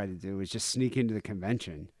would have tried to do was just sneak into the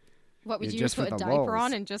convention. What would you just put for a the diaper lulz.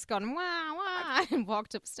 on and just gone wah wah and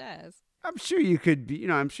walked upstairs? I'm sure you could be,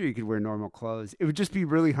 I'm sure you could wear normal clothes. It would just be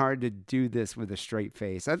really hard to do this with a straight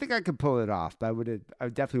face. I think I could pull it off, but I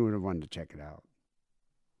definitely would have wanted to check it out.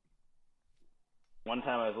 One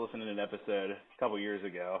time I was listening to an episode a couple years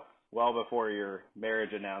ago, well before your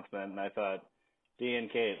marriage announcement, and I thought, Dee and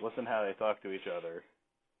Kate, listen how they talk to each other.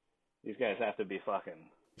 These guys have to be fucking.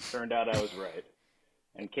 Turned out I was right.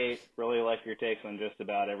 And Kate, really like your takes on just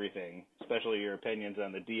about everything, especially your opinions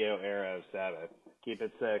on the Dio era of Sabbath. Keep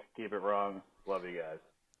it sick, keep it wrong. Love you guys.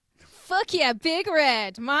 Fuck yeah, Big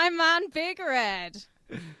Red. My man, Big Red.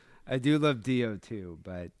 I do love Dio too,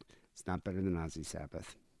 but it's not better than Ozzy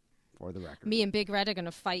Sabbath, for the record. Me and Big Red are going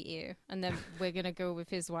to fight you, and then we're going to go with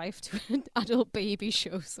his wife to an adult baby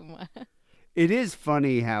show somewhere. It is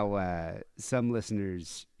funny how some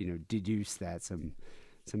listeners, deduce that some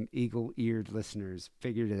eagle-eared listeners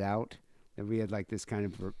figured it out that we had like this kind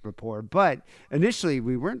of rapport. But initially,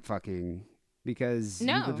 we weren't fucking because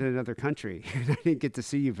No. you lived in another country and I didn't get to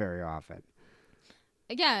see you very often.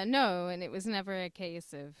 Yeah, no, and it was never a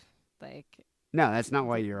case of like. No, that's not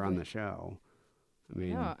why you're on the show. I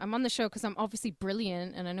mean, No, I'm on the show because I'm obviously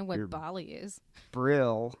brilliant and I know where You're- Bali is.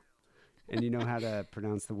 Brill, and you know how to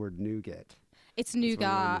pronounce the word nougat. It's That's why you're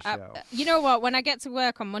on nougat. the show. You know what? When I get to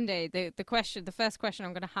work on Monday, the first question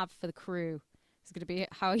I'm going to have for the crew is going to be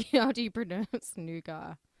how do you pronounce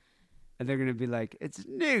nougat? And they're going to be like, it's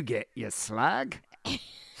nougat, you slag.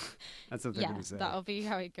 That's what they're Yeah, going to say. that'll be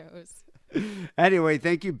how it goes. Anyway,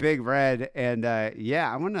 thank you, Big Red. And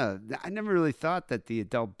yeah, I never really thought that the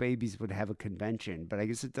adult babies would have a convention, but I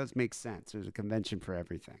guess it does make sense. There's a convention for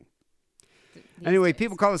everything. Anyway,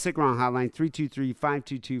 people call the Sick and Wrong hotline,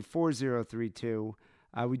 323-522-4032.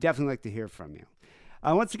 We definitely like to hear from you.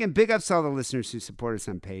 Once again, big ups to all the listeners who support us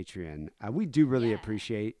on Patreon. We do really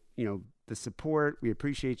appreciate, the support. We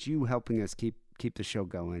appreciate you helping us keep the show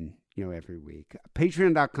going, every week.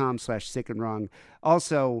 Patreon.com/sickandwrong.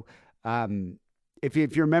 Also, if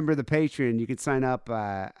you're a member of the Patreon, you can sign up.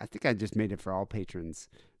 I think I just made it for all patrons,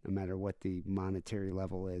 no matter what the monetary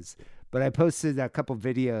level is. But I posted a couple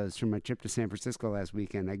videos from my trip to San Francisco last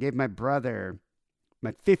weekend. I gave my brother,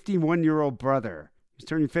 my 51-year-old brother, who's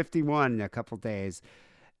turning 51 in a couple days,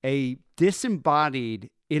 a disembodied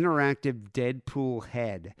interactive Deadpool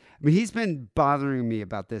head. I mean, he's been bothering me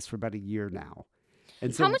about this for about a year now.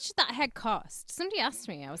 And so, How much did that head cost? Somebody asked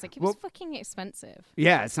me. I was like, it was fucking expensive.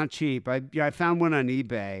 Yeah, it's not cheap. I found one on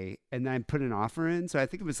eBay and then I put an offer in. So I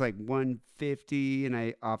think it was like $150 and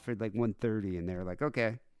I offered like $130 and they were like,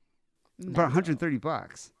 okay. About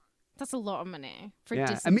 $130. That's a lot of money for Yeah, a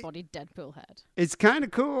disembodied Deadpool head. It's kind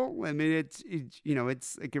of cool. I mean, it's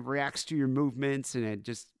like it reacts to your movements and it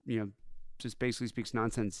just basically speaks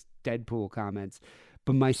nonsense Deadpool comments.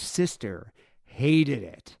 But my sister hated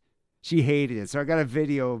it. She hated it. So I got a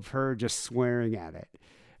video of her just swearing at it.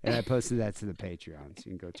 And I posted that to the Patreon, so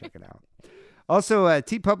you can go check it out. Also,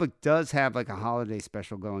 TeePublic does have like a holiday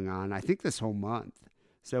special going on, I think this whole month.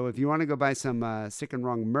 So if you want to go buy some Sick and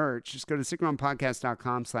Wrong merch, just go to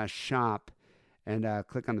sickandwrongpodcast.com/shop and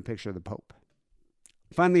click on the picture of the Pope.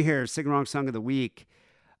 Finally here, Sick and Wrong Song of the Week.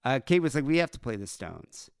 Kate was like, we have to play the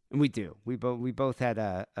Stones. And we do. We both had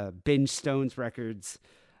a binge Stones records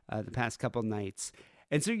the past couple nights.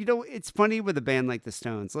 And so, it's funny with a band like the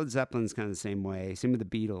Stones. Led Zeppelin's kind of the same way. Same with the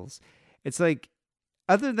Beatles. It's like,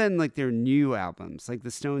 other than like their new albums, like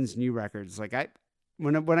the Stones' new records, like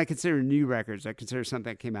when I consider new records, I consider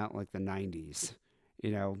something that came out in like the 90s.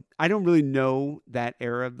 I don't really know that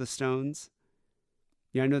era of the Stones.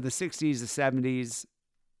 I know the 60s, the 70s,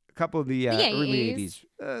 a couple of the early 80s,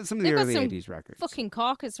 some of the early 80s records. Fucking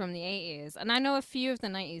corkers from the 80s. And I know a few of the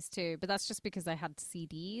 90s too, but that's just because I had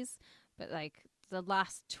CDs. But like the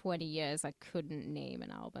last 20 years, I couldn't name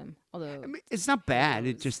an album. Although it's not bad.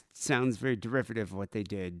 It just sounds very derivative of what they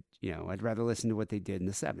did. I'd rather listen to what they did in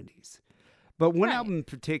the 70s. But one album in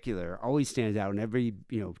particular always stands out, and every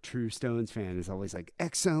true Stones fan is always like,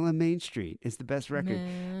 "Exile on Main Street is the best record."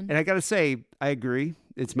 Man. And I gotta say, I agree.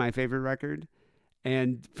 It's my favorite record,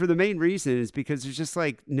 and for the main reason is because there's just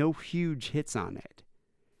like no huge hits on it.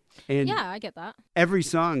 And yeah, I get that. every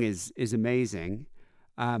song is amazing,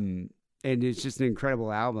 and it's just an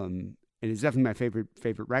incredible album, and it's definitely my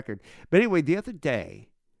favorite record. But anyway, the other day,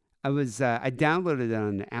 I downloaded it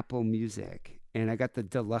on Apple Music. And I got the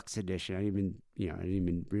deluxe edition. I didn't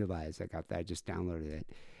even realize I got that. I just downloaded it.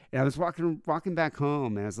 And I was walking back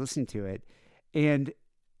home and I was listening to it. And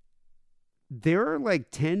there are like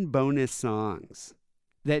 10 bonus songs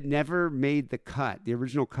that never made the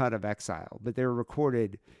original cut of Exile, but they were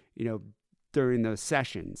recorded, during those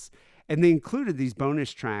sessions. And they included these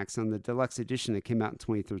bonus tracks on the deluxe edition that came out in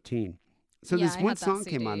 2013. So Yeah, this I one had that song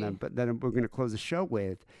came on CD. them, but that we're going to close the show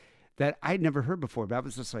with that I'd never heard before. But I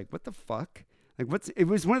was just like, what the fuck? Like, it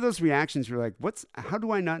was one of those reactions where like, how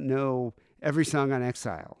do I not know every song on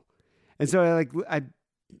Exile? And so I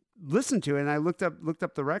listened to it and I looked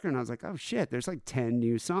up the record and I was like, oh shit, there's like 10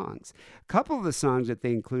 new songs. A couple of the songs that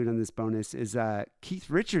they include on this bonus is Keith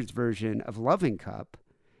Richards' version of Loving Cup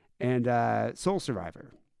and Soul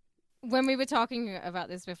Survivor. When we were talking about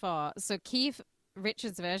this before, so Keith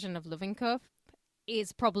Richards' version of Loving Cup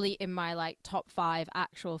is probably in my like top 5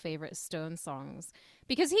 actual favorite Stone songs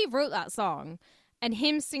because he wrote that song and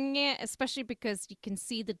him singing it, especially because you can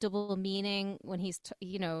see the double meaning when he's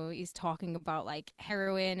talking about like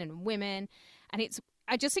heroin and women, and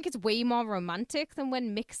I just think it's way more romantic than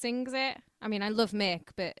when Mick sings it. I mean, I love Mick,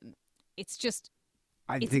 but it's just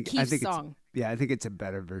Keith's song. I think it's a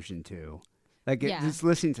better version too. Like Yeah. just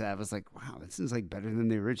listening to that, I was like, wow, this is like better than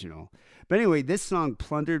the original. But anyway, this song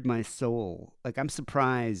plundered my soul. Like I'm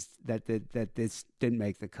surprised that this didn't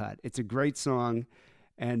make the cut. It's a great song,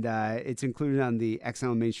 and it's included on the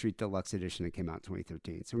XL Main Street Deluxe Edition that came out in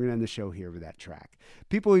 2013. So we're gonna end the show here with that track.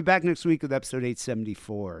 People will be back next week with episode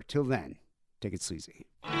 874. Till then, take it sleazy.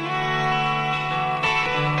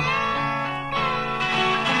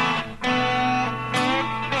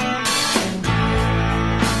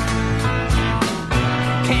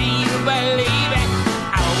 Can you believe it?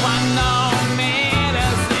 I won no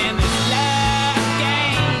medals in this love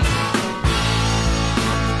game.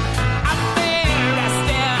 I feel rest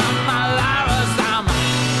in my laurels. I'm a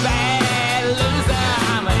bad loser.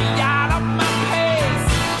 I'm a yard of my pace.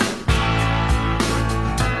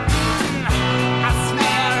 I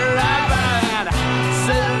smell rubber and I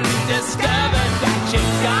soon discovered that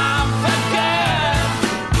you're gone for good.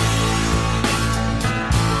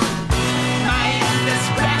 My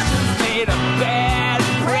indiscretions made a bad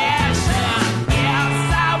impression. Yes,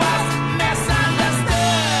 I was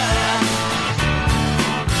misunderstood.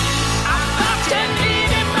 I thought you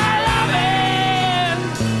needed my loving.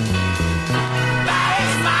 That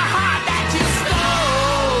is my heart that you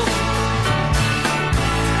stole.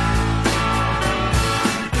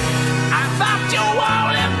 I thought you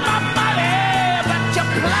wanted my money, but you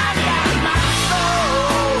plundered my soul.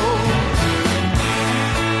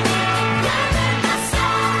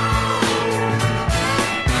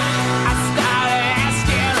 I started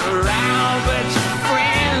asking around, but your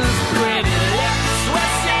friends' pretty lips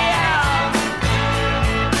were sealed.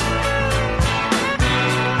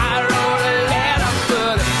 I wrote a letter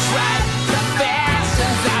full of trite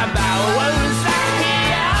confessions about wounds I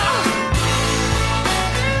healed.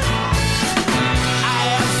 I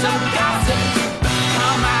have some gossip,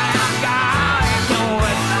 come out, God, and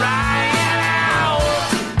we're drying out.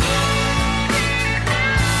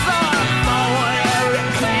 So I phone every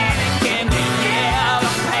clinic in the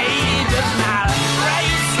yellow pages, not a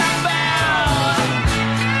trace about.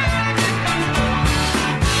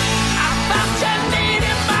 I thought you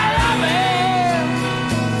needed my loving.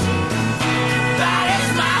 That is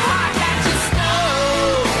my heart that you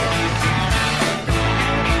stole.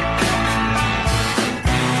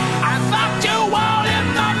 I thought you wanted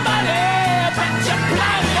my money, but you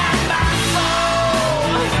plundered my soul.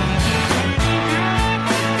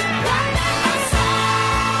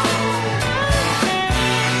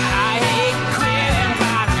 I hate quitting,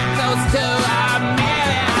 but I'm close to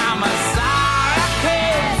admitting I'm a sorry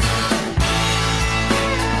kid.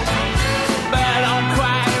 But on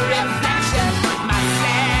quiet reflection, my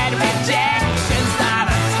sad rejection's not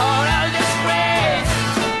a total disgrace.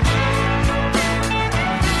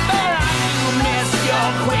 But I do miss your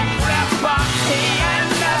quick repartee and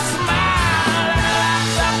the smile that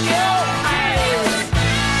lights up your face.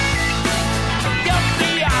 You'll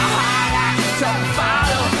be a hard act to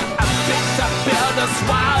follow, a bit to build a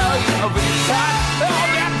swallow. You'll be tough, you'll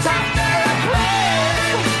be tough to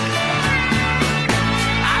replace.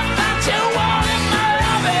 I thought you wanted my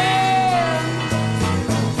loving.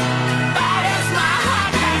 That is my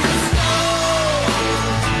heart that you stole.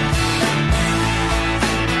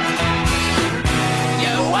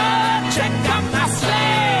 You were a trick up my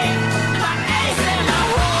sleeve, my ace in the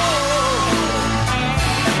hole.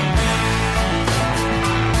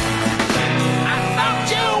 I thought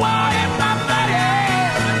you wanted my money,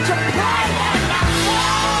 but you plundered my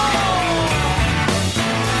soul.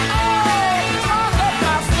 Oh,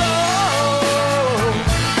 my soul.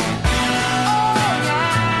 Oh,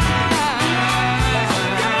 yeah.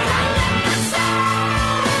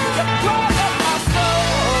 You plundered my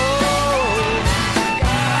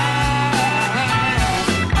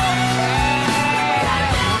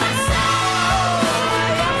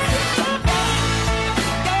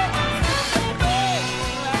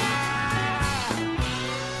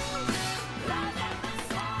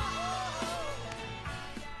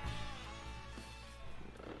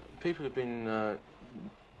People have been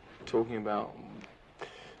talking about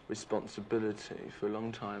responsibility for a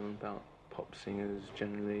long time, about pop singers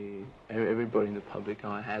generally. Everybody in the public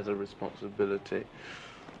eye has a responsibility.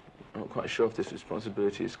 I'm not quite sure if this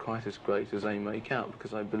responsibility is quite as great as they make out,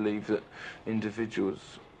 because I believe that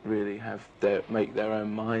individuals really make their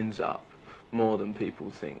own minds up more than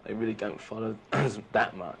people think. They really don't follow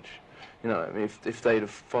that much. You know, I mean, if they'd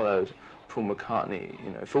have followed Paul McCartney,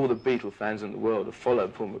 you know, if all the Beatle fans in the world had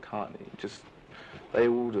followed Paul McCartney, they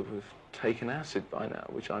would have taken acid by now,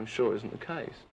 which I'm sure isn't the case.